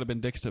people. I could have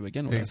been dicks to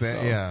begin with.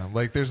 Exactly. So. Yeah.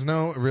 Like there's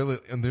no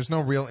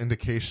real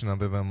indication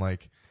other than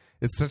like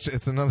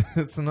it's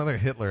another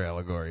Hitler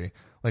allegory.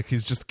 Like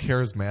he's just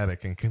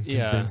charismatic and can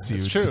convince you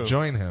it's to true.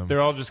 join him.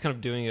 They're all just kind of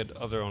doing it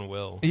of their own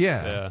will.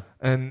 Yeah.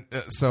 And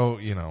so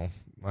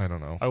I don't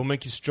know. I will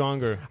make you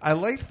stronger. I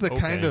liked the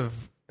kind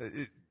of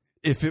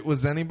if it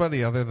was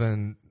anybody other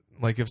than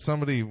like if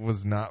somebody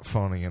was not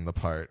phoning in the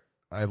part,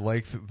 I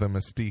liked the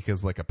mystique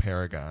as like a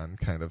paragon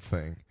kind of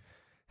thing.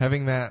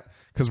 Having that,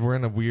 because we're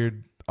in a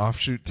weird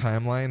offshoot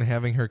timeline,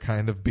 having her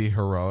kind of be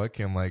heroic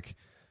and like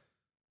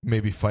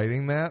maybe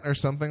fighting that or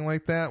something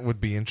like that would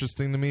be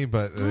interesting to me.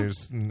 But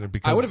because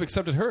I would have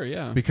accepted her,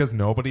 yeah. because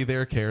nobody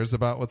there cares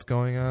about what's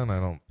going on. I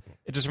don't.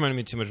 It just reminded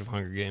me too much of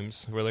Hunger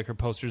Games, where like her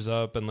poster's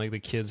up and like the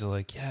kids are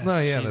like, "Yes, No,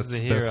 yeah, she's the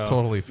hero." that's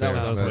totally fair.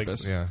 was on That's-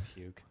 purpose. yeah.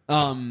 Puke.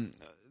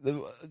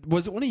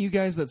 Was it one of you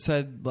guys that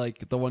said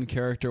like the one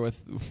character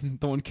with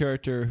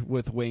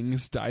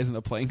wings dies in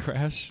a plane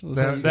crash? Was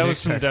That- That Nick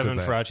was from texted Devin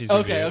that. Faraci's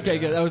okay, review.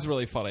 good. That was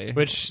really funny.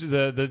 Which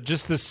the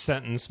just this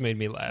sentence made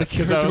me laugh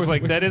because character I was with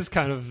like, wings. that is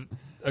kind of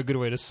a good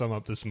way to sum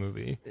up this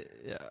movie.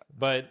 Yeah.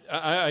 But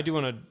I do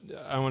want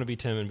to be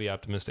Tim and be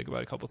optimistic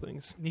about a couple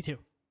things. Me too.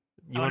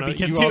 You I wanna want be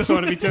Tim You too. also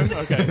want to be Tim?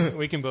 Okay,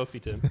 we can both be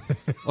Tim.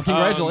 Well,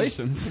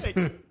 congratulations.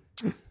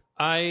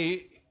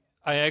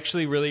 I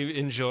actually really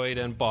enjoyed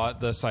and bought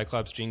the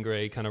Cyclops Jean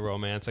Grey kind of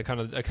romance. I kind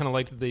of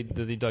liked that they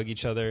dug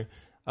each other.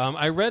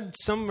 I read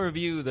some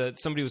review that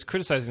somebody was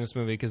criticizing this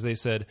movie because they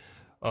said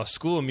a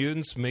school of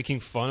mutants making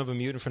fun of a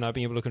mutant for not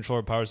being able to control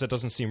her powers. That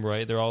doesn't seem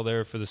right. They're all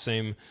there for the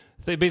same.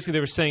 They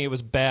were saying it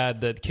was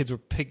bad that kids were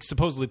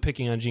supposedly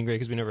picking on Jean Grey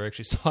because we never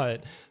actually saw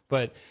it,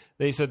 but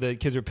they said that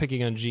kids were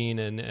picking on Jean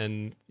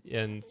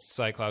and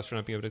Cyclops for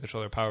not being able to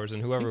control their powers.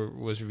 And whoever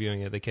was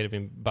reviewing it, they can't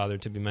even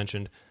bothered to be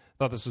mentioned.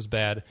 Thought this was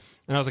bad,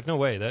 and I was like, "No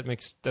way!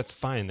 That's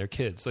fine. They're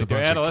kids. Like a they're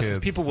bunch of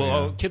adolescents. kids, People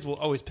yeah. kids will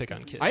always pick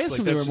on kids. I assumed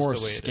like, they that's were more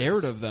just the way it scared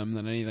is. of them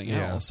than anything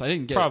Yeah. else. I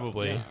didn't get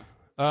Probably.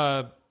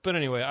 Yeah. But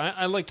anyway,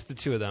 I liked the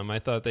two of them. I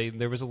thought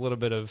there was a little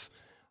bit of.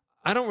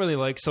 I don't really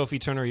like Sophie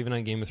Turner even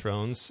on Game of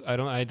Thrones.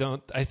 I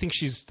think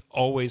she's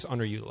always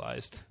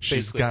underutilized. She's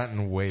basically.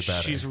 gotten way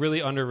better. She's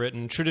really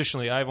underwritten.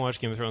 Traditionally, I haven't watched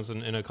Game of Thrones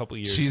in a couple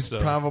years. She's so.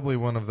 probably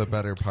one of the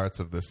better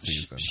parts of this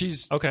season.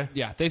 She's Okay.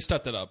 Yeah, they've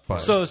stepped it up. But-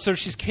 So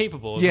she's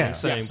capable, is Yeah, what I'm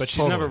saying, yes, but she's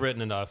totally. never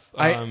written enough.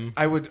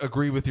 I would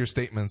agree with your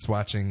statements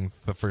watching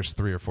the first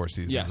 3 or 4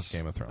 seasons Yes. of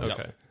Game of Thrones.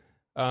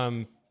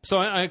 Okay. So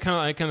I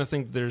kind of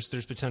think there's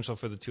potential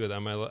for the two of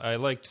them. I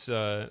liked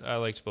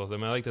both of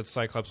them. I liked that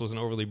Cyclops wasn't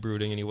overly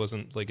brooding and he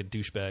wasn't like a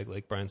douchebag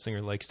like Bryan Singer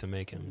likes to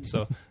make him.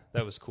 So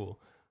that was cool.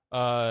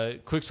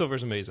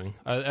 Quicksilver's amazing.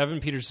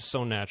 Evan Peters is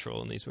so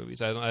natural in these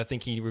movies. I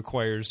think he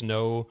requires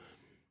no.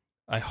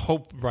 I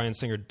hope Bryan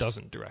Singer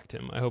doesn't direct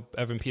him. I hope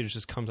Evan Peters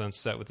just comes on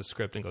set with the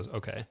script and goes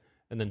okay,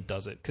 and then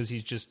does it because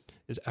he's just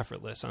is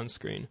effortless on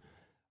screen.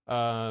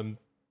 Nightcrawler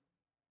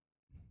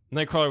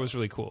was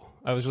really cool.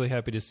 I was really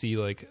happy to see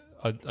like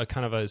a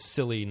kind of a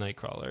silly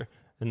Nightcrawler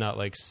and not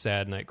like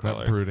sad Nightcrawler.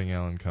 Not brooding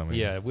Alan Cumming.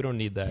 Yeah, we don't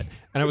need that.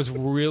 And I was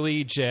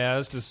really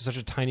jazzed. This is such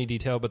a tiny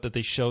detail, but that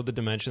they showed the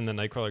dimension that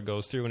Nightcrawler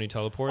goes through when he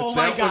teleports. Oh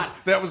my That God.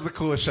 that was the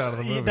coolest shot of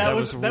the movie. That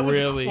was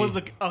really-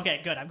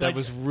 okay. Good. I'm glad That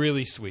was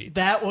really sweet.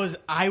 that was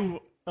I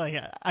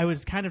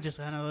was kind of just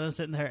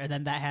sitting there, and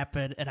then that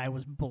happened, and I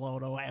was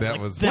blown away. That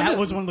Like, was- that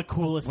was one of the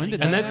coolest when things.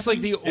 did And that that's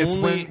like the It's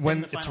only.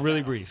 when the it's final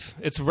really battle. brief.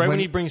 It's right when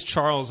he brings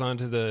Charles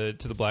onto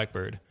the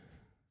Blackbird.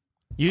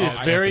 It's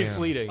at very the end.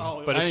 fleeting,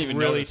 Oh, but I it's didn't even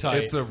really notice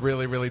tight. It's a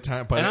really, really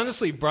tight. But And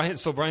honestly, Brian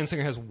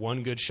Singer has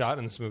one good shot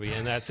in this movie,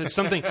 and that's it's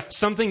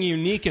something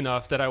unique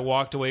enough that I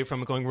walked away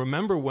from it going,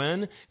 remember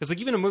when? Because like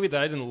even a movie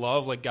that I didn't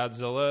love, like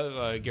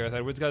Godzilla, Gareth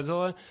Edwards'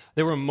 Godzilla,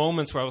 there were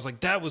moments where I was like,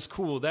 that was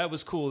cool, that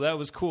was cool, that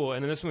was cool.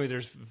 And in this movie,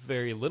 there's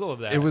very little of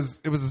that. it was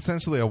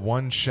essentially a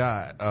one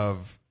shot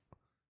of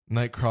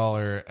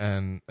Nightcrawler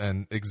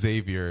and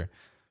Xavier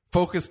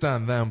focused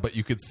on them, but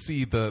you could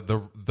see the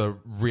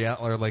real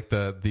or like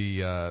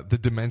the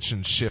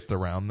dimension shift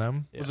around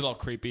them. Was it all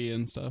creepy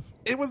and stuff?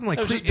 It wasn't like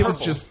It was just it was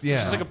purple. just It was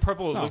just like a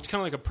purple. It Oh. looked kind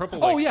of like a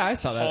purple. Oh, like, yeah, I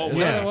saw that. hallway. Is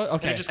that what-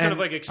 okay. And it just kind of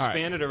And- like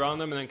expanded around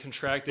them and then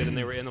contracted, and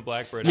they were in the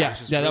Blackbird. Yeah,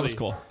 which is that really- was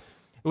cool.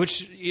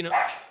 Which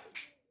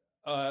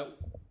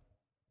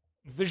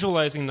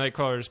visualizing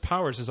Nightcrawler's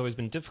powers has always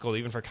been difficult,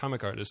 even for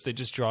comic artists. They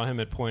just draw him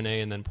at point A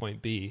and then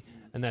point B,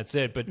 and that's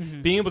it. But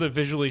being able to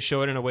visually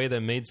show it in a way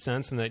that made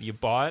sense and that you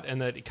bought,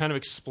 and that it kind of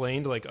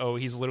explained, like, oh,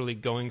 he's literally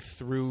going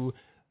through,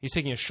 he's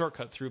taking a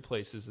shortcut through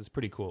places, is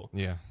pretty cool.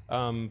 yeah.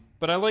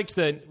 But I liked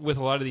that with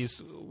a lot of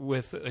these,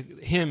 with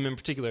him in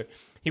particular,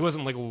 he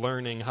wasn't like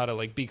learning how to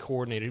like be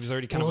coordinated. He was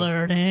already kind of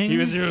Learning. he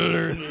was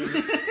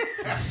learning.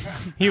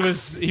 he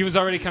was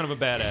already kind of a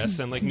badass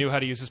and like knew how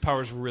to use his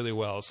powers really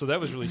well. So that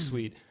was really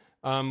sweet.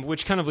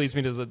 Which kind of leads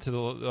me to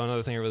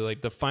another thing I really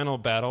like. The final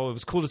battle. It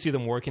was cool to see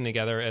them working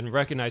together and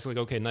recognizing like,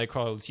 okay,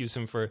 Nightcrawler, let's use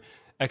him for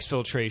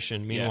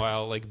exfiltration.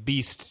 Meanwhile, like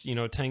Beast,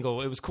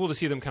 Tangle. It was cool to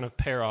see them kind of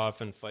pair off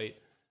and fight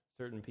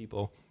certain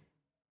people.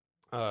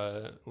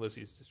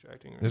 Lizzie's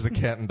distracting her. There's a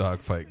cat and dog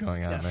fight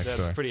going on next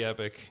That's door. pretty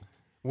epic.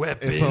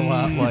 Weapons. It's a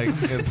lot like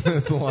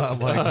it's a lot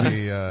like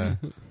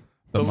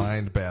the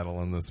mind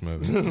battle in this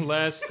movie.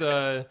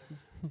 the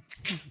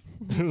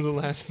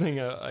last thing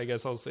I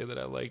guess I'll say that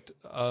I liked.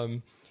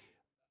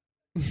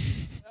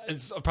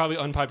 It's a probably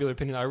unpopular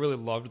opinion. I really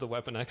loved the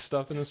Weapon X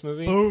stuff in this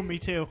movie. Oh, me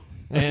too.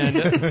 And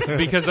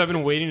because I've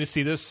been waiting to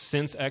see this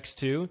since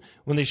X2,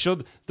 when they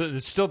showed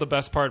it's still the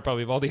best part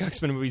probably of all the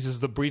X-Men movies is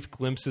the brief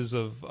glimpses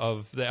of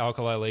the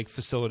Alkali Lake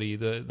facility,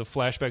 the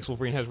flashbacks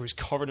Wolverine has where he's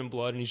covered in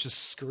blood and he's just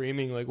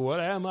screaming like, what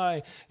am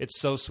I? It's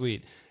so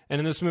sweet. And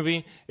in this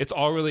movie, it's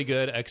all really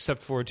good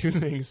except for two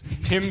things.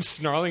 Him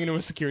snarling into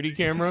a security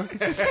camera,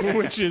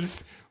 which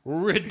is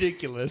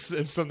ridiculous.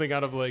 It's something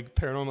out of like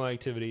Paranormal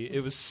Activity.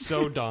 It was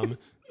so dumb.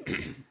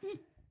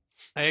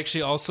 I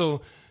actually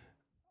also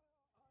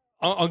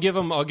I'll give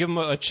him a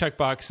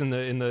checkbox in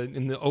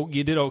the oh,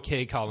 you did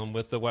okay column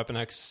with the Weapon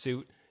X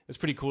suit. It was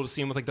pretty cool to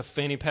see him with like the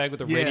fanny pack with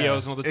the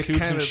radios and all the it tubes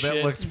kind and of, shit.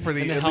 that looked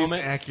pretty and the at least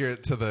helmet.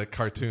 accurate to the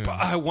cartoon.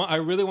 I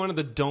really wanted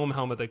the dome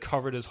helmet that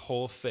covered his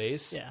whole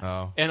face. Yeah.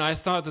 Oh. And I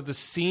thought that the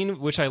scene,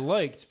 which I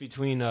liked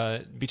between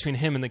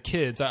him and the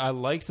kids, I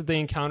liked that they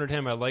encountered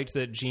him. I liked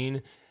that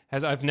Jean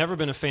has. I've never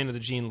been a fan of the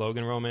Jean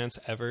Logan romance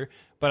ever,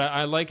 but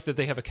I like that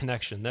they have a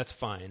connection. That's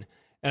fine.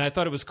 And I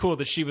thought it was cool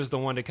that she was the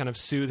one to kind of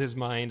soothe his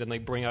mind and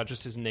like bring out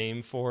just his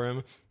name for him,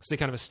 because they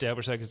kind of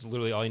established that because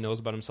literally all he knows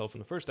about himself in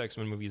the first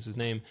X-Men movie is his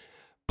name.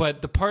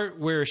 But the part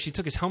where she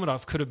took his helmet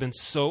off could have been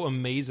so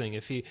amazing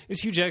if he.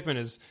 Because Hugh Jackman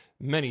is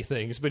many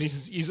things, but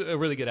he's a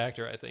really good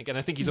actor, I think, and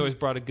I think he's always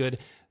brought a good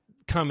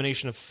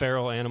combination of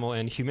feral animal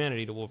and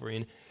humanity to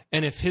Wolverine.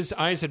 And if his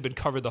eyes had been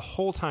covered the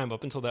whole time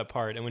up until that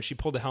part, and when she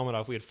pulled the helmet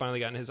off, we had finally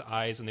gotten his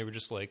eyes, and they were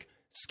just like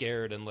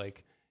scared and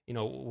like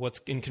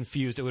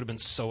confused, it would have been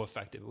so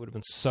effective. It would have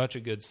been such a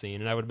good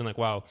scene, and I would have been like,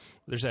 wow,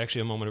 there's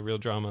actually a moment of real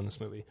drama in this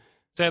movie.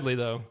 Sadly,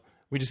 though,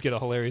 we just get a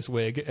hilarious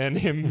wig and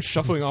him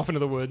shuffling off into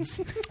the woods.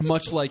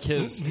 Much like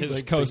his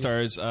Like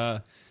co-stars,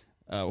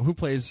 who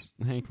plays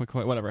Hank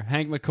McCoy? Whatever,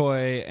 Hank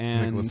McCoy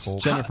and Nicholas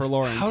Hoult. Jennifer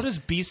Lawrence. How does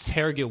Beast's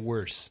hair get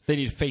worse? They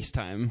need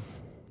FaceTime.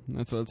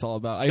 That's what it's all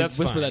about. I That's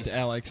whispered fine. that to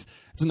Alex.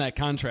 It's in that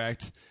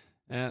contract.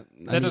 That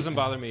doesn't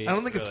bother me. I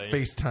don't think really.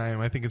 it's FaceTime.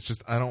 I think it's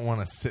just I don't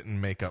want to sit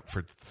in makeup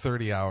for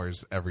 30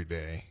 hours every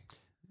day,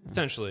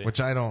 Potentially. which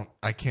I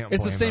can't.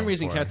 It's the blame same them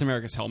reason for. Captain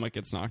America's helmet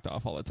gets knocked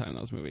off all the time in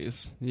those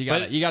movies. You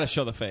But- got to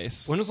show the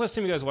face. When was the last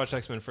time you guys watched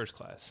X-Men First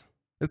Class?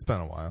 It's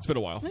been a while. It's been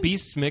a while.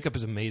 Beast's makeup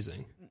is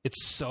amazing.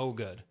 It's so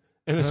good.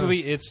 In this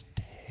movie, it's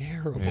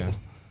terrible.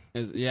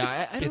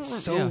 Yeah. I don't It's know,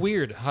 so yeah.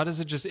 weird. How does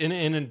it just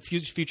in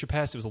future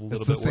past? It was a little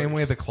It's bit the same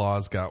worse. way the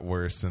claws got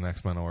worse in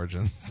X-Men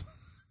Origins.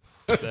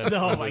 That's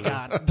Oh my really-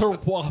 god. They're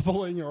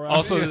wobbling around.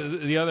 Also,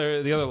 the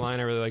other line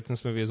I really liked in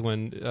this movie is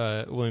when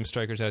William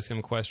Stryker's asking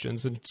him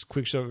questions and it's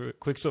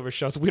Quicksilver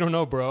shouts, "We don't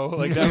know, bro."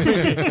 Like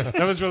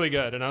that was really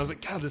good, and I was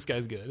like, God, this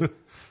guy's good.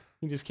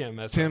 You just can't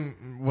mess up.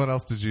 Tim, what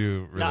else did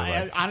you really No,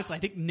 like? honestly, I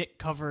think Nick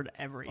covered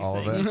everything. All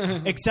of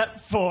it?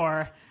 Except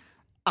for,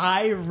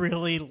 I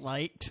really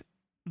liked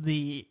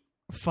the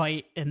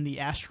fight in the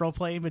astral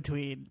plane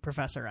between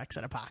Professor X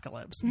and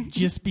Apocalypse.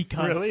 Just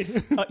because. Really?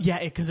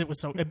 Because it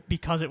was so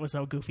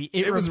goofy.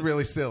 It was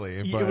really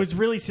silly. But It was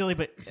really silly,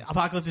 but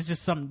Apocalypse is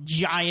just some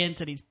giant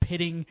and he's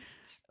pitting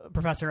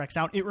Professor X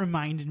down. It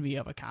reminded me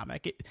of a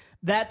comic.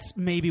 That's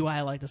maybe why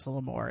I like this a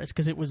little more. Is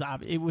because it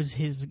was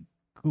his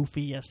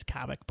goofiest,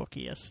 comic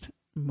bookiest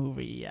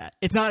movie yet.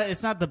 It's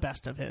not the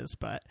best of his,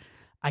 but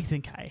I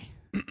think I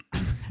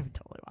would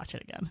totally watch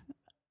it again,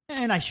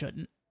 and I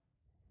shouldn't.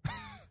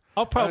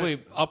 I'll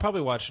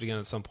probably watch it again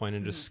at some point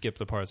and just skip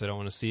the parts I don't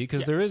want to see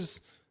because there is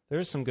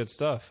some good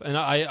stuff, and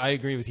I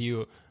agree with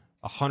you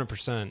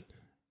 100%.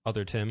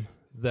 Other Tim,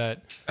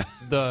 that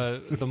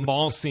the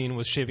mall scene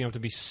was shaping up to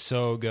be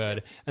so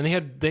good, and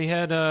they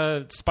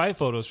had spy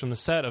photos from the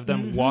set of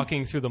them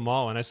walking through the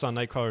mall, and I saw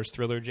Nightcrawler's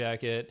Thriller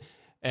jacket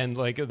and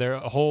like their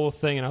whole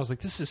thing, and I was like,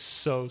 this is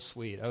so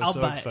sweet. I was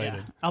excited.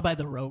 Yeah. I'll buy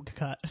the Rogue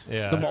cut,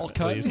 Yeah, The mall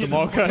cut? please. The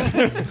mall cut.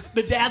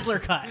 the Dazzler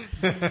cut.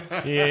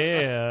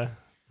 Yeah.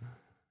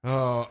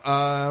 Oh,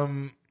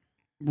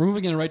 We're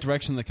moving in the right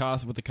direction with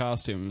the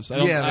costumes.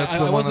 that's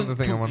the one other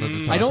thing I wanted to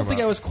talk about. I don't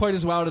think I was quite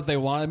as wild as they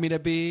wanted me to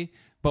be,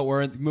 but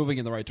we're moving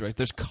in the right direction.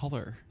 There's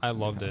color. I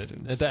loved it.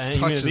 Costumes. At the end,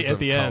 Touches at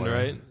the of end, color.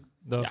 right?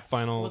 The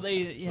final, Well,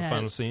 the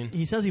final scene.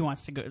 He says he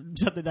wants to go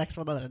to the next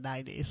one of the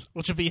 90s,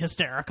 which would be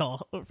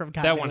hysterical from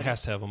That one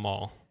has to have them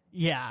all.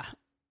 Yeah.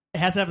 It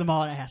has to have them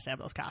all, and it has to have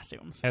those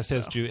costumes. Has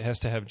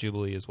to have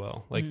Jubilee as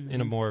well, like in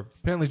a more.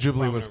 Apparently,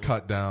 Jubilee was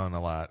cut down a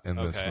lot in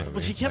this Okay. movie.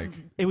 Well, she kept. Like,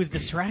 It was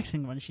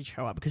distracting when she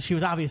showed up because she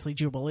was obviously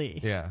Jubilee.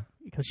 yeah,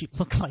 Because she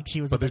looked like she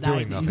was. But in the they're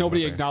doing 90s. nothing.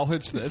 Nobody with her.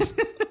 acknowledged this.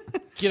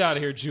 Get out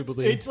of here,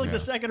 Jubilee. It's like Yeah. the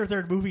second or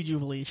third movie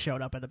Jubilee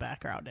showed up in the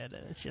background, and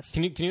it's just.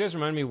 Can you guys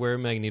remind me where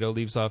Magneto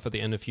leaves off at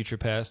the end of Future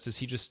Past? Does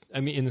he just? I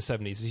mean, in the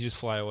 70s, does he just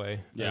fly away?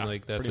 Yeah, and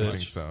like that's I it.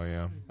 think so.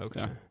 Yeah. Okay.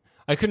 Yeah.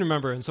 I couldn't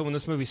remember, and so when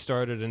this movie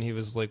started, and he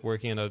was like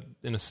working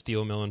in a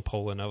steel mill in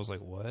Poland, I was like,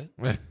 "What?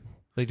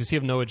 Like, does he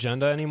have no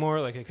agenda anymore?"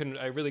 Like,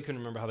 I really couldn't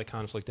remember how the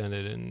conflict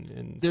ended.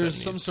 In There's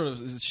 70s. some sort of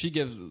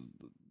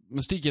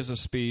Mystique gives a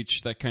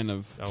speech that kind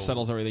of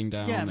settles everything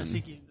down. Yeah, and-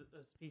 Mystique gives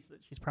a speech that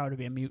she's proud to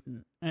be a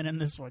mutant, and in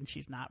this one,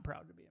 she's not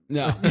proud to be a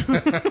mutant.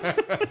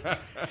 No.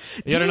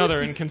 Yet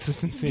another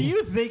inconsistency. Do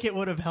you think it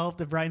would have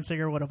helped if Bryan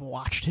Singer would have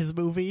watched his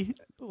movie,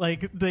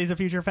 like Days of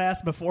Future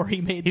Past, before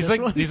he made He's this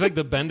like one? he's like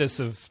the Bendis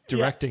of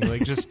directing,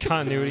 like just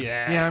continuity.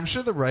 Yeah, I'm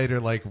sure the writer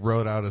like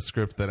wrote out a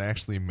script that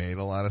actually made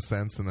a lot of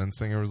sense, and then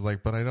Singer was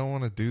like, "But I don't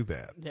want to do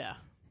that." Yeah.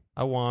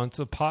 I want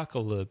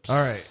apocalypse. All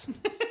right,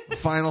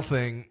 final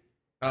thing,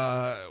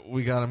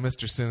 we got a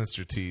Mr.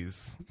 Sinister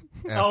tease.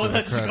 Oh, after the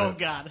that's oh credits.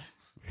 god.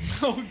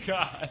 Oh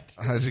God.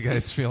 How'd you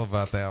guys feel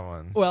about that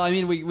one? Well, I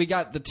mean, we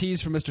got the tease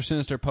for Mr.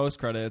 Sinister post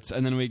credits,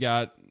 and then we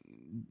got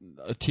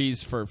a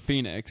tease for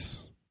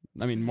Phoenix.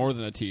 I mean, more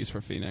than a tease for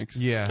Phoenix.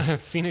 Yeah,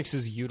 Phoenix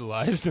is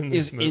utilized in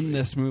this Is movie. in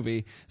this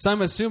movie. So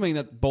I'm assuming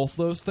that both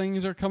those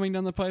things are coming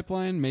down the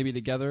pipeline, maybe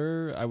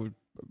together. I would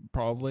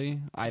probably.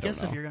 I don't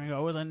guess know. if you're gonna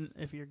go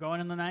if you're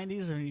going in the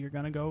 90s, or you're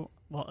gonna go,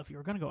 well, if you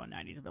were gonna go a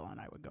 90s villain,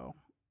 I would go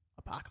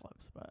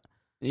Apocalypse. But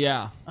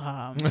Yeah.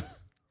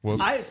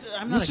 whoops.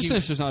 I'm not Mr. a huge,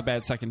 Sinister's not a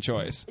bad second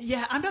choice.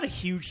 yeah, I'm not a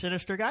huge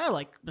Sinister guy. I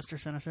like Mr.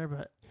 Sinister,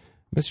 but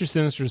Mr.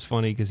 Sinister is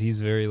funny because he's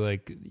very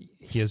like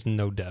he has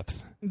no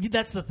depth.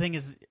 that's the thing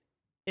is,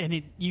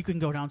 and you can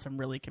go down some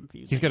really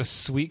confusing. He's got a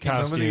sweet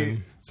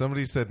costume.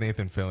 Somebody said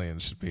Nathan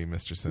Fillion should be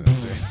Mr.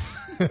 Sinister.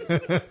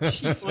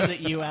 Was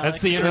it you, Alex?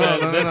 That's the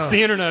internet. No. That's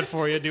the internet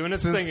for you doing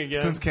its thing again.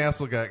 Since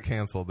Castle got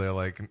canceled, they're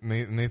like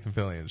Nathan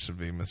Fillion should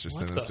be Mr.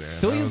 Sinister. And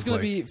I was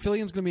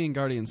Fillion's gonna be in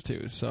Guardians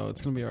too, so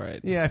it's gonna be all right.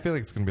 Yeah, I feel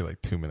like it's gonna be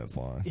like 2 minutes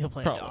long. He'll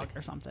play Probably. a dog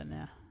or something.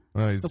 Yeah,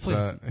 No,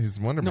 he's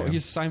Wonder No, Man.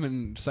 he's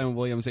Simon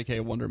Williams, aka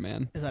Wonder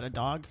Man. is that a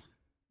dog?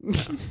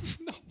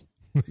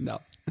 No.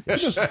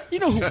 You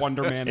know who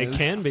Wonder Man it is.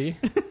 can be.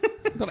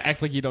 Don't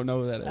act like you don't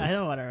know who that is. I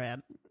know Wonder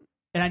Man,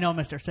 and I know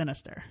Mr.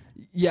 Sinister.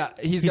 Yeah,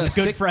 he's got a a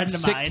good sick, friend of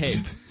sick mine.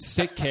 cape.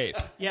 Sick cape.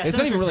 Yeah, it's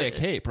not even Sinister's really a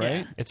pretty- cape, right?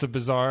 yeah. It's a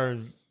bizarre.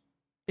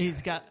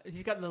 He's got the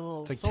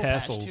little like soul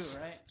patch tassels. too,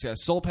 right? He's got a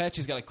soul patch.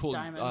 He's got a cool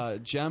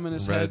Diamond. gem in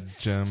his Red head.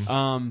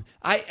 Gem.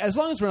 As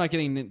long as we're not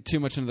getting too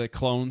much into the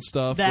clone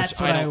stuff, That's which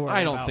what I don't, worry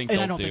I don't about. think And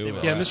they'll I don't think do. they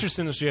will. Yeah, Mr.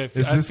 Sinister. I Is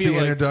this feel the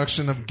like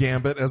introduction of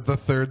Gambit as the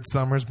third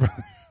Summers brother?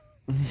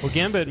 well,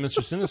 Gambit and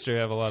Mr. Sinister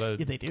have a lot of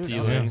Yeah, they do, don't they?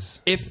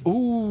 dealings. If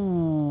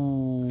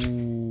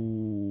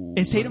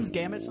Is Tatum's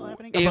Gambit still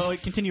happening? If- Well,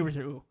 continue with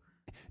who?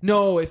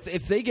 No, if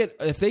they get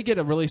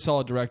a really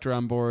solid director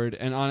on board,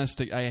 and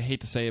honestly, I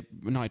hate to say it,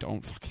 no, I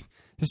don't. Fuck.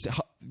 Just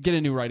get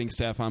a new writing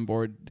staff on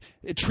board.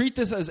 Treat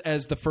this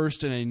as the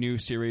first in a new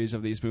series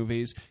of these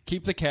movies.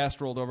 Keep the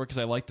cast rolled over because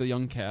I like the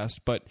young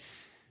cast, but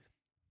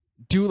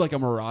do like a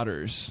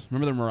Marauders.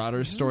 Remember the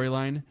Marauders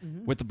storyline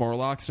with the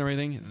Morlocks and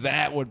everything?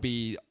 That would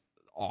be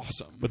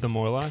awesome. With the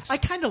Morlocks. I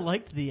kind of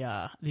liked the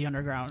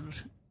underground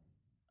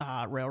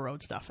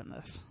railroad stuff in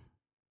this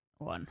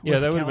one. Yeah,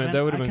 with that would've been- Caliban.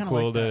 that would've I been kinda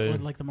cool liked that, to-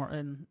 with, like the more,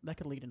 and that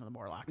could lead into the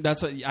Morlocks.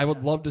 I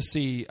would love to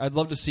see. I'd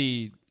love to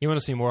see. you want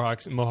to see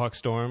Mohawk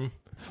Storm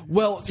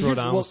Well, throw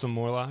down with some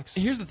Morlocks?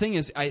 Here's the thing: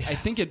 is I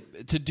think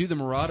to do the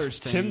Marauders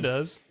thing. Tim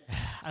does.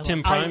 I Tim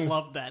I Prime-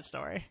 love that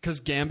story. Because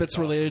Gambit's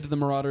related to the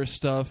Marauders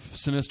stuff.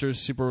 Sinister's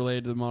super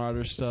related to the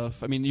Marauders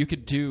stuff. I mean, you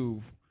could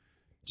do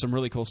some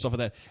really cool stuff with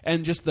that,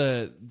 and just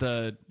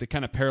the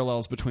kind of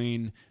parallels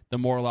between the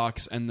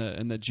Morlocks and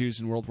the Jews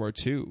in World War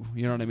II. You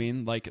know what I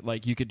mean? Like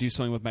you could do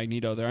something with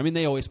Magneto there. I mean,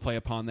 they always play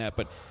upon that,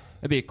 but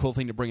it'd be a cool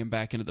thing to bring him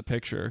back into the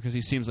picture because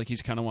he seems like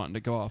he's kind of wanting to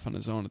go off on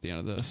his own at the end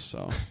of this.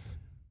 So,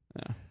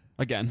 yeah.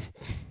 Again,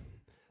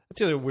 That's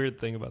the other weird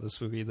thing about this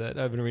movie that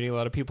I've been reading. A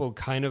lot of people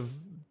kind of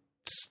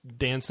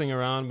dancing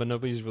around, but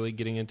nobody's really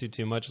getting into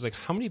too much. It's like,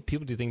 how many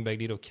people do you think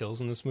Magneto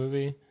kills in this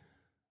movie?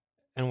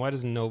 And why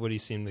does nobody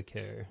seem to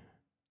care?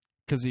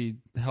 Because he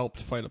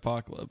helped fight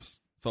Apocalypse.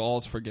 So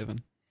all's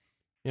forgiven.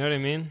 You know what I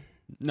mean?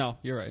 No,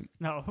 you're right.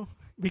 No,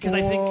 because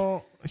I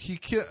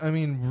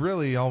think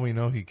really, all we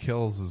know he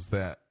kills is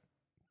that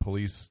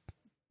police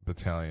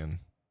battalion,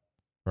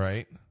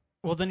 right?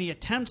 well, then he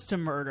attempts to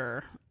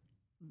murder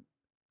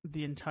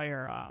the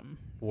entire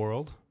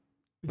World?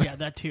 yeah,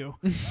 that too.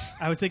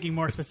 I was thinking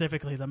more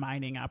specifically the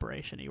mining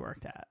operation he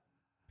worked at.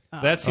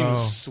 That seems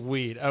Oh.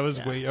 sweet. I was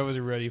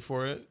ready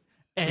for it.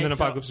 And then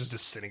so- Apocalypse just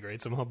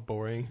disintegrates somehow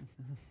boring.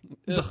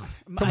 Ugh.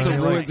 I So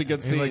guess, ruins like, a good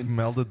He scene. like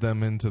melded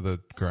them into the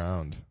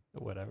ground.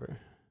 Whatever.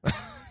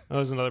 That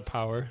was another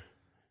power.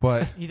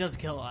 But he does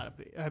kill a lot of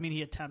people. I mean,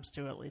 he attempts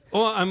to at least.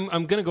 Well,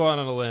 I'm gonna go out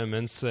on a limb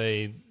and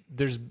say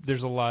there's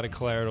a lot of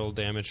collateral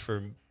damage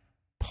for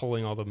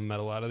pulling all the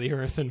metal out of the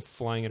earth and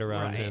flying it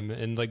around Right. him,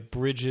 and like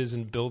bridges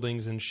and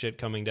buildings and shit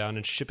coming down,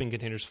 and shipping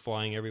containers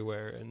flying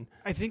everywhere. And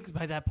I think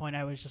by that point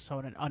I was just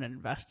so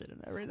uninvested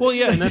in everything. well,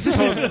 yeah, and that's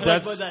totally,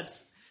 But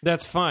that's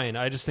that's fine.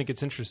 I just think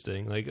it's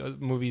interesting. Like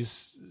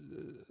movies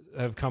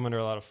have come under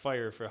a lot of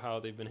fire for how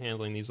they've been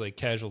handling these like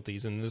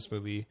casualties. And this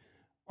movie,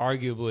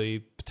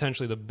 arguably,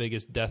 potentially the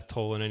biggest death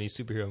toll in any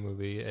superhero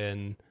movie,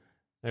 and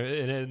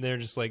they're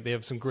just like, they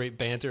have some great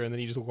banter, and then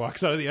he just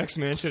walks out of the X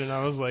Mansion, and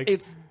I was like,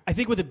 I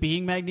think with it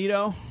being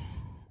Magneto,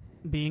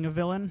 being a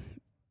villain,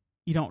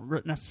 you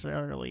don't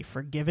necessarily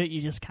forgive it.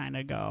 You just kind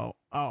of go,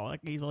 "Oh,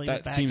 like he's a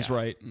that bad seems guy.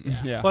 right.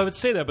 Yeah. well, I would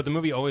say that, but the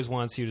movie always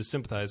wants you to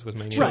sympathize with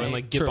Magneto Right, and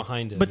like get true.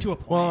 behind him. But to a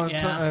point, well,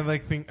 it's, yeah.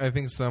 I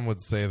think some would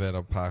say that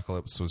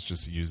Apocalypse was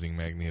just using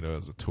Magneto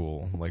as a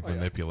tool, like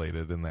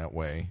manipulated in that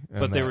way.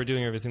 but And they that- were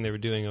doing everything they were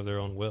doing of their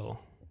own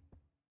will.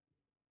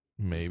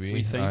 maybe.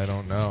 We think. I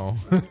don't know.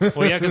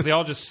 Well, yeah, because they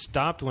all just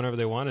stopped whenever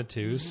they wanted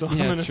to. So I'm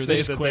Yeah, going to it's true. say They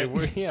just that quit. they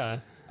were, yeah.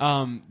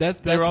 That's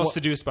They were all what-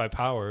 seduced by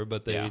power,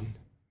 but they. Yeah.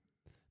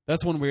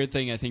 That's one weird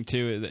thing I think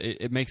too.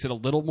 It makes it a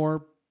little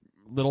more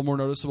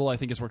noticeable. I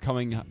think as we're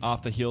coming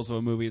off the heels of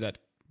a movie that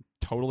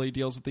totally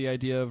deals with the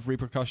idea of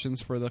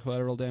repercussions for the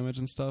collateral damage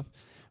and stuff,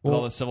 with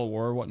all the Civil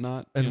War and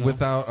whatnot. And you know?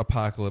 without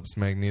Apocalypse,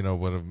 Magneto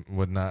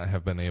would not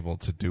have been able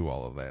to do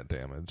all of that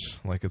damage.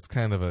 Like it's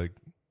kind of a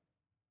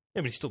Yeah,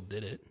 but he still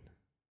did it.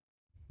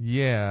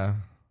 yeah.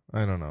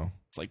 I don't know.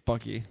 it's like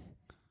Bucky.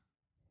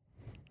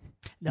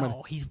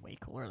 No, he's way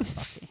cooler than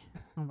Bucky.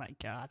 Oh my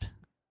god.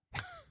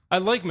 I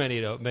like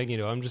Magneto.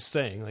 I'm just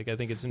saying, like, I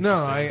think it's interesting. No,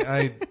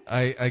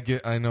 I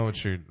get. I know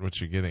what you're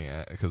getting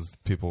at because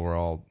people were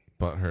all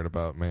butthurt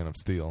about Man of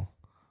Steel.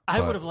 I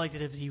But- would have liked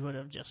it if he would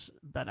have just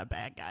been a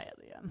bad guy at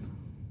the end.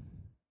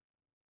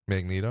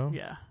 Magneto.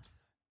 Yeah.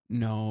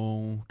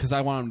 No, because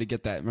I want him to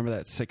get that. Remember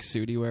that sick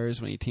suit he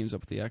wears when he teams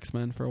up with the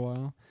X-Men for a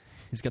while?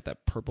 He's got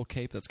that purple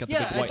cape that's got the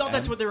Yeah, big white I thought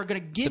that's M. what they were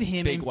going to give The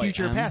him big in white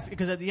future M. past,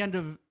 because at the end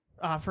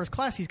of First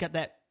Class, he's got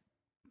that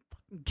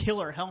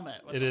killer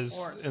helmet. With It the is,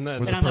 horse. and With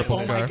And the I'm like, purple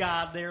oh my scarf.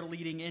 god, they're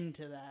leading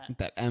into that.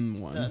 that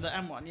M one. The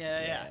M1,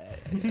 yeah.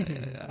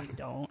 We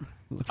don't.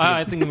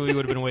 I think the movie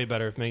would have been way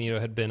better if Magneto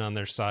had been on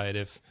their side.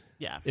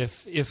 Yeah.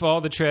 If all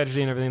the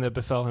tragedy and everything that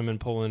befell him in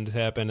Poland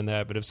happened and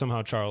that, but if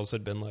somehow Charles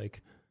had been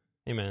like,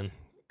 "Hey man,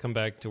 come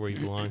back to where you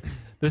belong."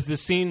 This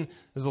scene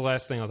is the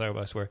last thing I'll talk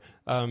about. I swear.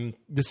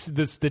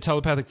 The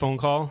telepathic phone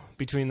call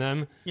between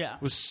them Yeah.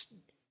 was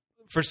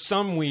for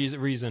some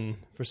reason,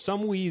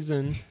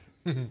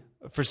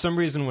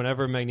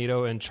 whenever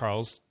Magneto and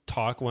Charles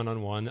talk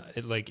one-on-one,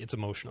 it's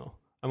emotional.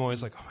 I'm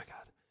always like, oh my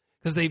god,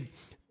 because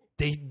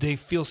they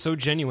feel so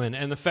genuine,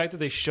 and the fact that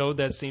they showed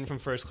that scene from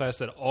First Class,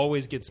 that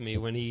always gets me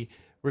when he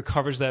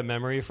recovers that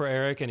memory for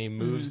Eric and he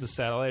moves the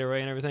satellite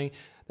array and everything.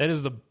 That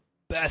is the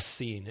best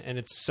scene, and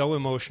it's so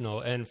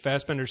emotional. And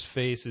Fassbender's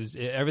face is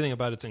everything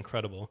about it's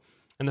incredible.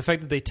 And the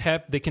fact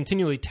that they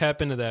continually tap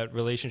into that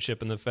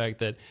relationship, and the fact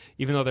that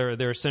even though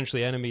they're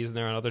essentially enemies and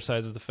they're on other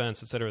sides of the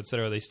fence, et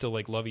cetera, they still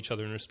like love each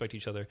other and respect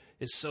each other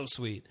is so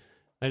sweet.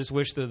 I just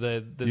wish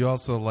that You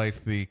also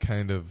liked the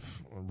kind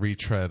of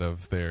retread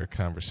of their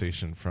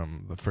conversation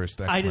from the first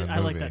X-Men movie. I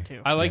like that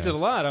too. I liked Yeah. it a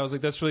lot. I was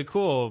like, that's really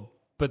cool.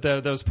 But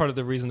that was part of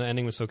the reason the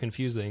ending was so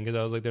confusing, because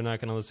I was like, they're not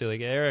going to say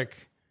like, Eric,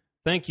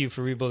 thank you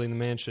for rebuilding the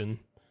mansion,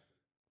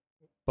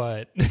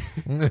 but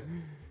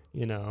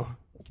you know,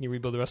 can you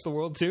rebuild the rest of the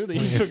world too that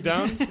you took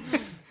down?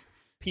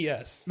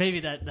 P.S. Maybe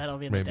that'll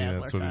be in the Maybe Dazzler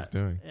that's what he's cut.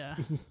 doing. Yeah.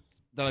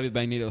 That'll be the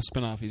Magneto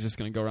spinoff. He's just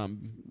going to go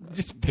around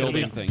Just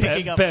building picking- things.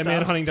 picking up Batman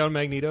stuff. hunting down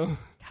Magneto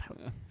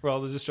for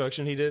all the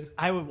destruction he did.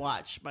 I would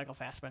watch Michael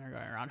Fassbender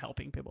going around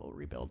helping people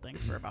rebuild things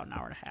for about an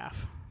hour and a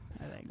half.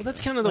 I think. Well, that's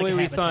kind of the Like way a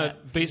we Habitat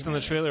thought, based on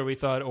the thing. trailer, we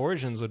thought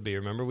Origins would be.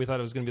 Remember? We thought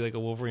it was going to be like a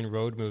Wolverine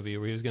road movie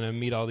where he was going to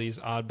meet all these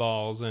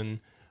oddballs,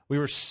 and we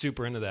were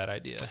super into that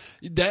idea.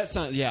 That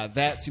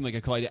seemed like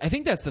a cool idea. I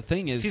think that's the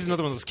thing is He's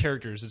another one of those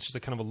characters. It's just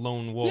a kind of a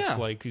lone wolf, Yeah.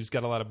 like who's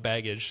got a lot of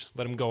baggage.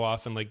 Let him go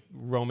off and like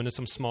roam into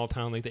some small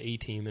town like the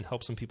A-Team and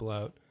help some people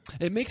out.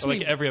 it makes Or, me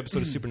like every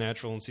episode of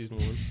Supernatural in season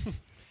 1.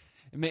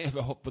 It may have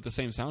with the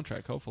same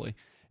soundtrack, hopefully.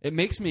 It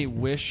makes me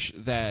wish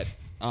that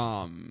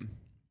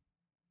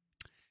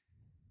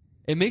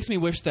It makes me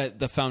wish that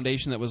the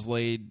foundation that was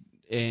laid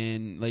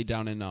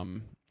down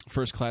in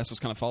First Class was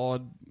kind of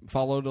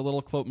followed a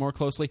little more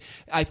closely.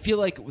 I feel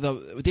like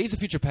the Days of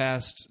Future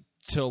Past,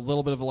 to a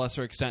little bit of a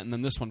lesser extent, and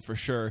then this one for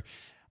sure,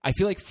 I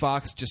feel like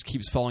Fox just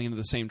keeps falling into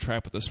the same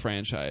trap with this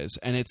franchise,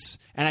 and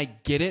I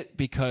get it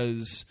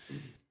because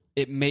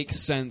it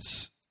makes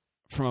sense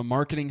from a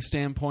marketing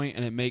standpoint,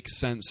 and it makes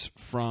sense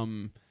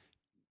from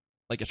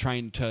like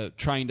trying to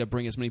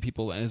bring as many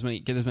people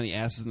and get as many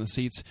asses in the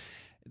seats.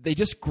 They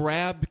just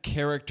grab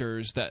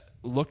characters that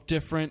look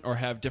different or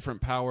have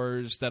different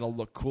powers that'll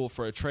look cool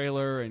for a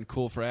trailer and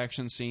cool for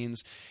action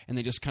scenes, and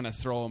they just kind of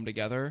throw them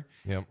together.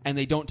 Yep. And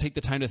they don't take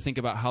the time to think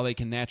about how they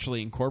can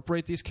naturally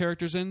incorporate these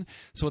characters in.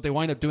 So what they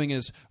wind up doing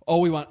is,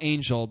 we want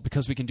Angel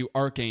because we can do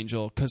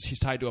Archangel because he's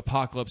tied to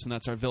Apocalypse and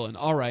that's our villain.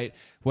 All right,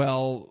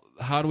 well,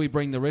 how do we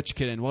bring the rich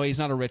kid in? Well, he's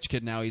not a rich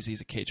kid now.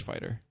 He's a cage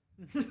fighter.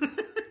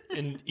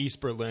 In East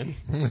Berlin.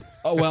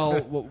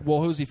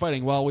 Well, who's he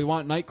fighting? Well, we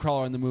want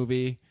Nightcrawler in the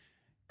movie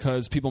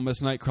because people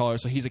miss Nightcrawler,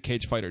 so he's a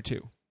cage fighter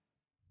too.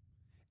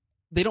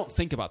 They don't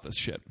think about this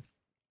shit.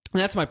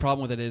 And that's my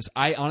problem with it is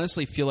I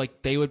honestly feel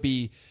like they would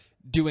be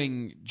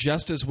doing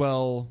just as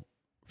well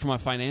from a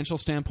financial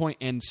standpoint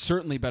and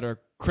certainly better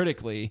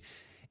critically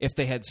if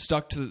they had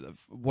stuck to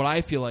what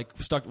I feel like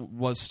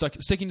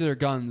sticking to their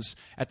guns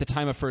at the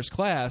time of First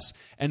Class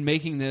and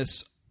making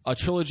this a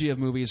trilogy of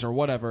movies or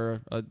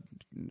whatever,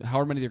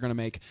 however many they're going to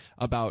make,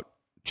 about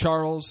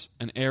Charles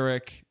and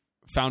Eric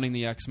founding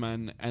the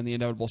X-Men and the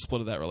inevitable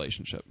split of that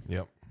relationship.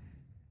 Yep.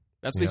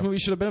 That's what these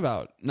movies should have been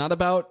about. Not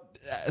about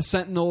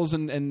Sentinels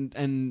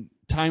and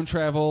time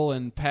travel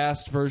and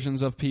past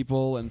versions of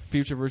people and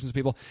future versions of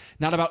people.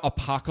 Not about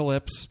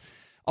Apocalypse.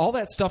 All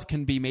that stuff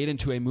can be made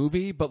into a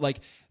movie, but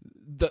like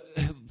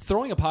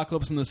throwing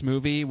Apocalypse in this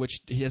movie, which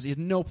he has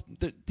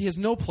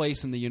no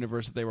place in the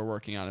universe that they were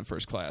working on in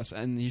First Class,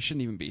 and he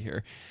shouldn't even be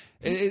here.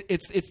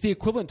 It's the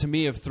equivalent to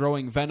me of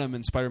throwing Venom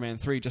in Spider-Man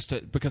 3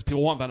 because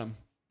people want Venom.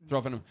 Throw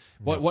Venom.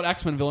 What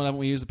X-Men villain haven't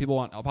we used that people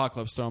want?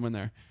 Apocalypse. Throw him in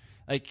there.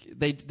 Like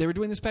they were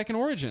doing this back in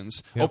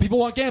Origins. Yep. Oh, people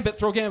want Gambit.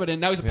 Throw Gambit in.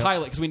 Now he's a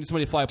pilot because we need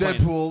somebody to fly a plane.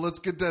 Deadpool. Let's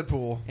get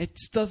Deadpool. It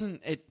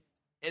doesn't.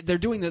 They're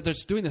doing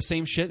the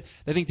same shit.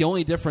 I think the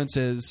only difference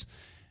is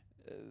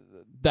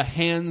the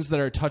hands that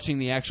are touching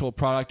the actual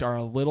product are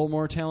a little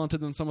more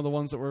talented than some of the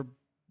ones that were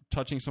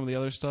touching some of the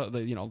other stuff.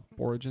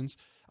 Origins.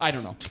 I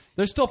don't know.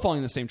 They're still falling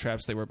in the same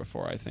traps they were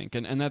before, I think,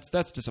 and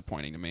that's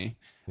disappointing to me.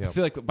 Yep. I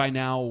feel like by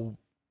now,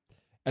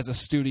 as a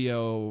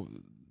studio,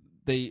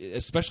 they,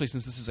 especially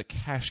since this is a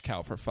cash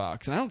cow for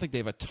Fox, and I don't think they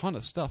have a ton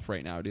of stuff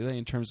right now, do they,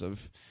 in terms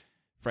of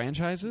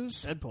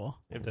franchises? Deadpool.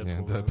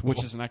 Deadpool.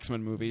 Which is an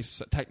X-Men movie,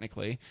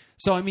 technically.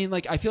 So, I mean,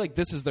 like, I feel like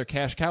this is their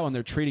cash cow, and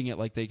they're treating it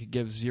like they could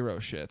give zero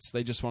shits.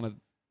 They just want to...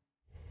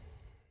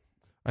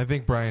 I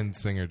think Bryan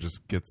Singer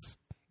just gets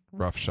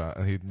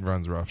roughshod. He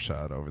runs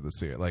roughshod over the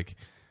series. Like,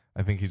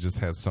 I think he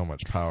just has so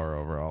much power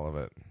over all of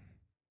it.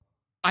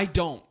 I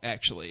don't,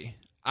 actually.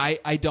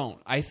 I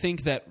don't. I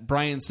think that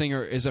Bryan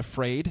Singer is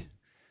afraid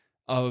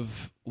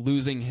of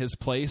losing his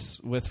place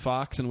with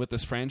Fox and with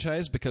this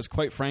franchise because,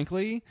 quite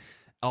frankly,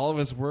 all of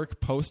his work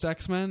post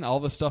X-Men, all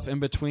the stuff in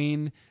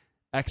between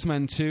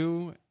X-Men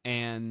 2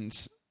 and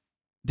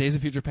Days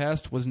of Future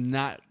Past it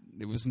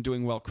wasn't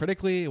doing well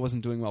critically, it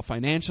wasn't doing well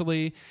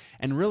financially,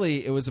 and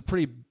really it was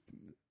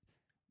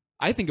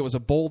I think it was a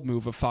bold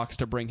move of Fox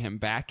to bring him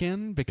back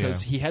in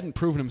because he hadn't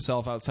proven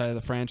himself outside of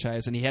the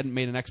franchise and he hadn't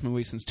made an X-Men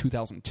movie since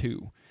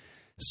 2002.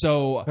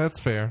 So that's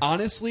fair.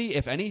 Honestly,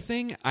 if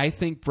anything, I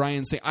think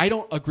Bryan Singer... I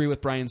don't agree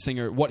with Bryan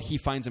Singer, what he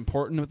finds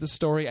important with this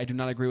story. I do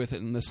not agree with it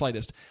in the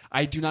slightest.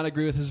 I do not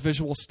agree with his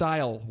visual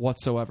style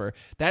whatsoever.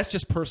 That's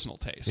just personal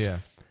taste. Yeah.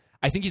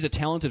 I think he's a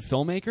talented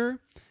filmmaker,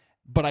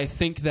 but I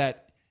think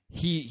that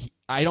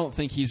I don't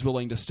think he's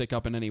willing to stick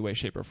up in any way,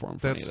 shape, or form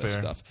for any of this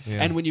stuff.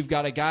 Yeah. And when you've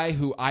got a guy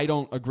who I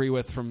don't agree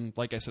with from,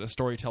 like I said, a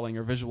storytelling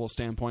or visual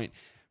standpoint,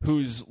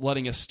 who's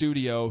letting a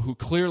studio who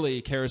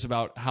clearly cares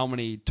about how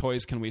many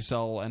toys can we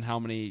sell and how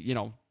many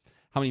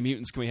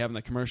mutants can we have in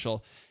the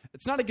commercial,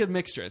 it's not a good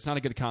mixture. It's not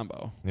a good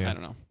combo. Yeah. I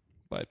don't know.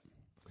 But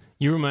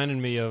you reminded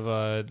me of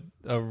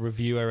a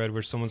review I read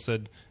where someone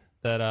said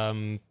that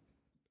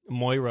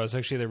Moira is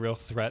actually the real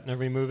threat in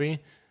every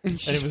movie. And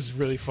it was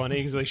really funny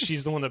because like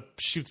she's the one that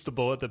shoots the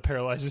bullet that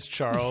paralyzes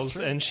Charles,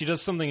 and she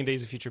does something in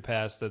Days of Future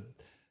Past that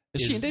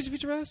is she in Days of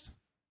Future Past?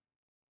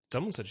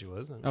 Someone said she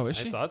was. Oh, is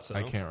she? I thought so.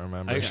 I can't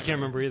remember. I actually can't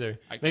remember either.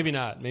 Maybe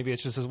not. Maybe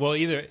it's just as well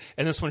either.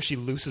 And this one she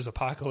looses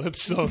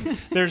Apocalypse, so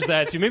there's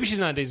that too.Maybe she's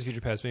not in Days of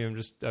Future Past. Maybe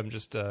I'm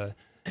just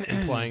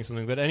implying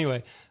something. But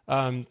anyway,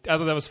 I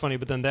thought that was funny.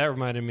 But then that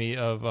reminded me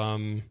of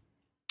oh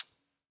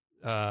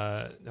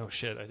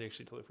shit! I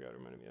actually totally forgot what it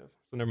reminded me of.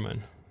 So never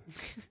mind.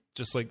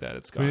 Just like that,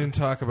 it's gone. We didn't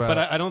talk about...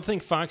 But I don't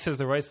think Fox has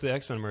the rights to the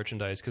X-Men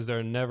merchandise because there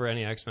are never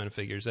any X-Men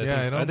figures.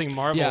 I think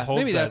Marvel holds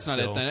maybe that's that not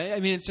still. it then. I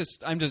mean, it's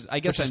just... I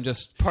guess I'm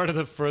just... Part of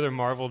the further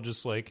Marvel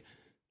just like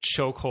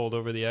chokehold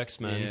over the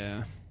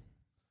X-Men.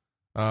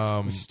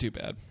 Yeah. Which is too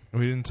bad.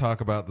 We didn't talk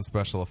about the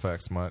special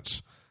effects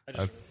much.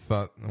 I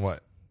thought...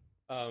 What?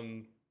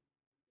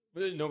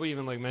 Nobody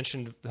even like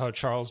mentioned how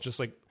Charles just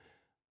like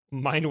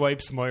mind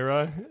wipes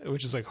Moira,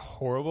 which is like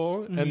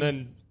horrible, and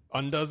then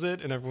undoes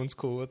it, and everyone's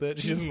cool with it.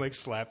 She doesn't like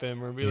slap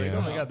him or be like,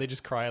 "Oh my god," they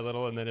just cry a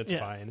little, and then it's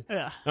fine.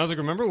 Yeah. And I was like,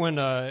 remember when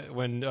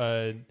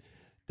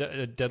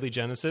Deadly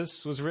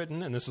Genesis was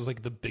written, and this was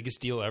like the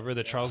biggest deal ever,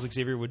 that Charles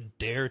Xavier would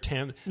dare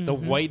the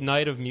White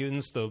Knight of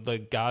Mutants,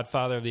 the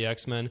godfather of the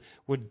X-Men,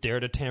 would dare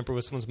to tamper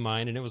with someone's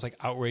mind, and it was like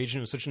outraging.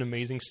 It was such an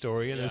amazing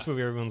story, and in this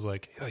movie everyone's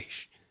like, oh, you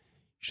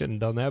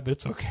shouldn't have done that, but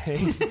it's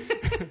okay.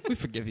 We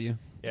forgive you.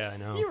 Yeah, I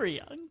know. You were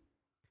young.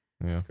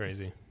 Yeah. It's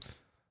crazy.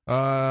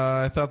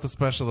 I thought the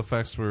special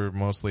effects were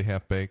mostly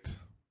half-baked.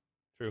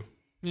 True.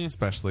 Yeah.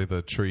 Especially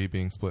the tree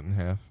being split in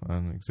half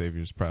on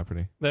Xavier's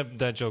property.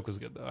 That joke was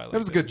good, though. It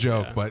was a good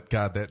joke, but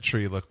God, that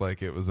tree looked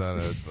like it was out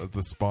of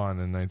the Spawn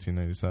in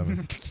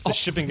 1997. The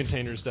shipping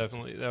containers,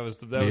 definitely. That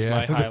was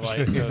my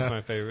highlight. That was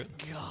my favorite.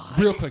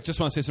 Real quick, just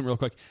want to say something real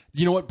quick.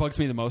 You know what bugs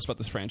me the most about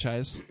this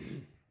franchise?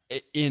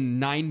 In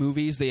 9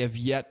 movies, they have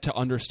yet to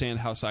understand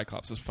how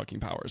Cyclops' fucking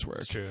powers work.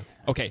 It's true.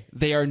 Okay,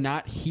 they are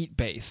not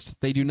heat-based.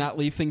 They do not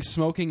leave things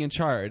smoking and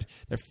charred.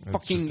 They're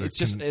fucking...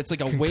 It's like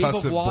a wave of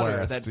concussive water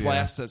blast, that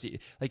blasts us.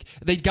 Like,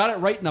 they got it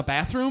right in the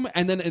bathroom,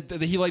 and then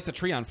he lights a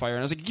tree on fire, and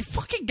I was like, you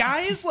fucking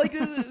guys? Like,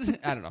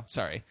 I don't know.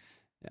 Sorry.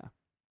 Yeah.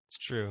 It's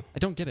true. I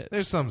don't get it.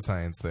 There's some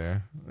science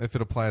there. If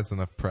it applies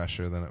enough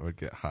pressure, then it would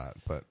get hot.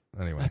 But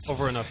anyway.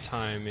 Over enough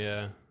time,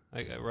 yeah.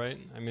 Right?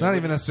 I mean, Not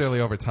even necessarily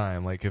over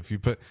time. Like if you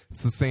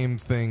it's the same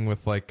thing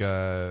with like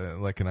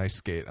an ice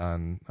skate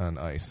on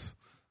ice.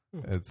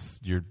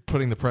 You're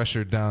putting the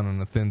pressure down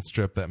on a thin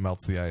strip that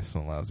melts the ice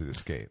and allows you to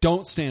skate.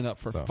 Don't stand up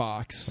for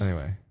Fox.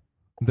 Anyway,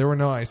 there were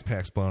no ice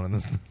packs blown in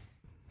this.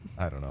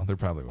 I don't know. There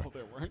probably were. Oh,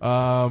 there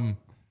weren't.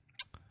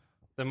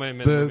 That might have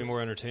made the movie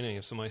more entertaining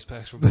if some ice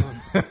packs were blown.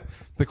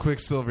 The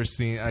Quicksilver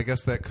scene. I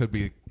guess that could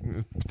be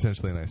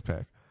potentially an ice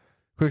pack.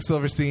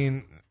 Quicksilver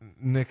scene.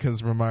 Nick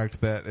has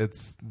remarked that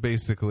it's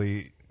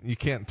basically you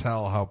can't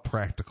tell how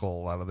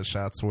practical a lot of the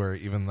shots were,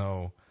 even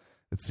though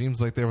it seems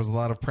like there was a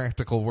lot of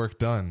practical work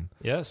done.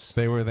 Yes,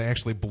 they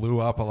actually blew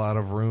up a lot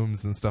of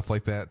rooms and stuff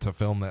like that to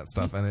film that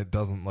stuff, and it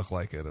doesn't look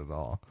like it at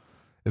all.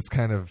 It's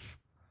kind of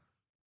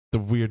the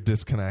weird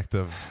disconnect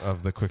of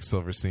the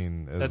Quicksilver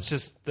scene.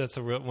 That's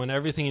a real when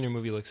everything in your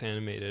movie looks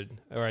animated,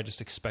 or I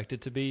just expect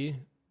it to be.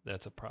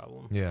 That's a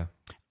problem. Yeah.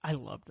 I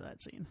loved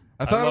that scene.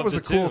 I thought it was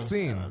a cool too.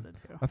 scene.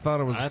 I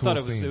thought it was a cool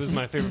scene. It was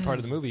my favorite part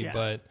of the movie,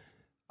 but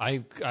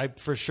I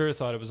for sure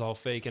thought it was all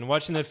fake. And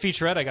watching that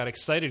featurette, I got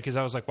excited because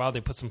I was like, wow, they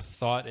put some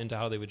thought into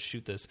how they would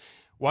shoot this.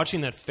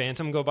 Watching that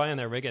Phantom go by on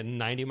that rig at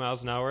 90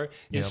 miles an hour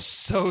is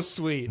so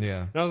sweet.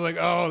 Yeah. And I was like,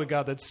 oh,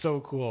 God, that's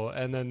so cool.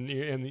 And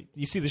then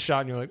you see the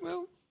shot and you're like,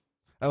 well.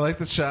 I like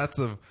the shots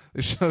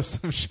they show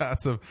some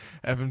shots of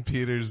Evan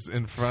Peters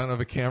in front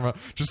of a camera,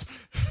 just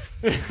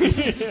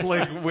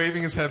like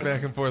waving his head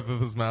back and forth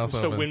with his mouth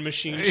just open. a wind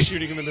machine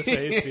shooting him in the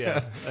face.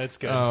 Yeah, that's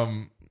good.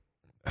 And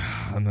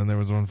then there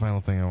was one final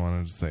thing I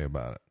wanted to say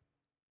about it.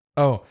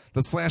 Oh,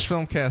 the Slash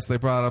film cast, they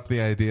brought up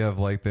the idea of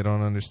like they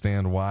don't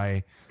understand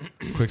why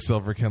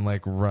Quicksilver can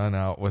like run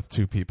out with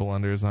 2 people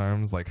under his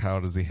arms. Like, how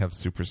does he have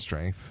super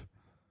strength?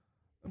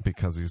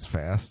 Because he's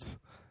fast.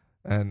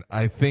 And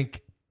I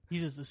think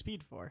uses the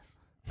Speed Force.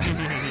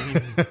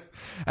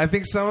 I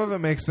think some of it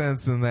makes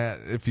sense in that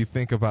if you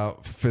think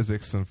about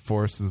physics and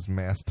forces,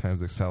 mass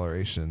times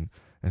acceleration,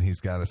 and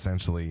he's got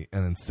essentially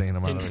an insane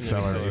amount of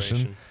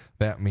acceleration,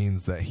 that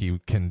means that he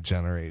can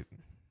generate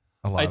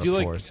a lot of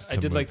force. I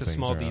did like the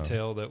small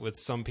detail that with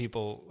some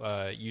people,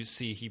 you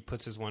see he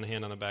puts his one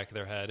hand on the back of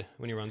their head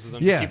when he runs with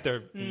them to keep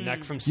their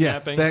neck from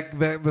snapping.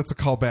 Yeah, that's a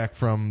callback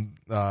from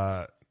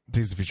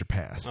Days of Future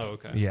Past. Oh,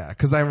 okay. Yeah,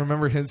 because I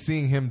remember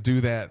seeing him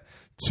do that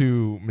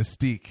to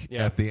Mystique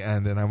at the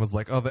end, and I was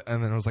like,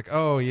 and then I was like,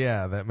 oh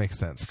yeah, that makes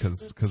sense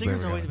because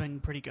Singer's always been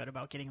pretty good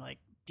about getting like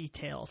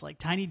details, like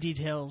tiny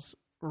details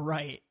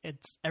right.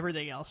 It's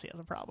everything else he has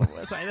a problem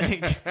with, I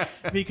think,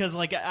 because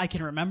like I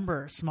can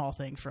remember small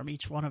things from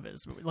each one of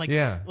his movies.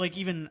 Like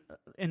even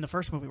in the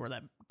first movie where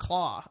that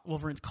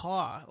Wolverine's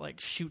claw like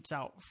shoots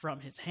out from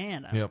his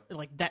hand,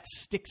 like that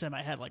sticks in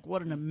my head. Like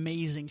what an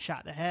amazing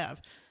shot to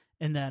have,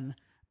 and then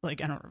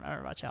like I don't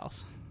remember much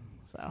else,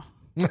 so.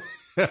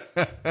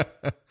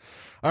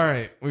 All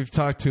right, we've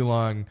talked too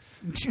long.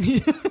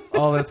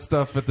 All that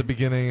stuff at the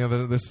beginning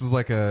of this is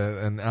like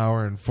an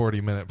hour and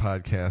 40-minute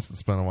podcast.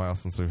 It's been a while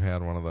since we've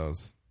had one of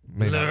those.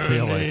 May not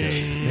feel like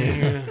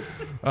it.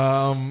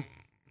 Yeah.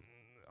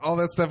 All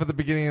that stuff at the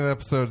beginning of the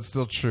episode is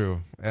still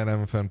true. At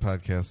MFN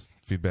Podcast,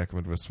 feedback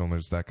at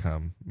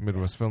MidwestFilmers.com,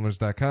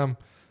 MidwestFilmers.com,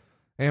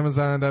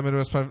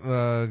 Amazon.Midwest,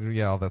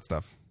 all that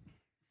stuff.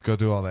 Go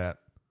do all that.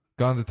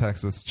 Gone to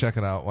Texas. Check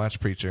it out. Watch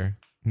Preacher.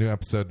 New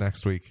episode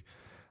next week.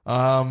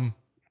 Film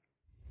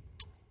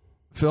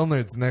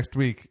Nerds next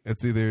week.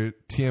 It's either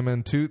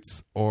TMN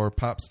Toots or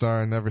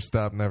Popstar Never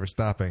Stop, Never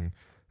Stopping.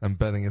 I'm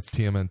betting it's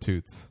TMN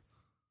Toots.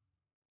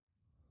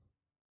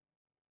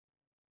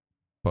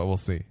 But we'll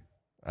see.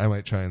 I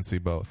might try and see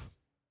both.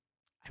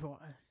 I want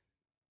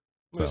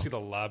to see The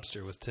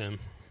Lobster with Tim.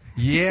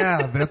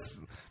 Yeah,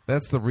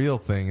 that's the real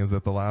thing, is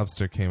that The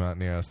Lobster came out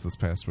near us this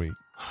past week.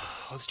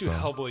 Let's do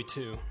Hellboy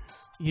 2.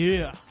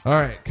 Yeah. All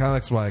right, Kyle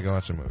XY, go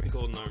watch a movie.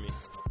 Golden Army.